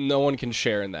it's no one can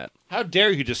share in that. How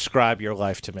dare you describe your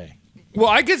life to me? Well,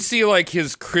 I could see like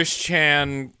his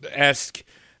Christian-esque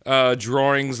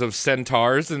drawings of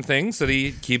centaurs and things that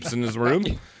he keeps in his room.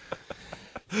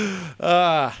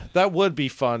 That would be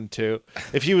fun too.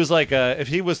 If he was if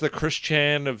he was the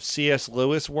Christian of C.S.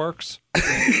 Lewis works.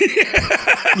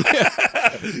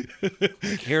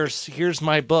 Here's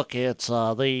my book. It's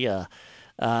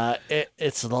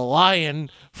it's the Lion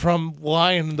from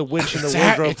Lion and the Witch and the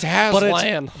Wardrobe. it's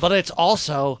Aslan. but it's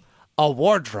also a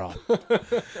wardrobe.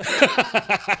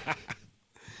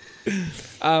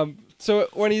 So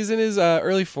when he's in his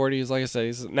early 40s, like I said,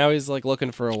 he's like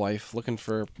looking for a wife, looking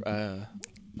for a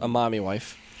mommy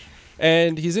wife,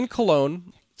 and he's in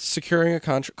Cologne, securing a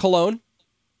contract. Cologne,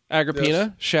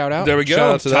 Agrippina, shout out. There we go.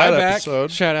 Shout out to Tie that back.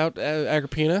 episode. Shout out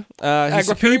Agrippina. He's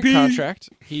secured a contract.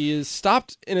 He is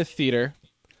stopped in a theater,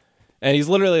 and he's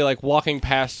literally like walking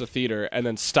past the theater and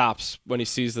then stops when he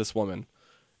sees this woman.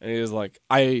 And he is like,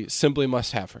 I simply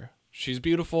must have her. She's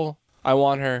beautiful. I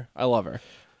want her. I love her.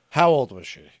 How old was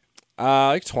she?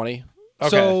 Like 20. Okay,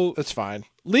 So that's fine.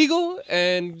 legal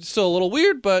and still a little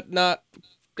weird, but not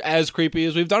as creepy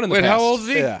as we've done in the Wait, past. how old is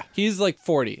he? Yeah. He's like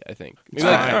 40, I think. Maybe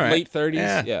All like right. late 30s.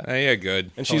 Yeah. Yeah. Yeah, good.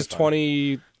 And she's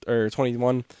 20 or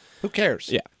 21. Who cares?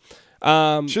 Yeah.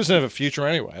 She doesn't have a future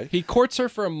anyway. He courts her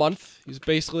for a month. He's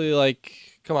basically like,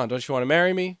 come on, don't you want to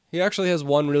marry me? He actually has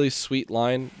one really sweet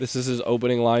line. This is his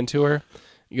opening line to her.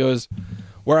 He goes,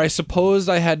 where I supposed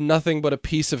I had nothing but a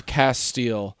piece of cast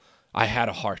steel, I had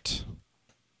a heart.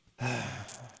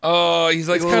 Oh, he's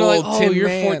like It's a kind of little like, oh, tin you're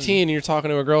man. 14 and you're talking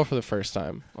to a girl for the first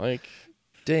time. Like,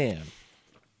 Damn.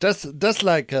 That's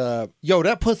like yo,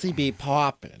 that pussy be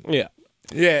popping. yeah.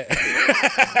 Yeah.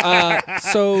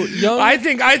 So young. I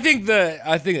think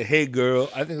hey girl,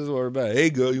 I think this is what we're about. Hey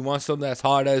girl, you want something that's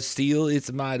hard as steel?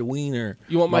 It's my wiener.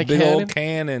 You want my big cannon? old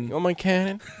cannon. You want my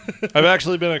cannon? I've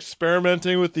actually been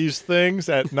experimenting with these things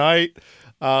at night.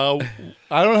 I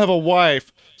don't have a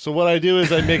wife, so what I do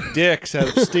is I make dicks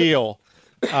out of steel.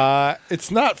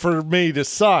 It's not for me to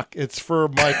suck; it's for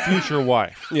my future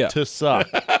wife to suck.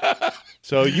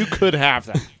 So you could have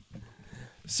that.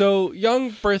 So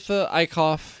young Bertha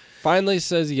Eichhoff finally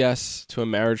says yes to a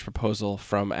marriage proposal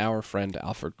from our friend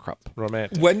Alfred Krupp.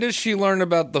 Romantic. When does she learn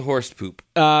about the horse poop?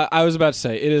 I was about to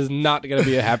say it is not going to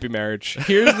be a happy marriage.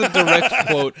 Here's the direct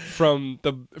quote from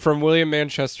William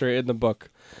Manchester in the book.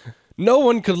 No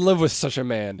one could live with such a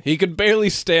man. He could barely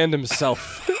stand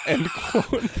himself. End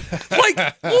quote. Like,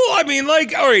 well, I mean,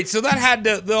 like, all right, so that had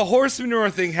to, the horse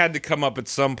manure thing had to come up at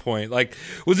some point. Like,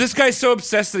 was this guy so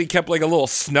obsessed that he kept like a little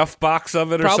snuff box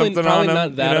of it or something Probably on him?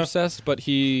 not that you know? obsessed, but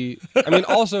I mean,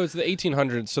 also it's the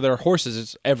 1800s, so there are horses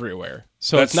it's everywhere.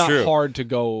 So That's it's not true. hard to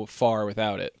go far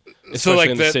without it, especially So, like,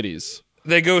 in the cities.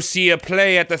 They go see a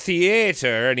play at the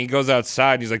theater, and he goes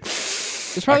outside, and he's like,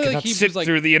 It's I probably cannot like he sit was like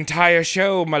through the entire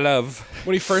show, my love.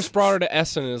 when he first brought her to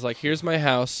Essen, is like, here's my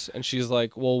house. And she's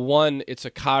like, well, one, it's a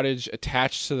cottage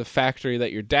attached to the factory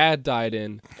that your dad died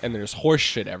in, and there's horse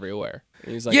shit everywhere.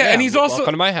 And he's like, Yeah, and he's also-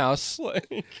 welcome to my house.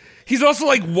 Like, He's also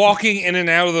like walking in and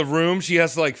out of the room. She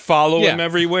has to like follow him Yeah.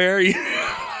 everywhere.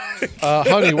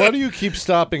 Honey, why do you keep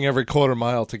stopping every quarter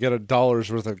mile to get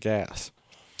 $1 worth of gas?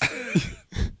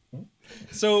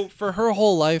 so for her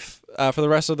whole life, for the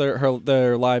rest of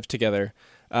their lives together,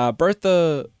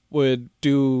 Bertha would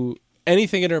do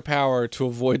anything in her power to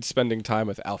avoid spending time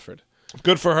with Alfred.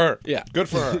 Good for her. Yeah. Good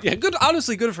for her. Yeah, good.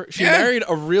 Honestly, good for her. She Yeah. married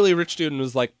a really rich dude and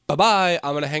was like, bye-bye,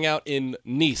 I'm going to hang out in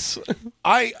Nice.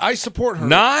 I support her.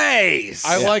 Nice.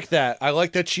 I like that. I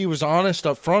like that she was honest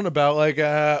up front about like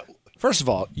first of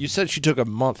all, you said she took a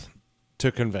month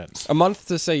to convince. A month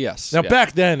to say yes. Now yeah.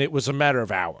 back then it was a matter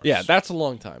of hours. Yeah, that's a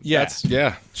long time. Yeah. That's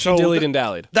Yeah. so dillied and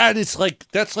dallied.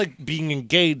 that's like being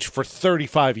engaged for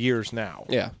 35 years now.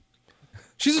 Yeah.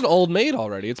 She's an old maid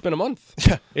already. It's been a month.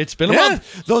 It's been a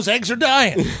month. Those eggs are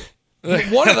dying.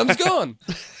 One of them's gone.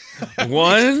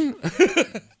 One.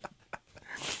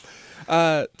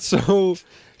 So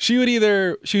she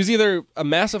was either a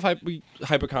massive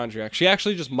hypochondriac. She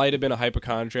actually just might have been a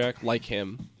hypochondriac like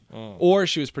him. Or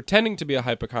she was pretending to be a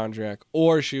hypochondriac,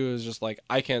 or she was just like,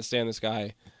 I can't stand this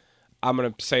guy. I'm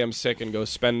going to say I'm sick and go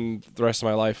spend the rest of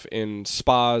my life in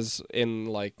spas in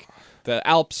like the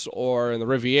Alps or in the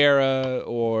Riviera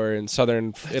or in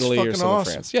southern Italy or fucking southern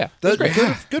awesome. France. Yeah. That's great.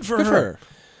 good for her.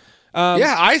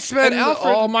 Yeah, I spend and Alfred-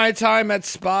 all my time at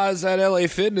spas at LA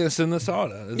Fitness in the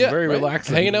sauna. It's Yeah, very right?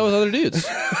 relaxing. Hanging out with other dudes.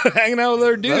 Hanging out with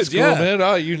other dudes. That's cool, yeah. man.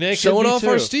 Oh, you naked? Showing Me off too.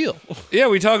 our steel. Yeah,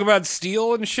 we talk about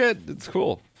steel and shit. It's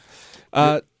cool.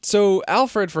 So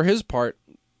Alfred, for his part,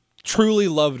 truly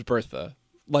loved Bertha.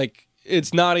 Like,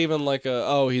 it's not even like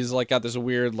he's like got this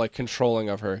weird like controlling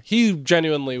of her. He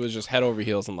genuinely was just head over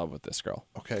heels in love with this girl.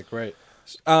 Okay, great.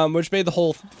 Which made the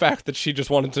whole fact that she just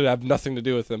wanted to have nothing to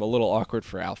do with him a little awkward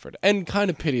for Alfred, and kind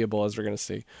of pitiable, as we're going to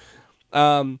see.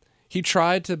 He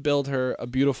tried to build her a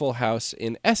beautiful house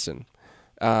in Essen.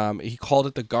 He called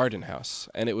it the Garden House,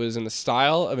 and it was in the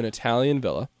style of an Italian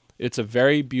villa. It's a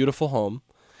very beautiful home.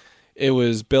 It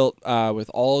was built with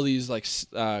all of these like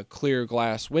clear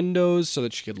glass windows so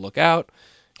that she could look out.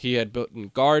 He had built in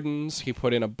gardens. He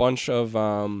put in a bunch of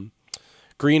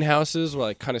greenhouses,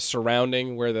 like kind of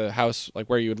surrounding where the house, like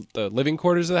where the living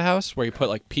quarters of the house, where he put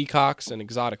like peacocks and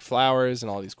exotic flowers and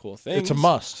all these cool things. It's a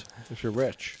must if you're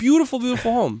rich. Beautiful,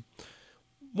 beautiful home.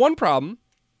 One problem: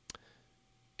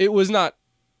 it was not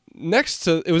attached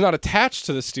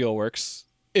to the steelworks.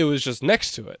 it was just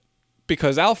next to it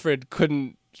because Alfred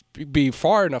couldn't be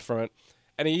far enough from it.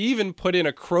 And he even put in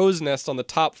a crow's nest on the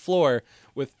top floor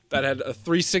that had a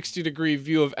 360-degree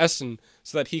view of Essen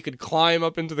so that he could climb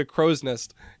up into the crow's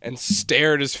nest and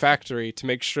stare at his factory to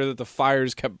make sure that the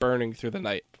fires kept burning through the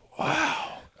night.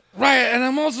 Right, and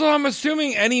I'm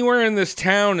assuming anywhere in this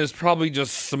town is probably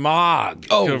just smog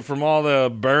from all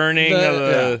the burning of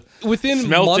the Within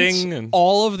smelting months, and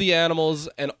all of the animals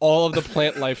and all of the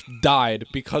plant life died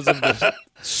because of the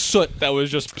soot that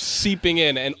was just seeping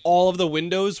in, and all of the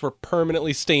windows were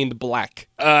permanently stained black.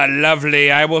 Lovely.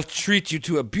 I will treat you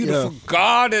to a beautiful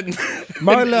garden.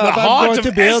 My in love, the I'm heart going of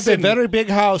to build Essen. a very big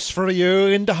house for you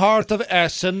in the heart of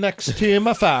Essen next to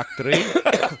my factory.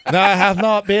 Now, I have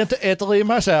not been to Italy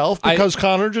myself because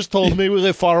Connor just told me we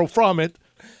live far from it.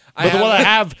 But what I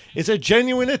have is a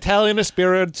genuine Italian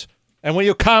spirit. And when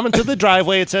you come into the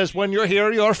driveway, it says, when you're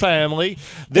here, your family.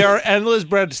 There are endless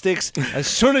breadsticks as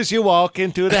soon as you walk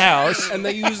into the house. And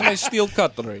they use my steel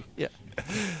cutlery.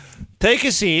 Take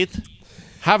a seat.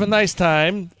 Have a nice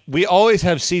time. We always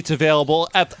have seats available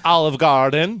at Olive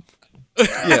Garden.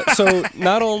 Yeah, so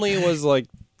not only was like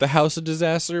the house a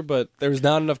disaster, but there was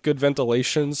not enough good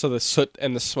ventilation, so the soot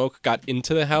and the smoke got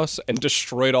into the house and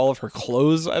destroyed all of her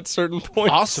clothes at certain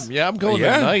points. Awesome. Yeah, I'm going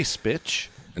Yeah. to nice, bitch.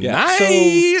 Yeah,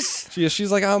 Nice. So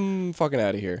she's like, I'm fucking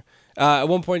out of here. At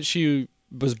one point, she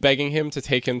was begging him to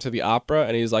take him to the opera,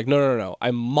 and he's like, no. I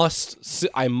must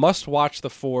watch The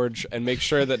Forge and make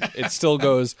sure that it still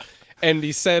goes. And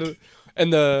he said,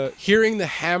 and hearing the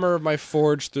hammer of my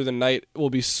forge through the night will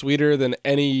be sweeter than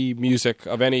any music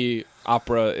of any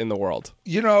opera in the world.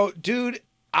 You know, dude,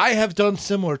 I have done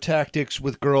similar tactics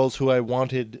with girls who I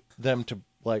wanted them to,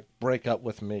 like, break up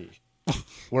with me.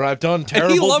 Where I've done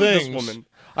terrible he loved things. this woman.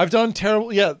 I've done terrible,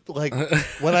 like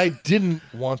when I didn't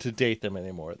want to date them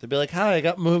anymore. They'd be like, "Hi, I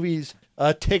got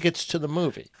tickets to the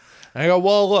movie." And I go,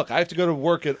 "Well, look, I have to go to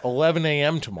work at 11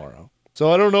 a.m. tomorrow,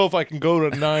 so I don't know if I can go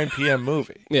to a 9 p.m.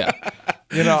 movie." Yeah.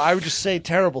 You know, I would just say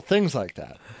terrible things like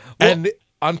that. And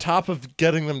on top of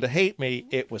getting them to hate me,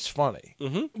 it was funny.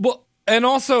 Well, and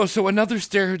also, so another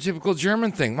stereotypical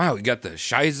German thing. Wow, we got the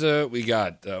Scheiße. We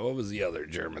got, what was the other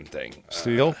German thing?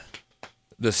 Steal?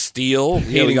 The Steel.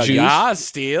 Hating Jews.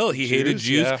 Steel. He hated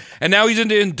Jews. yeah. And now he's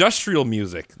into industrial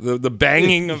music. The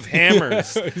banging of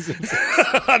hammers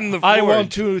on the floor. I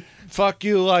want to fuck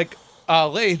you like a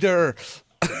later.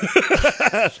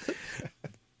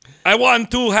 I want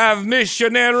to have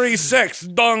missionary sex.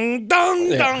 Dong, dong,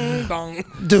 dong, dong.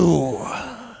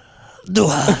 Du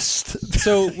hast.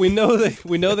 So we know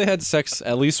they had sex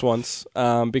at least once,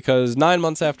 because 9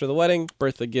 months after the wedding,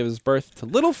 Bertha gives birth to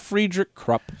little Friedrich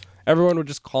Krupp. Everyone would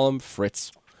just call him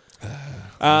Fritz.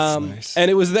 Nice. And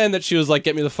it was then that she was like,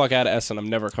 "Get me the fuck out of Essen. I'm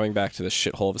never coming back to this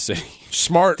shithole of a city."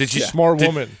 Smart. Did she- smart did-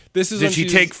 woman. This is Did when she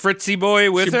was- take Fritzy Boy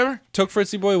with her? Took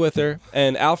Fritzy Boy with her,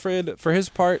 and Alfred, for his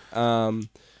part,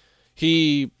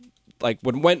 he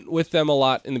went with them a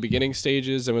lot in the beginning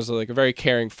stages and was like a very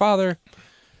caring father.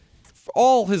 For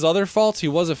all his other faults, he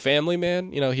was a family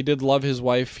man. You know, he did love his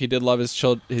wife. He did love his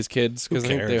kids, because I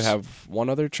think they cares? have one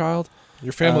other child.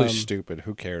 Your family's stupid.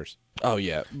 Who cares? Oh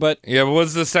yeah, but Yeah, but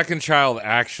was the second child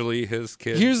actually his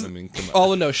kid? here's I mean, come on.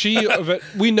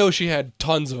 we know she had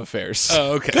tons of affairs.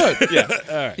 Oh, okay. Good.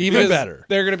 Yeah, Even better.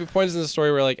 There are going to be points in the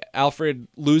story where like Alfred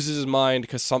loses his mind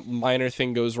because some minor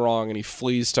thing goes wrong, and he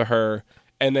flees to her,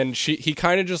 and then he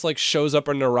kind of just like shows up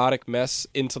a neurotic mess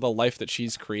into the life that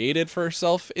she's created for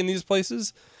herself in these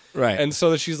places. Right. And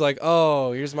so that she's like,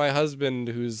 "Oh, here's my husband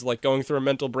who's like going through a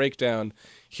mental breakdown.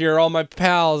 Here are all my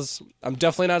pals. I'm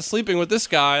definitely not sleeping with this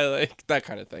guy," like that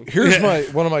kind of thing. Here's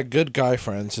one of my good guy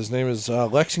friends. His name is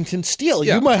Lexington Steele.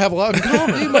 Yeah. You might have a lot in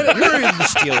common. You're in the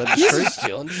steel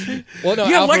industry. Well, no,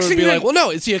 Yeah, Alfred would be Lexington- like, "Well, no,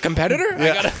 is he a competitor?"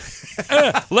 I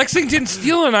gotta. Lexington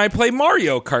Steele and I play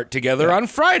Mario Kart together on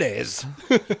Fridays.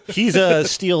 He's a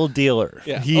steel dealer.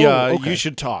 Yeah. He, Oh, okay. You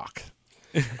should talk.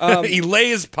 He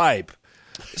lays pipe.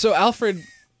 So Alfred,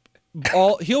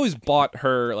 he always bought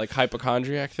her like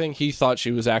hypochondriac thing. He thought she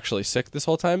was actually sick this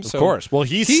whole time. So Of course. Well,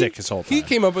 he's sick his whole time. He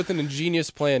came up with an ingenious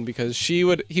plan because he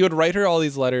would write her all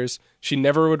these letters. She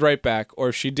never would write back, or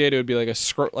if she did, it would be like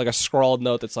a scrawled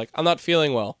note that's like, "I'm not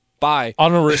feeling well. Bye."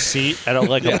 on a receipt at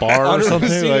a bar On or a something.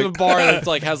 receipt Like, of the bar that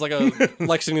like has like a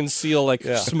Lexington Seal like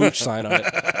smooch sign on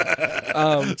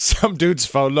it. some dude's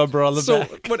phone number on the So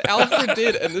back. what Alfred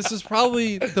did, and this is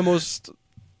probably the most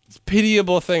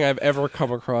pitiable thing I've ever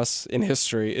come across in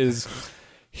history, is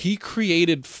he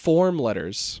created form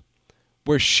letters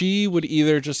where she would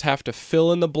either just have to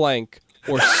fill in the blank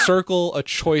or circle a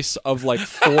choice of like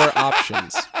 4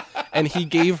 options. and he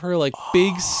gave her like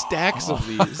big stacks of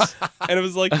these. And it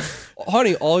was like,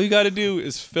 honey, all you got to do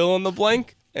is fill in the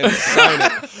blank and sign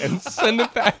it and send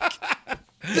it back.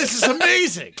 This is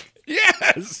amazing.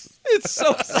 Yes. It's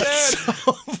so sad.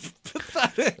 So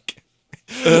pathetic.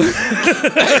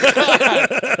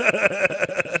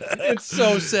 It's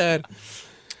so sad.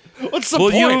 What's the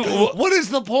Well, point? What is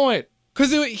the point?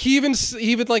 Because he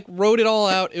even like wrote it all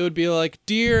out. It would be like,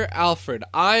 "Dear Alfred,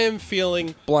 I am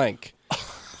feeling blank.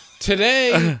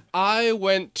 Today I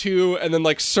went to," and then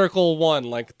like circle one,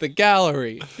 like the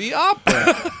gallery, the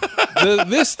opera,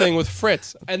 this thing with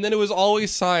Fritz, and then it was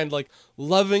always signed like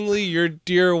lovingly your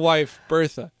dear wife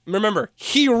Bertha. Remember,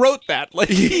 he wrote that. Like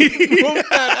he wrote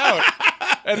that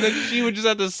out, and then she would just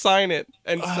have to sign it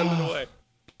and send it away.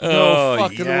 No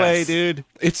fucking way, dude.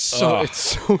 It's so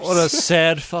What a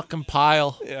sad fucking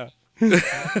pile. yeah.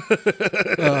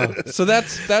 So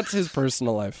that's his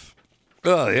personal life.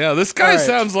 Oh yeah, this guy All right.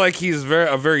 sounds like he's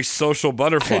a very social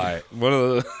butterfly. one of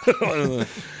the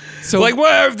So like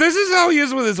what? If this is how he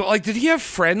is with his like. Did he have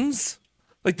friends?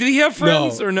 Like, did he have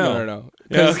friends or no? No.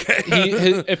 Yeah,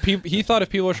 Because he thought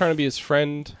if people were trying to be his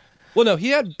friend. Well, no, he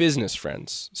had business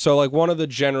friends. So, like, one of the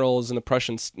generals in the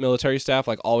Prussian military staff,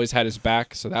 like, always had his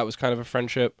back. So that was kind of a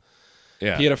friendship.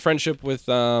 Yeah. He had a friendship with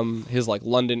his, like,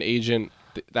 London agent.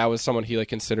 That was someone he, like,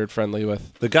 considered friendly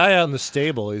with. The guy out in the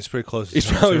stable, he's pretty close to He's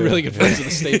him, probably too. really good friends with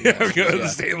the state. Go to the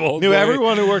stable. Knew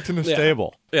everyone who worked in the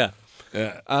stable. Yeah.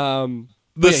 Yeah. The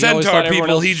The centaur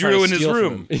people he drew in his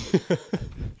room.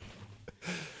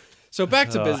 So back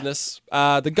to business.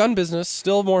 The gun business,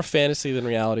 still more fantasy than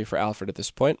reality for Alfred at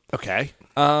this point. Okay.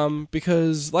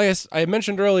 Because, like I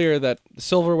mentioned earlier, that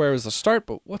silverware is the start,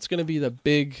 but what's going to be the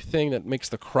big thing that makes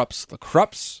the Krupps the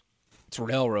Krupps? It's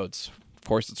railroads. Of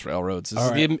course, it's railroads. This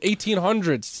is the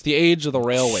 1800s. It's the age of the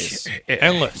railways.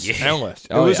 Endless. Endless.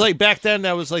 Oh, it was yeah. like back then,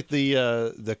 that was like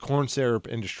the corn syrup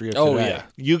industry of Oh, today. yeah.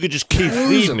 You could just keep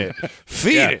feeding it.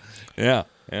 Feed it. Yeah.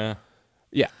 Yeah.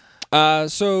 Yeah.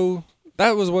 So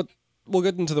that was what we'll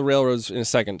get into the railroads in a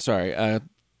second. Sorry.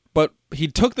 But he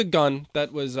took the gun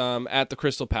that was at the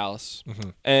Crystal Palace,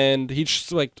 and he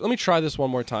just like, let me try this one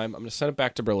more time. I'm going to send it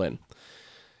back to Berlin.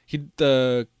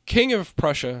 The King of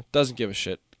Prussia doesn't give a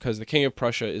shit because the King of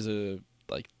Prussia is a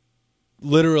like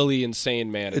literally insane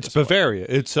man. at It's this point. Bavaria.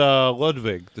 It's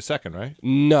Ludwig II, right?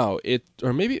 No, it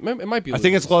might be. I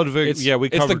think it's Ludwig. It's, yeah, we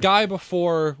It's covered the guy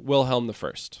before Wilhelm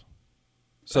I.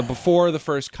 So before the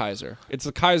first Kaiser, it's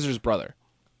the Kaiser's brother.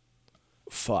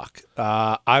 Fuck.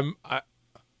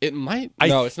 It might. I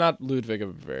No, th- it's not Ludwig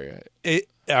of Bavaria.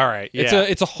 All right. Yeah.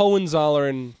 It's a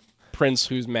Hohenzollern prince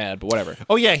who's mad, but whatever.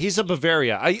 Oh yeah, he's a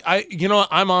Bavaria. You know,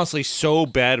 I'm honestly so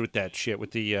bad with that shit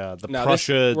with the Now,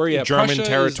 Prussia, Prussia German is-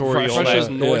 territory. all Prussia's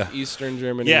that. northeastern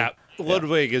Germany. Yeah,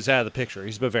 Ludwig is out of the picture.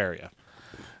 He's Bavaria.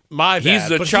 My bad.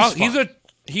 He's a but he's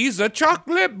he's a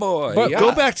chocolate boy. But yeah.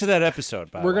 Go back to that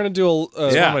episode. By We're the way. gonna do It's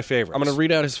one of my favorites. I'm gonna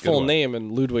read out his full one. name,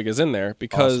 and Ludwig is in there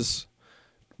because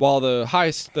while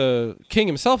the king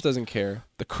himself doesn't care,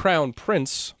 the crown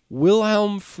prince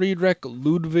Wilhelm Friedrich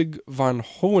Ludwig von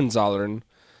Hohenzollern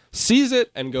sees it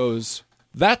and goes,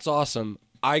 "That's awesome!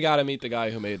 I gotta meet the guy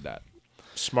who made that."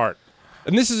 Smart.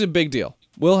 And this is a big deal.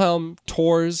 Wilhelm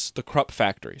tours the Krupp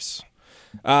factories.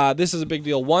 This is a big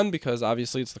deal, one, because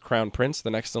obviously it's the crown prince,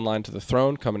 the next in line to the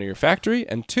throne, coming to your factory.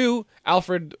 And two,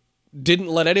 Alfred didn't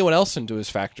let anyone else into his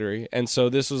factory. And so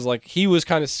this was like, he was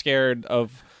kind of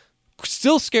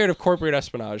still scared of corporate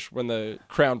espionage when the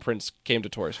crown prince came to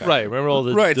tour his factory. Right. Remember all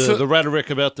the Right, so- the rhetoric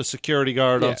about the security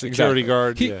guard on security exactly.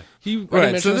 guard. He, Yeah. he Right, already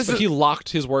mentioned so this, this but is- he locked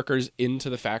his workers into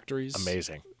the factories.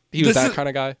 Amazing. He was This that is- kind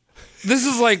of guy. This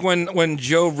is like when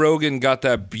Joe Rogan got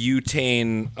that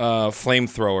butane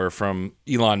flamethrower from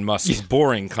Elon Musk's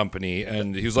Boring Company,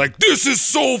 and he was like, "This is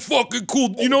so fucking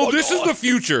cool. You know, this is the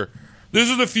future. This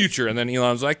is the future." And then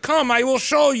Elon's like, "Come, I will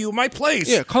show you my place."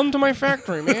 Yeah, come to my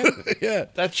factory, man. yeah.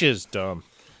 That shit's dumb.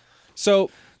 So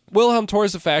Wilhelm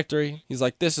tours the factory. He's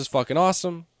like, "This is fucking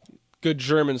awesome. Good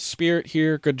German spirit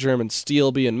here. Good German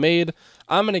steel being made.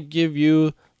 I'm going to give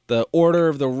you the Order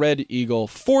of the Red Eagle,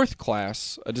 4th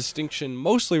class, a distinction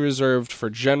mostly reserved for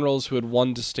generals who had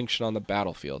won distinction on the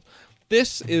battlefield."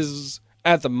 This is,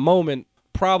 at the moment,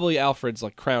 probably Alfred's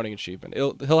like crowning achievement.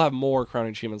 He'll have more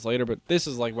crowning achievements later, but this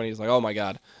is like when he's like, "Oh my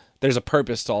God, there's a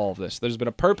purpose to all of this. There's been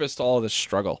a purpose to all of this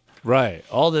struggle." Right.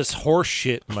 All this horse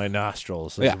shit in my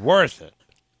nostrils is Yeah. worth it.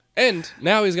 And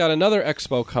now he's got another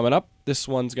expo coming up. This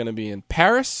one's going to be in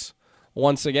Paris.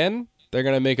 Once again, they're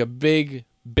going to make a big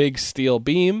steel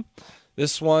beam.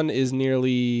 This one is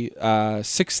nearly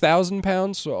 6,000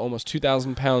 pounds, so almost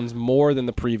 2,000 pounds more than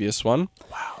the previous one.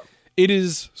 Wow. It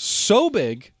is so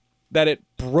big that it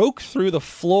broke through the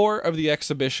floor of the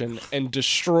exhibition and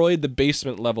destroyed the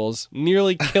basement levels,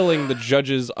 nearly killing the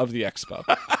judges of the expo.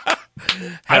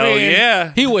 Hell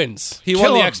yeah. He wins. He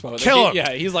Kill won the him. expo. Kill him.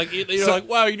 Yeah, he's like, you're like,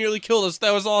 wow, you nearly killed us.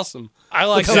 That was awesome. I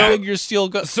like Look how that. big your steel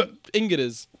ingot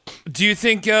is. Do you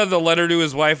think the letter to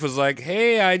his wife was like,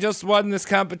 hey, I just won this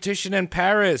competition in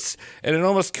Paris and it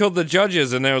almost killed the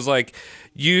judges? And it was like,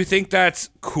 you think that's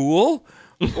cool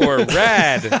or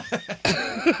rad?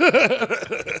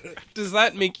 Does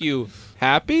that make you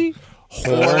happy?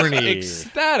 Horny. Or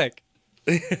ecstatic?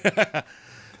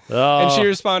 Oh. And she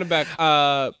responded back,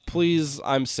 please,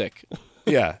 I'm sick.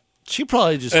 Yeah. She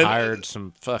probably just And- hired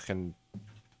some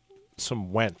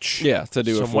wench. Yeah, to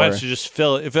do it Some for wench her. to just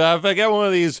fill it. If I get one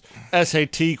of these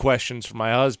SAT questions from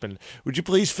my husband, would you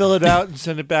please fill it out and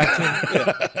send it back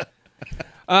to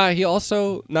him? He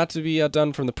also, not to be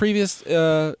outdone from the previous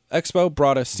expo,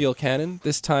 brought a steel cannon.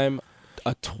 This time,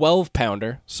 a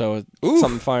 12-pounder, so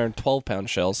something firing 12-pound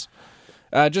shells.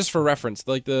 Just for reference,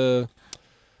 like the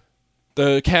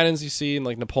cannons you see in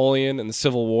like Napoleon and the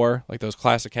Civil War, like those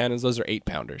classic cannons, those are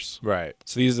 8-pounders. Right.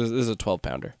 So this is a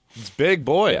 12-pounder. It's big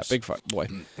boys. Yeah, big boy.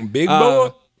 Big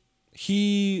boy.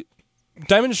 He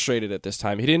demonstrated it this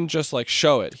time. He didn't just like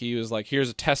show it. He was like, here's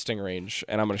a testing range,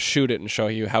 and I'm going to shoot it and show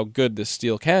you how good the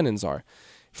steel cannons are.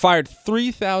 Fired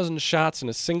 3,000 shots in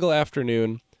a single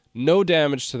afternoon. No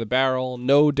damage to the barrel.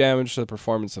 No damage to the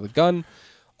performance of the gun.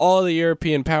 All the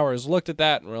European powers looked at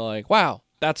that and were like, wow,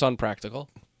 that's unpractical.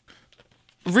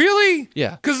 Really?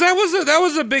 Yeah. Because that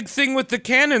was a big thing with the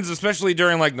cannons, especially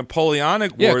during like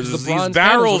Napoleonic Yeah, Wars. 'cause the is bronze these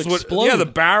barrels cannons would explode. yeah, the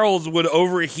barrels would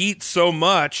overheat so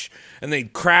much and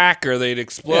they'd crack or they'd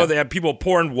explode. Yeah. They had people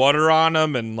pouring water on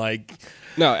them and like,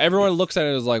 No, everyone looks at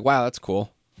it as like, wow, that's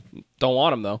cool. Don't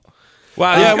want them, though.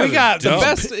 wow. Yeah, these we guys got are the dumb.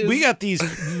 best is- we got these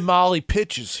Molly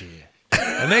pitchers here.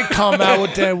 And they come out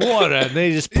with their water and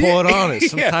they just pour it on us.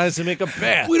 Sometimes they make a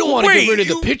bath. We don't want to Wait, get rid of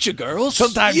the you- picture girls.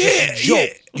 Sometimes it's a joke,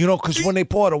 you know, because when they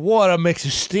pour the water, it makes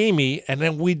it steamy, and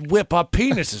then we'd whip our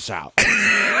penises out.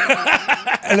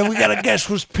 And then we got to guess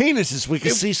whose penises we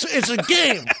can see. So it's a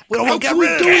game. We don't want to get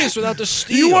rid of that. without the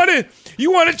steel?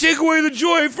 You want to take away the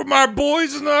joy from our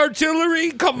boys and the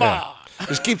artillery? Come on.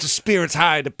 Just keep the spirits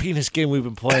high. The penis game we've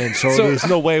been playing, so there's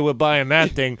no way we're buying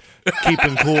that thing.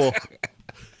 Keeping cool.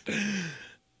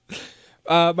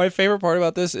 My favorite part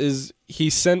about this is he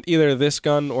sent either this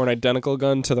gun or an identical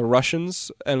gun to the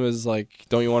Russians and was like,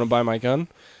 don't you want to buy my gun?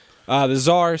 The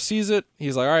Tsar sees it.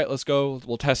 He's like, all right, let's go.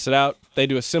 We'll test it out. They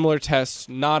do a similar test,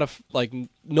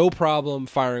 no problem,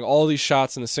 firing all these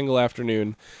shots in a single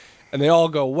afternoon. And they all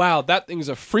go, wow, that thing's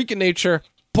a freak of nature.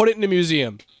 Put it in a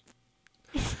museum.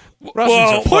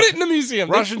 Russians are Put it in a museum.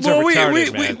 Russians are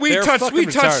retarded, man. we They're touched fucking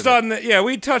touched retarded. on that.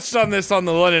 We touched on this on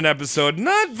the London episode.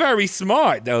 Not very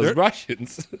smart, those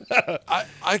Russians.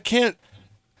 I can't.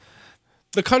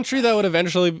 The country that would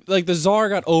eventually, like, the Tsar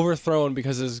got overthrown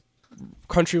because his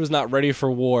country was not ready for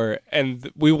war,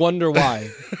 and we wonder why.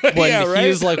 When Yeah, right?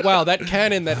 he's like, wow, that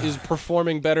cannon that is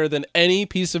performing better than any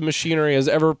piece of machinery has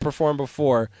ever performed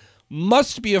before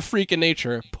must be a freak in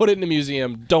nature. Put it in a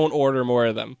museum. Don't order more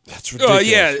of them. That's ridiculous.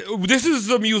 Yeah, this is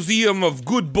the museum of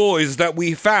good boys that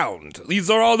we found. These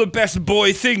are all the best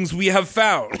boy things we have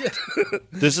found.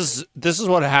 This is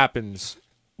what happens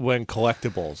when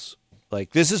collectibles.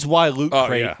 Like, this is why loot Oh,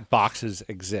 crate yeah. boxes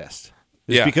exist.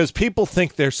 It's Yeah. because people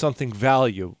think there's something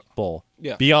valuable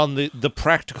Yeah. beyond the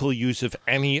practical use of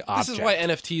any object. This is why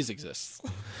NFTs exist.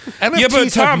 NFTs Yeah, but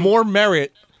have Tom- more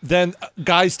merit than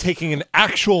guys taking an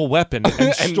actual weapon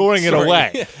and storing it storing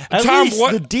away. it. At Tom, least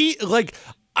what-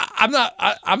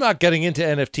 I'm not getting into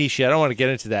NFT shit. I don't want to get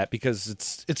into that because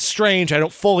it's strange. I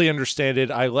don't fully understand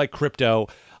it. I like crypto,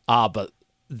 but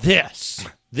this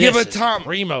Yeah, but is Tom- a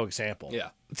primo example. Yeah.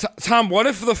 Tom, what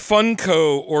if the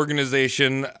Funko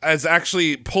organization is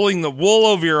actually pulling the wool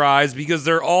over your eyes because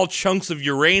they're all chunks of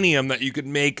uranium that you could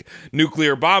make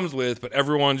nuclear bombs with, but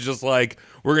everyone's just like,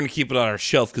 we're going to keep it on our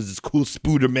shelf because it's cool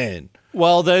Spooderman.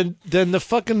 Well, then the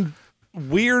fucking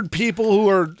weird people who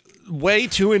are way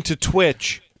too into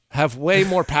Twitch have way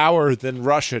more power than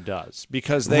Russia does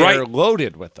because they Right. are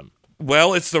loaded with them.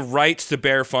 Well, it's the right to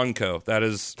bear Funko. That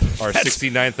is our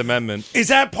 69th Amendment. Is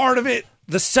that part of it?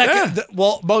 The second,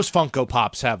 well, most Funko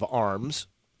Pops have arms,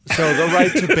 so the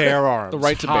right to bear arms. The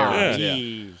right to bear arms,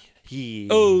 yeah.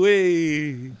 Oh,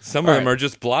 hey. Some of them right. are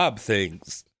just blob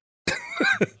things.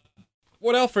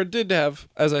 What Alfred did have,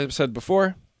 as I said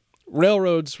before,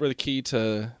 railroads were the key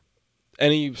to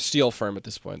any steel firm at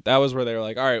this point. That was where they were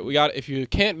like, all right, if you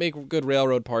can't make good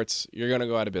railroad parts, you're going to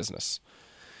go out of business.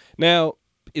 Now,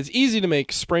 it's easy to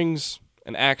make springs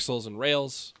and axles and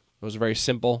rails. It was very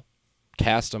simple.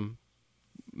 Cast them.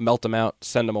 melt them out,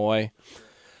 send them away.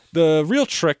 The real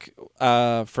trick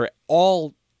for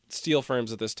all steel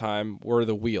frames at this time were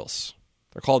the wheels.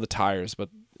 They're called the tires, but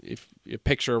if you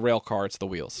picture a rail car, it's the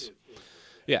wheels.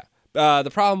 Yeah. The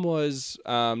problem was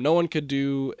no one could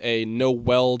do a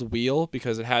no-weld wheel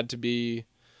because it has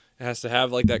to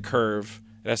have like that curve.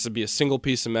 It has to be a single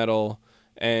piece of metal,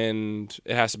 and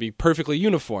it has to be perfectly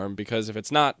uniform because if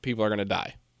it's not, people are going to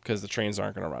die because the trains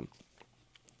aren't going to run.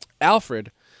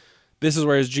 Alfred, this is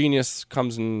where his genius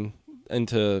comes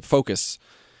into focus.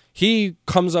 He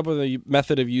comes up with a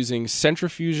method of using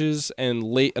centrifuges and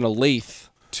a lathe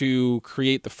to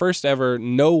create the first ever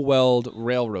no-weld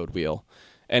railroad wheel.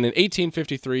 And in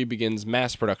 1853 begins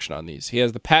mass production on these. He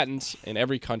has the patents in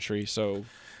every country, so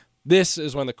this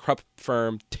is when the Krupp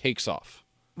firm takes off.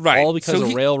 Right. All because So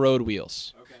of railroad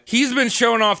wheels. He's been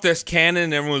showing off this cannon,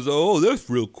 and everyone's, oh, that's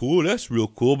real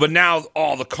cool, But now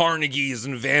all the Carnegies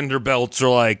and Vanderbilts are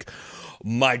like,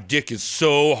 my dick is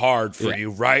so hard for you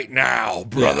right now,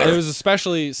 brother. It was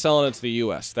especially selling it to the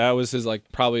U.S. That was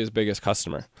probably his biggest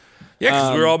customer. Yeah,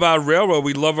 because we're all about railroad.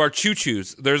 We love our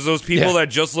choo-choos. There's those people that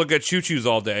just look at choo-choos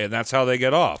all day, and that's how they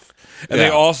get off. And they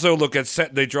also look at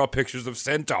they draw pictures of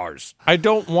centaurs. I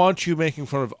don't want you making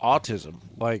fun of autism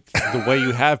like the way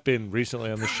you have been recently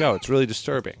on the show. It's really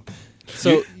disturbing.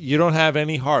 So you don't have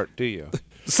any heart, do you?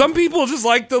 Some people just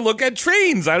like to look at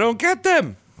trains. I don't get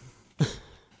them.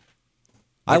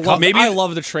 I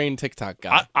love the train TikTok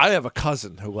guy. I have a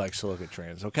cousin who likes to look at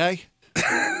trains, okay?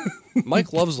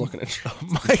 Mike loves looking at trains.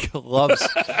 Mike loves.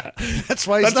 That's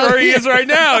why he's That's where he is right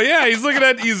now. Yeah,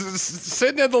 he's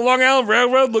sitting at the Long Island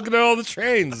Railroad looking at all the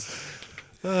trains.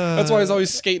 That's why he's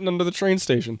always skating under the train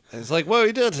station. It's like, what are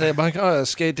we doing today, Mike? Oh,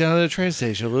 skate down to the train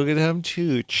station. Look at him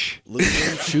chooch. Look at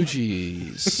them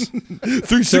choo-chees.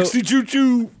 360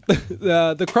 choo-choo.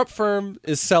 The Krupp firm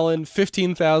is selling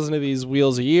 15,000 of these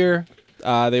wheels a year.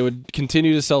 They would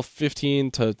continue to sell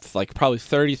 15 to like probably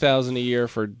 30,000 a year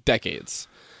for decades.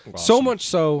 Awesome. So much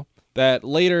so that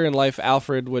later in life,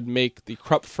 Alfred would make the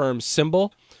Krupp firm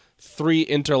symbol 3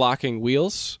 interlocking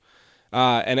wheels.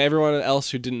 And everyone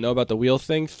else who didn't know about the wheel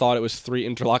thing thought it was 3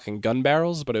 interlocking gun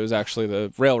barrels, but it was actually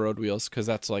the railroad wheels because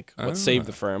that's like what saved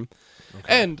the firm.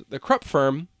 Okay. And the Krupp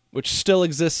firm, which still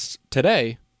exists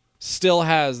today, still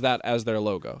has that as their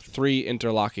logo, 3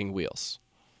 interlocking wheels.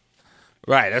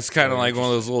 Right, that's kind of like one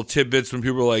of those little tidbits when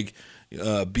people are like,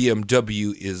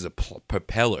 BMW is a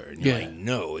propeller. And you're like,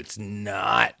 no, it's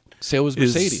not. So was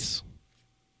Mercedes.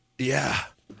 Yeah.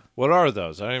 What are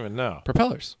those? I don't even know.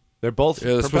 Propellers. They're both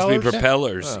they're supposed to be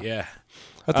propellers. Yeah.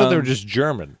 I thought they were just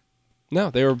German. No,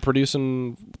 they were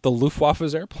producing the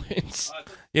Luftwaffe's airplanes.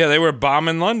 Yeah, they were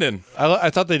bombing London. I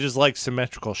thought they just liked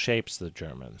symmetrical shapes, the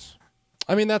Germans.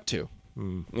 I mean, that too.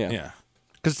 Yeah.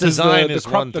 Because design the is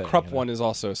Krupp, one the thing. Krupp one is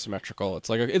also symmetrical. It's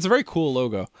like it's a very cool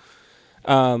logo.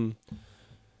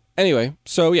 Anyway,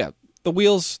 so yeah, the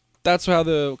wheels. That's how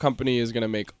the company is going to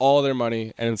make all their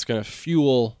money, and it's going to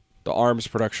fuel the arms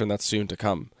production that's soon to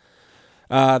come.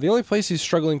 The only place he's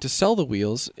struggling to sell the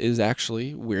wheels is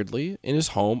actually, weirdly, in his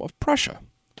home of Prussia,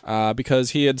 because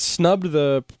he had snubbed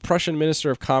the Prussian Minister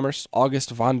of Commerce,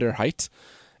 August von der Heydt,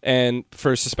 and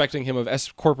for suspecting him of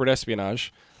corporate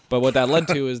espionage. But what that led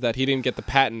to is that he didn't get the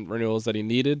patent renewals that he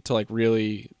needed to like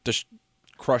really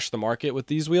crush the market with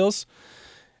these wheels.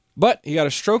 But he got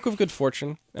a stroke of good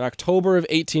fortune in October of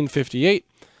 1858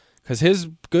 because his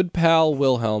good pal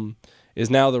Wilhelm is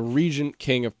now the regent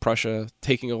king of Prussia,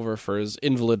 taking over for his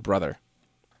invalid brother.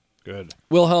 Good.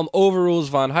 Wilhelm overrules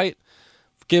von Heydt,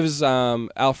 gives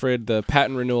Alfred the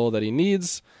patent renewal that he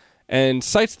needs, and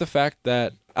cites the fact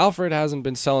that Alfred hasn't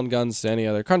been selling guns to any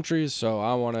other countries, so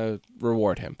I want to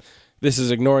reward him. This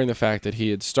is ignoring the fact that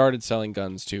he had started selling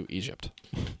guns to Egypt.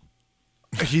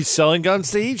 He's selling guns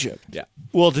to Egypt. Yeah.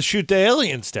 Well, to shoot the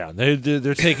aliens down.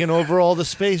 They're taking over all the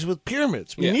space with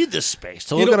pyramids. We need this space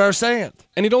to look at our sand.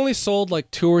 And he'd only sold like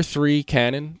 2 or 3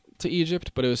 cannon to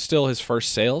Egypt, but it was still his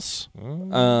first sales.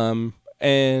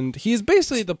 And he's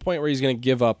basically at the point where he's going to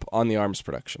give up on the arms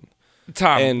production.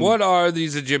 Tom, what are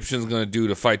these Egyptians going to do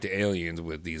to fight the aliens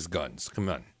with these guns? Come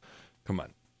on.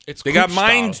 They got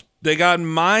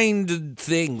mind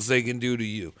things they can do to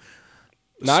you.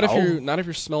 Not if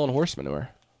you're smelling horse manure.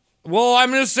 Well,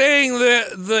 I'm just saying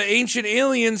that the ancient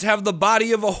aliens have the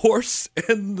body of a horse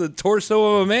and the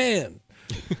torso of a man.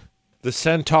 The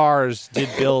centaurs did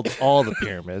build all the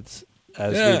pyramids,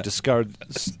 as we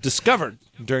discovered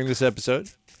during this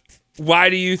episode. Why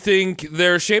do you think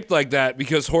they're shaped like that?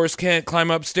 Because horse can't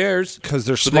climb upstairs. Because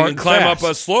they're so smart they can climb up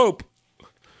a slope.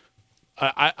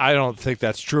 I don't think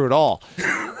that's true at all.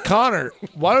 Connor,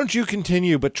 why don't you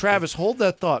continue? But Travis, hold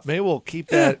that thought. Maybe we'll keep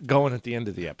that going at the end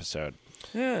of the episode.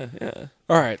 Yeah.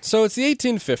 All right, so it's the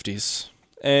 1850s,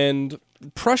 and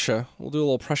Prussia, we'll do a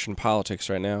little Prussian politics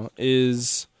right now,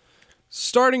 is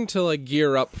starting to like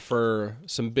gear up for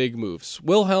some big moves.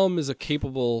 Wilhelm is a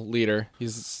capable leader. He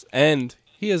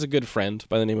has a good friend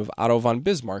by the name of Otto von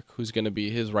Bismarck, who's going to be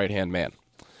his right-hand man.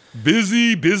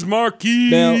 Busy Bismarcky.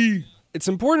 Now, it's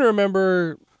important to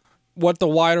remember what the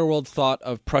wider world thought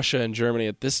of Prussia and Germany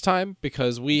at this time,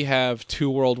 because we have 2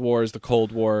 world wars, the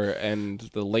Cold War and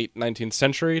the late 19th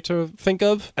century to think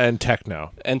of. And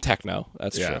techno. And techno,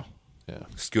 that's Yeah. true.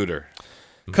 Scooter.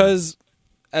 Because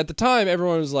at the time,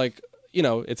 everyone was like,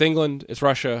 it's England, it's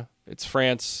Russia, it's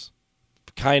France,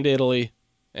 kind of Italy,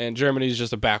 and Germany's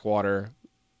just a backwater.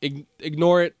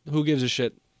 Ignore it. Who gives a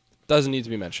shit? Doesn't need to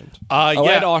be mentioned.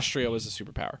 And Austria was a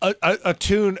superpower. A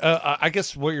tune. I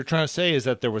guess what you're trying to say is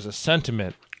that there was a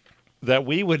sentiment that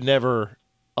we would never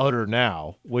utter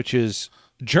now, which is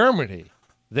Germany.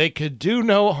 They could do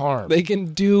no harm. They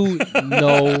can do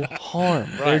no harm.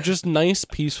 They're just nice,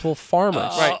 peaceful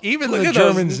farmers. Right. Even Look the at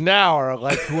those. Germans now are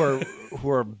like who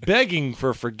are begging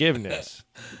for forgiveness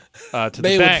to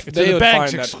They the would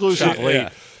banks find that exclusively.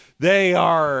 shocking. They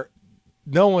are.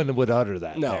 No one would utter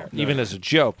that No, there, no. even as a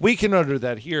joke. We can utter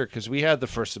that here because we had the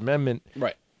First Amendment,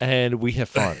 Right. and we have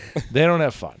fun. They don't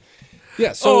have fun.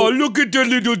 Yeah, so Look at the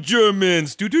little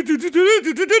Germans. See,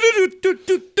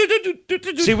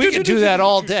 we could do that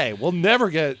all day. We'll never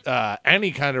get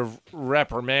any kind of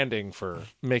reprimanding for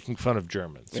making fun of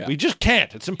Germans. Yeah. We just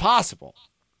can't. It's impossible.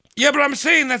 Yeah, but I'm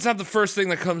saying that's not the first thing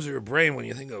that comes to your brain when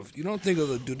you think of. You don't think of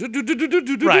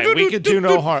the. Right. We could do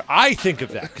no harm. I think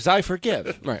of that because I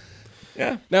forgive. right.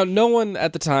 Yeah. Now, no one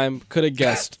at the time could have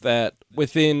guessed that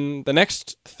within the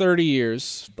next 30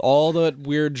 years, all the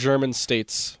weird German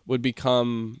states would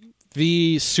become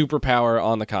the superpower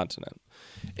on the continent.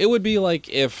 It would be like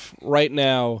if right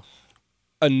now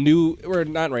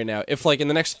if like in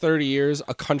the next 30 years,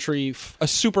 a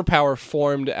superpower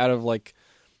formed out of like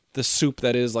the soup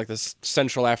that is like the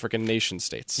Central African nation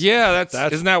states. Yeah, that's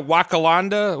isn't that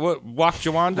Wakalanda? What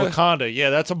Wakjawanda? Wakanda. Yeah,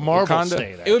 that's a Marvel Wakanda.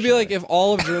 state. It would be actually. like if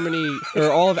all of Germany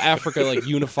or all of Africa like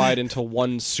unified into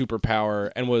one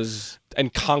superpower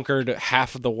and conquered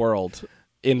half of the world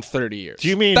in 30 years. Do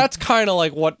you mean- that's kind of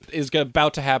like what is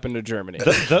about to happen to Germany?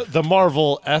 the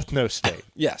Marvel ethno state.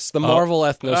 Yes, the Marvel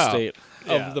ethno state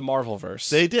Yeah. of the Marvelverse.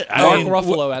 They did. Mark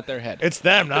Ruffalo at their head. It's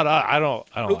them, not us. I don't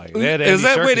like it. They had Is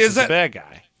Andy that- wait, Serkis is as the that- bad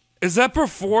guy? Is that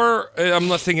before? I'm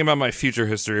not thinking about my future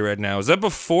history right now. Is that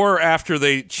before or after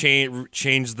they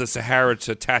changed the Sahara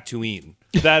to Tatooine?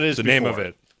 That is The before. name of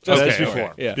it. That Okay, is before.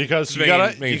 okay. Yeah. Because Just you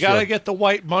making gotta sure. get the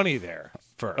white money there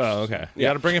first. Oh, okay. You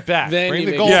gotta bring it back. Then bring you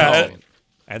the make gold it Yeah, home.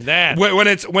 And then When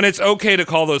it's okay to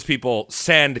call those people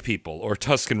Sand People or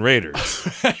Tusken Raiders.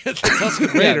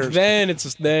 Tusken Yeah, Raiders. then it's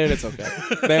okay. Then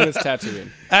it's Tatooine.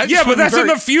 Yeah, but that's in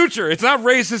the future. It's not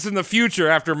racist in the future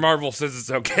after Marvel says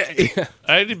it's okay.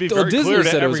 I need to be Well, very Disney clear to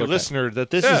said it was every okay. listener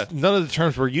that this Yeah. is none of the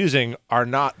terms we're using are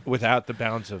not without the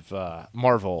bounds of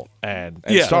Marvel and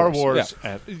Yeah. Star Of Wars.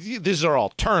 course, And these are all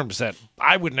terms that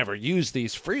I would never use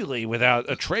these freely without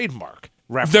a trademark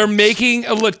reference. They're making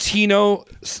a Latina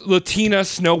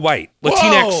Snow White. Whoa!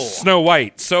 Latinx Snow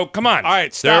White. So come on. all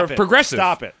right. Stop They're it. progressive.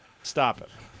 Stop it.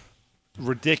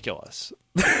 Ridiculous.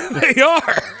 They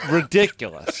are.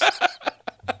 Ridiculous.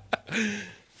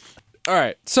 All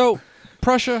right. So,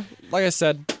 Prussia, like I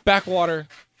said, backwater.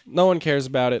 No one cares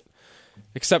about it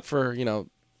except for,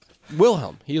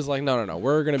 Wilhelm. He's like, no.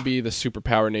 We're going to be the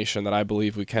superpower nation that I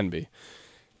believe we can be.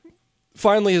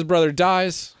 Finally, his brother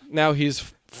dies. Now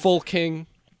he's full king,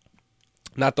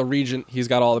 not the regent. He's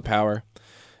got all the power.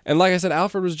 And like I said,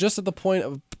 Alfred was just at the point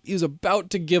of he was about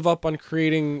to give up on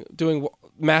doing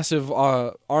massive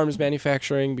arms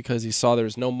manufacturing because he saw there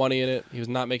was no money in it. He was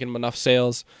not making enough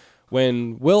sales.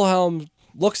 When Wilhelm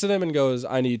looks at him and goes,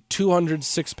 I need 200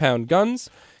 6-pound guns.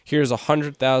 Here's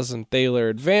 100,000 thaler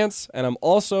advance, and I'm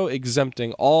also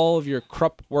exempting all of your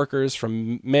Krupp workers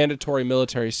from mandatory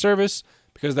military service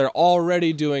because they're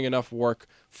already doing enough work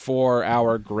for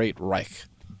our Great Reich.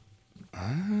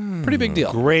 Pretty big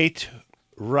deal. Great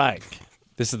Reich.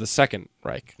 This is the Second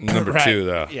Reich. Number Right. 2,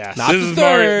 though. Yes. Not This the is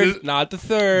Mario- third. this- Not the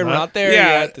third. We're not there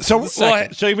Yeah, yet. This So, is the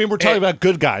second. so you mean we're talking about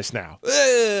good guys now?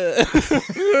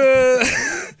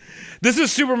 This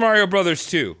is Super Mario Brothers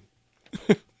 2.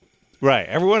 Right.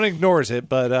 Everyone ignores it,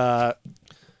 but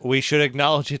we should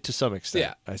acknowledge it to some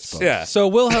extent. Yeah. I suppose. Yeah. So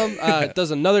Wilhelm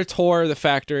does another tour of the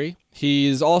factory.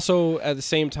 He's also at the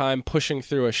same time pushing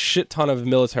through a shit ton of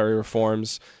military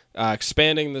reforms,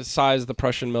 expanding the size of the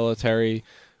Prussian military,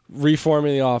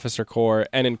 reforming the officer corps,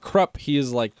 and in Krupp, he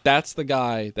is like, that's the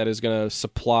guy that is going to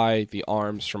supply the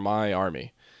arms for my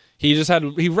army.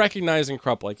 He recognized in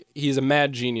Krupp, like, he's a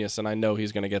mad genius, and I know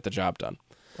he's going to get the job done.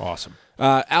 Awesome.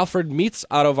 Alfred meets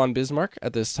Otto von Bismarck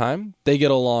at this time. They get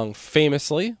along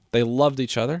famously. They loved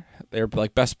each other. They're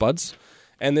like best buds.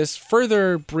 And this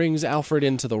further brings Alfred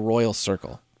into the royal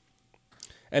circle.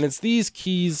 And it's these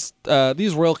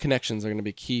these royal connections are going to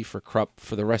be key for Krupp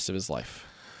for the rest of his life.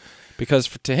 Because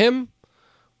to him,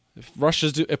 if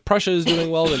Prussia is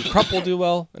doing well, then Krupp will do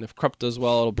well. And if Krupp does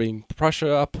well, it'll bring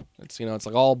Prussia up. It's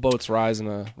like all boats rise in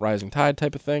a rising tide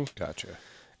type of thing. Gotcha.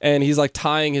 And he's like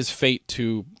tying his fate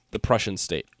to the Prussian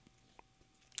state.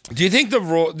 Do you think the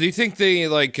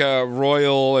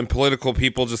royal and political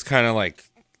people just kind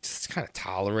of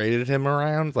tolerated him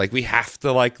around? Like, we have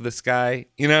to like this guy.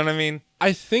 You know what I mean?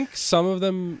 I think some of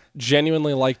them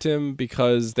genuinely liked him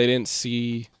because they didn't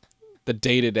see the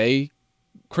day-to-day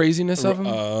craziness of him.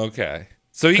 Okay.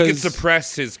 So he could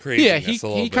suppress his craziness a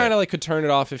little bit. He kind of like could turn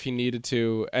it off if he needed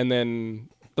to, and then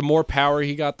the more power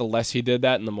he got, the less he did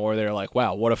that, and the more they're like,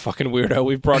 wow, what a fucking weirdo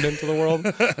we've brought into the world.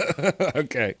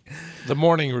 Okay. The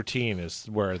morning routine is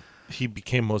where he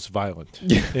became most violent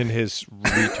in his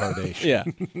retardation.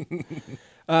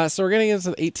 Yeah. So we're getting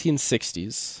into the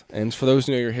 1860s, and for those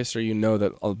who know your history, you know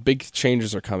that big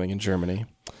changes are coming in Germany.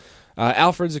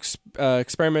 Alfred's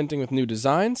experimenting with new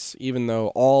designs, even though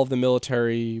all of the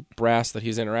military brass that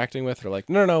he's interacting with are like,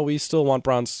 no, we still want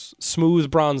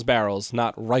smooth bronze barrels,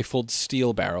 not rifled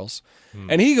steel barrels.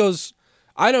 And he goes,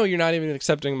 I know you're not even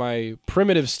accepting my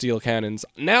primitive steel cannons.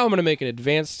 Now I'm going to make an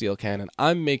advanced steel cannon.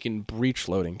 I'm making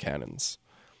breech-loading cannons.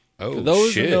 Oh, For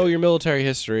those shit. who know your military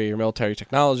history, your military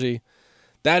technology,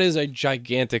 that is a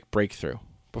gigantic breakthrough.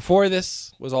 Before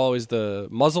this was always the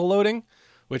muzzle loading,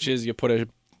 which is you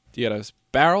get a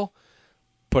barrel,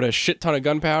 put a shit ton of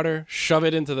gunpowder, shove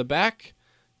it into the back,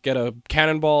 get a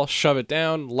cannonball, shove it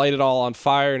down, light it all on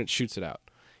fire, and it shoots it out.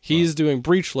 He's doing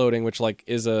breech loading, which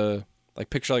is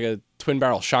picture like a twin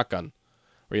barrel shotgun,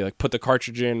 where you put the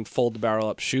cartridge in, fold the barrel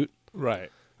up, shoot. Right.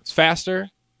 It's faster.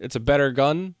 It's a better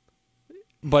gun,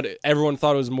 but everyone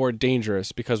thought it was more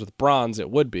dangerous because with bronze it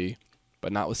would be,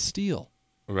 but not with steel.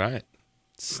 Right.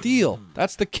 Steel.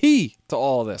 That's the key to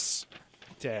all this.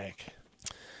 Dang.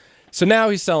 So now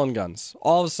he's selling guns.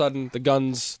 All of a sudden, the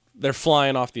guns, they're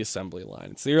flying off the assembly line.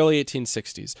 It's the early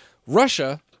 1860s.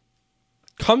 Russia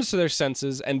comes to their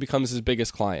senses and becomes his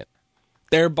biggest client.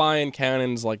 They're buying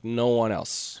cannons like no one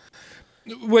else.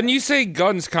 When you say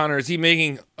guns, Connor, is he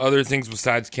making other things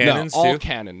besides cannons, all too?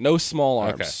 cannon. No small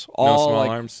arms. Okay. All No small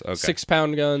arms? Okay.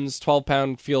 6-pound guns,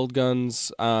 12-pound field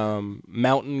guns,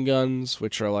 mountain guns,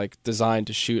 which are designed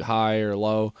to shoot high or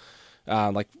low,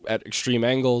 at extreme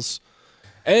angles.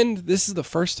 And this is the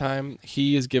first time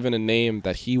he is given a name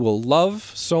that he will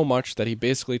love so much that he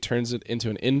basically turns it into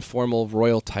an informal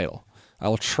royal title. I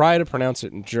will try to pronounce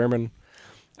it in German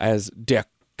as Der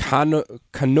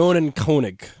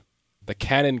Kanonenkönig, the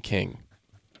Cannon King.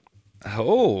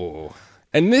 Oh.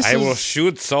 And this I is, will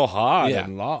shoot so hard Yeah.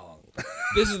 and long.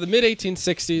 This is the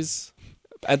mid-1860s.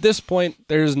 At this point,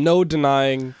 there's no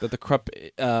denying that the Krupp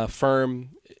firm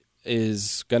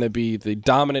is going to be the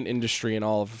dominant industry in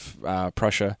all of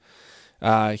Prussia.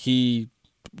 He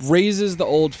raises the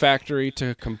old factory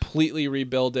to completely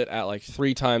rebuild it at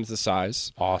 3 times the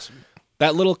size. Awesome.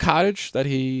 That little cottage that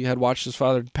he had watched his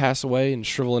father pass away and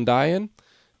shrivel and die in,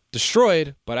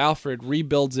 destroyed, but Alfred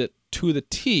rebuilds it to the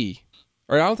T.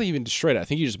 Or I don't think he even destroyed it. I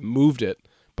think he just moved it,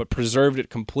 but preserved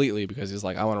it completely because he's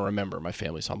like, I want to remember my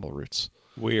family's humble roots.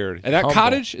 Weird. And that Humble.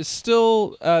 cottage is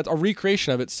still, a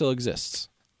recreation of it still exists.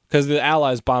 Because the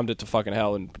Allies bombed it to fucking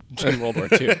hell in World War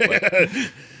II.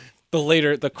 But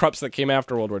the Krupps that came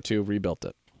after World War II rebuilt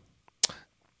it.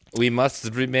 We must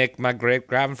remake my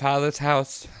great-grandfather's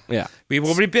house. Yeah. We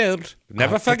will rebuild.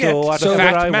 Never forget. So The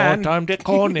fact man. I'm the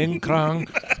Koning.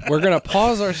 We're going to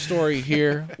pause our story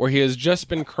here where he has just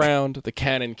been crowned the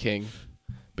Cannon King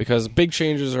because big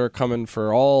changes are coming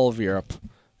for all of Europe,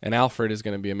 and Alfred is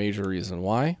going to be a major reason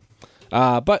why.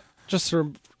 But just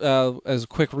as a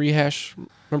quick rehash,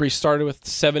 remember he started with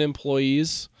 7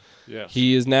 employees. Yes.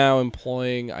 He is now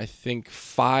employing, I think,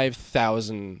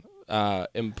 5,000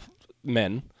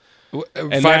 men.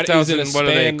 And that is in a 5,000, what are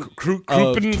they? span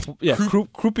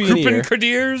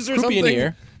Kruppeniers or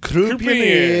something?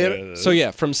 Croupionier. So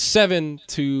yeah, from 7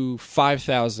 to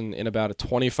 5,000 in about a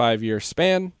 25-year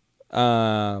span.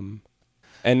 And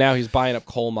now he's buying up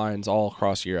coal mines all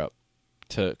across Europe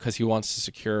because he wants to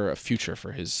secure a future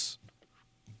for his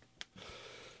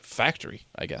factory,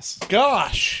 I guess.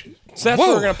 Gosh. So that's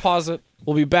where we're going to pause it.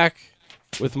 We'll be back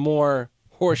with more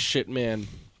Horse Shit Man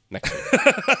next week.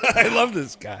 I love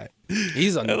this guy. I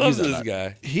love this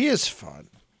guy. He is fun.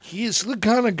 He is the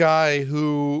kind of guy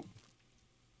who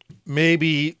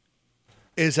maybe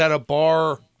is at a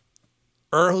bar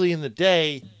early in the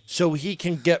day so he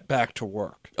can get back to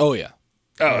work. Oh yeah.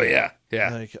 Oh yeah, yeah.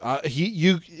 Like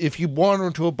if you wander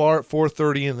into a bar at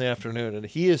 4:30 in the afternoon and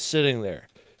he is sitting there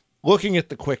looking at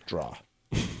the quick draw,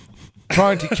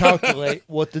 trying to calculate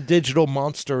what the digital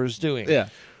monster is doing. Yeah.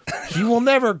 He will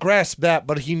never grasp that,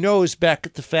 but he knows back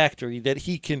at the factory that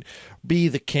he can be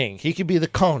the king. He can be the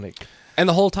Koenig. And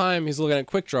the whole time he's looking at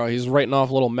Quick Draw, he's writing off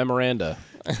little memoranda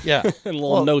Yeah. and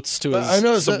little notes to I his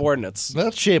noticed subordinates.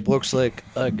 That shape looks like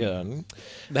a gun.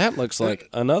 That looks like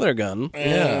another gun.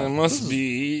 Yeah, it must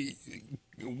be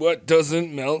what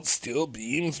doesn't melt steel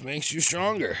beams makes you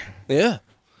stronger. Yeah.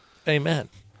 Amen.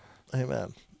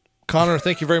 Amen. Connor,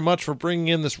 thank you very much for bringing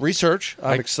in this research.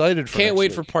 I'm excited for Can't next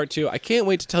wait week. for part 2. I can't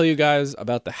wait to tell you guys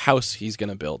about the house he's going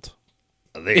to build.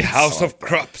 The House of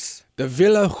Krups. The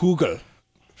Villa Hugel.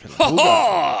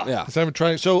 Yeah. Because I'm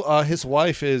trying. So his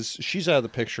wife she's out of the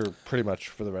picture pretty much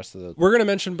for the rest of the. We're going to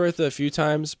mention Bertha a few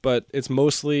times, but it's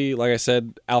mostly, like I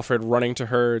said, Alfred running to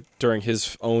her during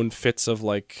his own fits of,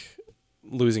 like,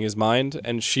 losing his mind.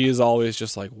 And she is always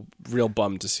just, like, real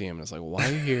bummed to see him. It's like, why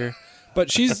are you here? But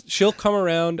she'll come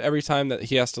around every time that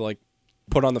he has to, like,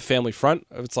 put on the family front.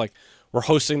 It's like, we're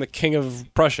hosting the King of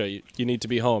Prussia. You need to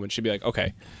be home. And she'd be like,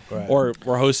 okay. Right. Or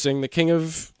we're hosting the King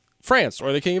of France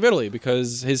or the King of Italy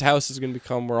because his house is going to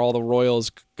become where all the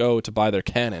royals go to buy their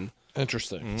cannon.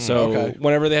 Interesting. So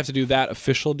whenever they have to do that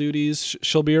official duties,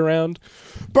 she'll be around.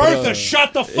 Bertha,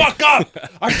 shut the fuck up!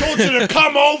 I told you to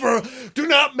come over. Do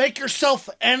not make yourself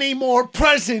any more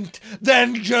present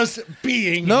than just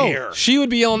being here. She would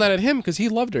be yelling that at him because he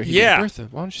loved her. He'd be Yeah. like, Bertha,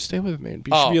 why don't you stay with me? And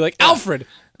she'd be like, Alfred,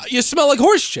 you smell like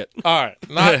horse shit. All right.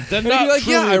 Not, then And he'd not be like,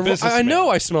 truly a yeah, I businessman. know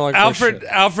I smell like horse shit.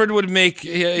 Alfred would make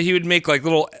he would make like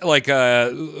little like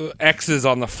X's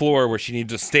on the floor where she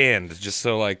needs to stand just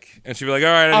so like, and she'd be like, all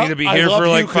right, I need to be here love for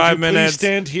you. like Could 5 you please minutes.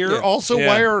 stand here. Also, Yeah.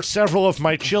 why are several of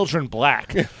my children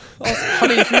black?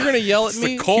 Honey, if you're going to yell at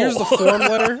me, coal. here's the form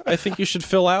letter I think you should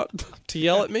fill out to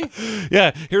yell at me.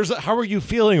 Yeah. How are you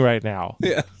feeling right now?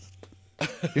 Yeah.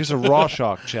 Here's a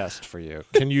Rorschach chest for you.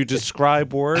 Can you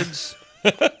describe words?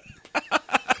 Yeah,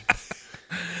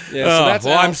 so that's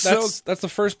well, Alf. That's the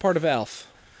first part of Alf.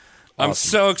 I'm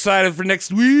so excited for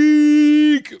next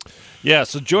week. Yeah,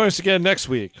 so join us again next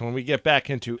week when we get back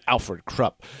into Alfred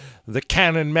Krupp, the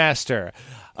Cannon Master.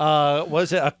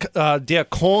 Was it Der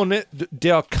Koenig,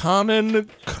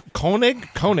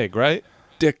 right?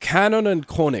 Der Kanon and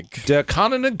Koenig. Der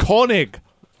Kanon and Koenig.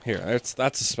 Here,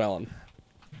 that's a spelling.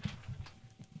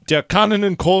 Der Kanon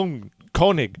and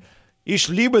Koenig. Ich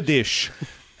liebe dich.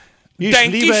 Ich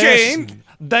Danke liebe schön. Essen.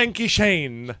 Danke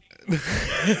schön.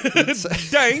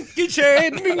 Danke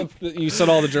schön. You said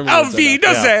all the German Auf words I know.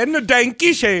 Wiedersehen.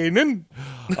 Danke schön.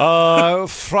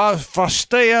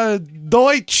 Verstehe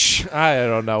Deutsch. I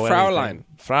don't know. Fraulein. anything.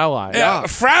 Fraulein. Ja,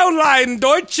 Fraulein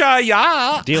Deutscher,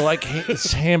 ja. Do you like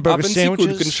hamburger Haben Sie gut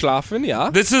sandwiches? geschlafen?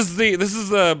 Ja. This is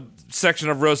the section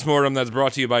of Roast Mortem that's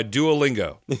brought to you by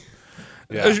Duolingo.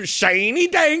 Shiny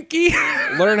danky.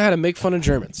 Learn how to make fun of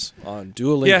Germans on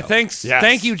Duolingo. Yeah, thanks. Yes.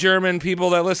 Thank you, German people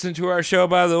that listen to our show,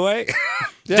 by the way.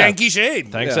 Danky shade.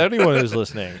 Thanks to anyone who's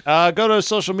listening. Go to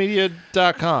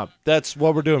socialmedia.com. That's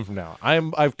what we're doing from now.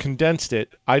 I've condensed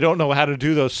it. I don't know how to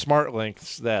do those smart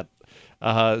links that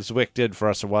Zwick did for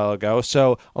us a while ago,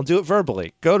 so I'll do it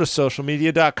verbally. Go to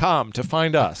socialmedia.com to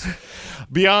find us.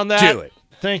 Beyond that, Do it.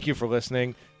 Thank you for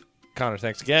listening. Connor,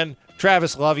 thanks again.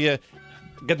 Travis, love you.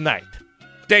 Good night.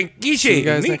 Danky See you shade.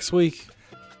 guys next week.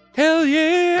 Hell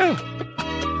yeah.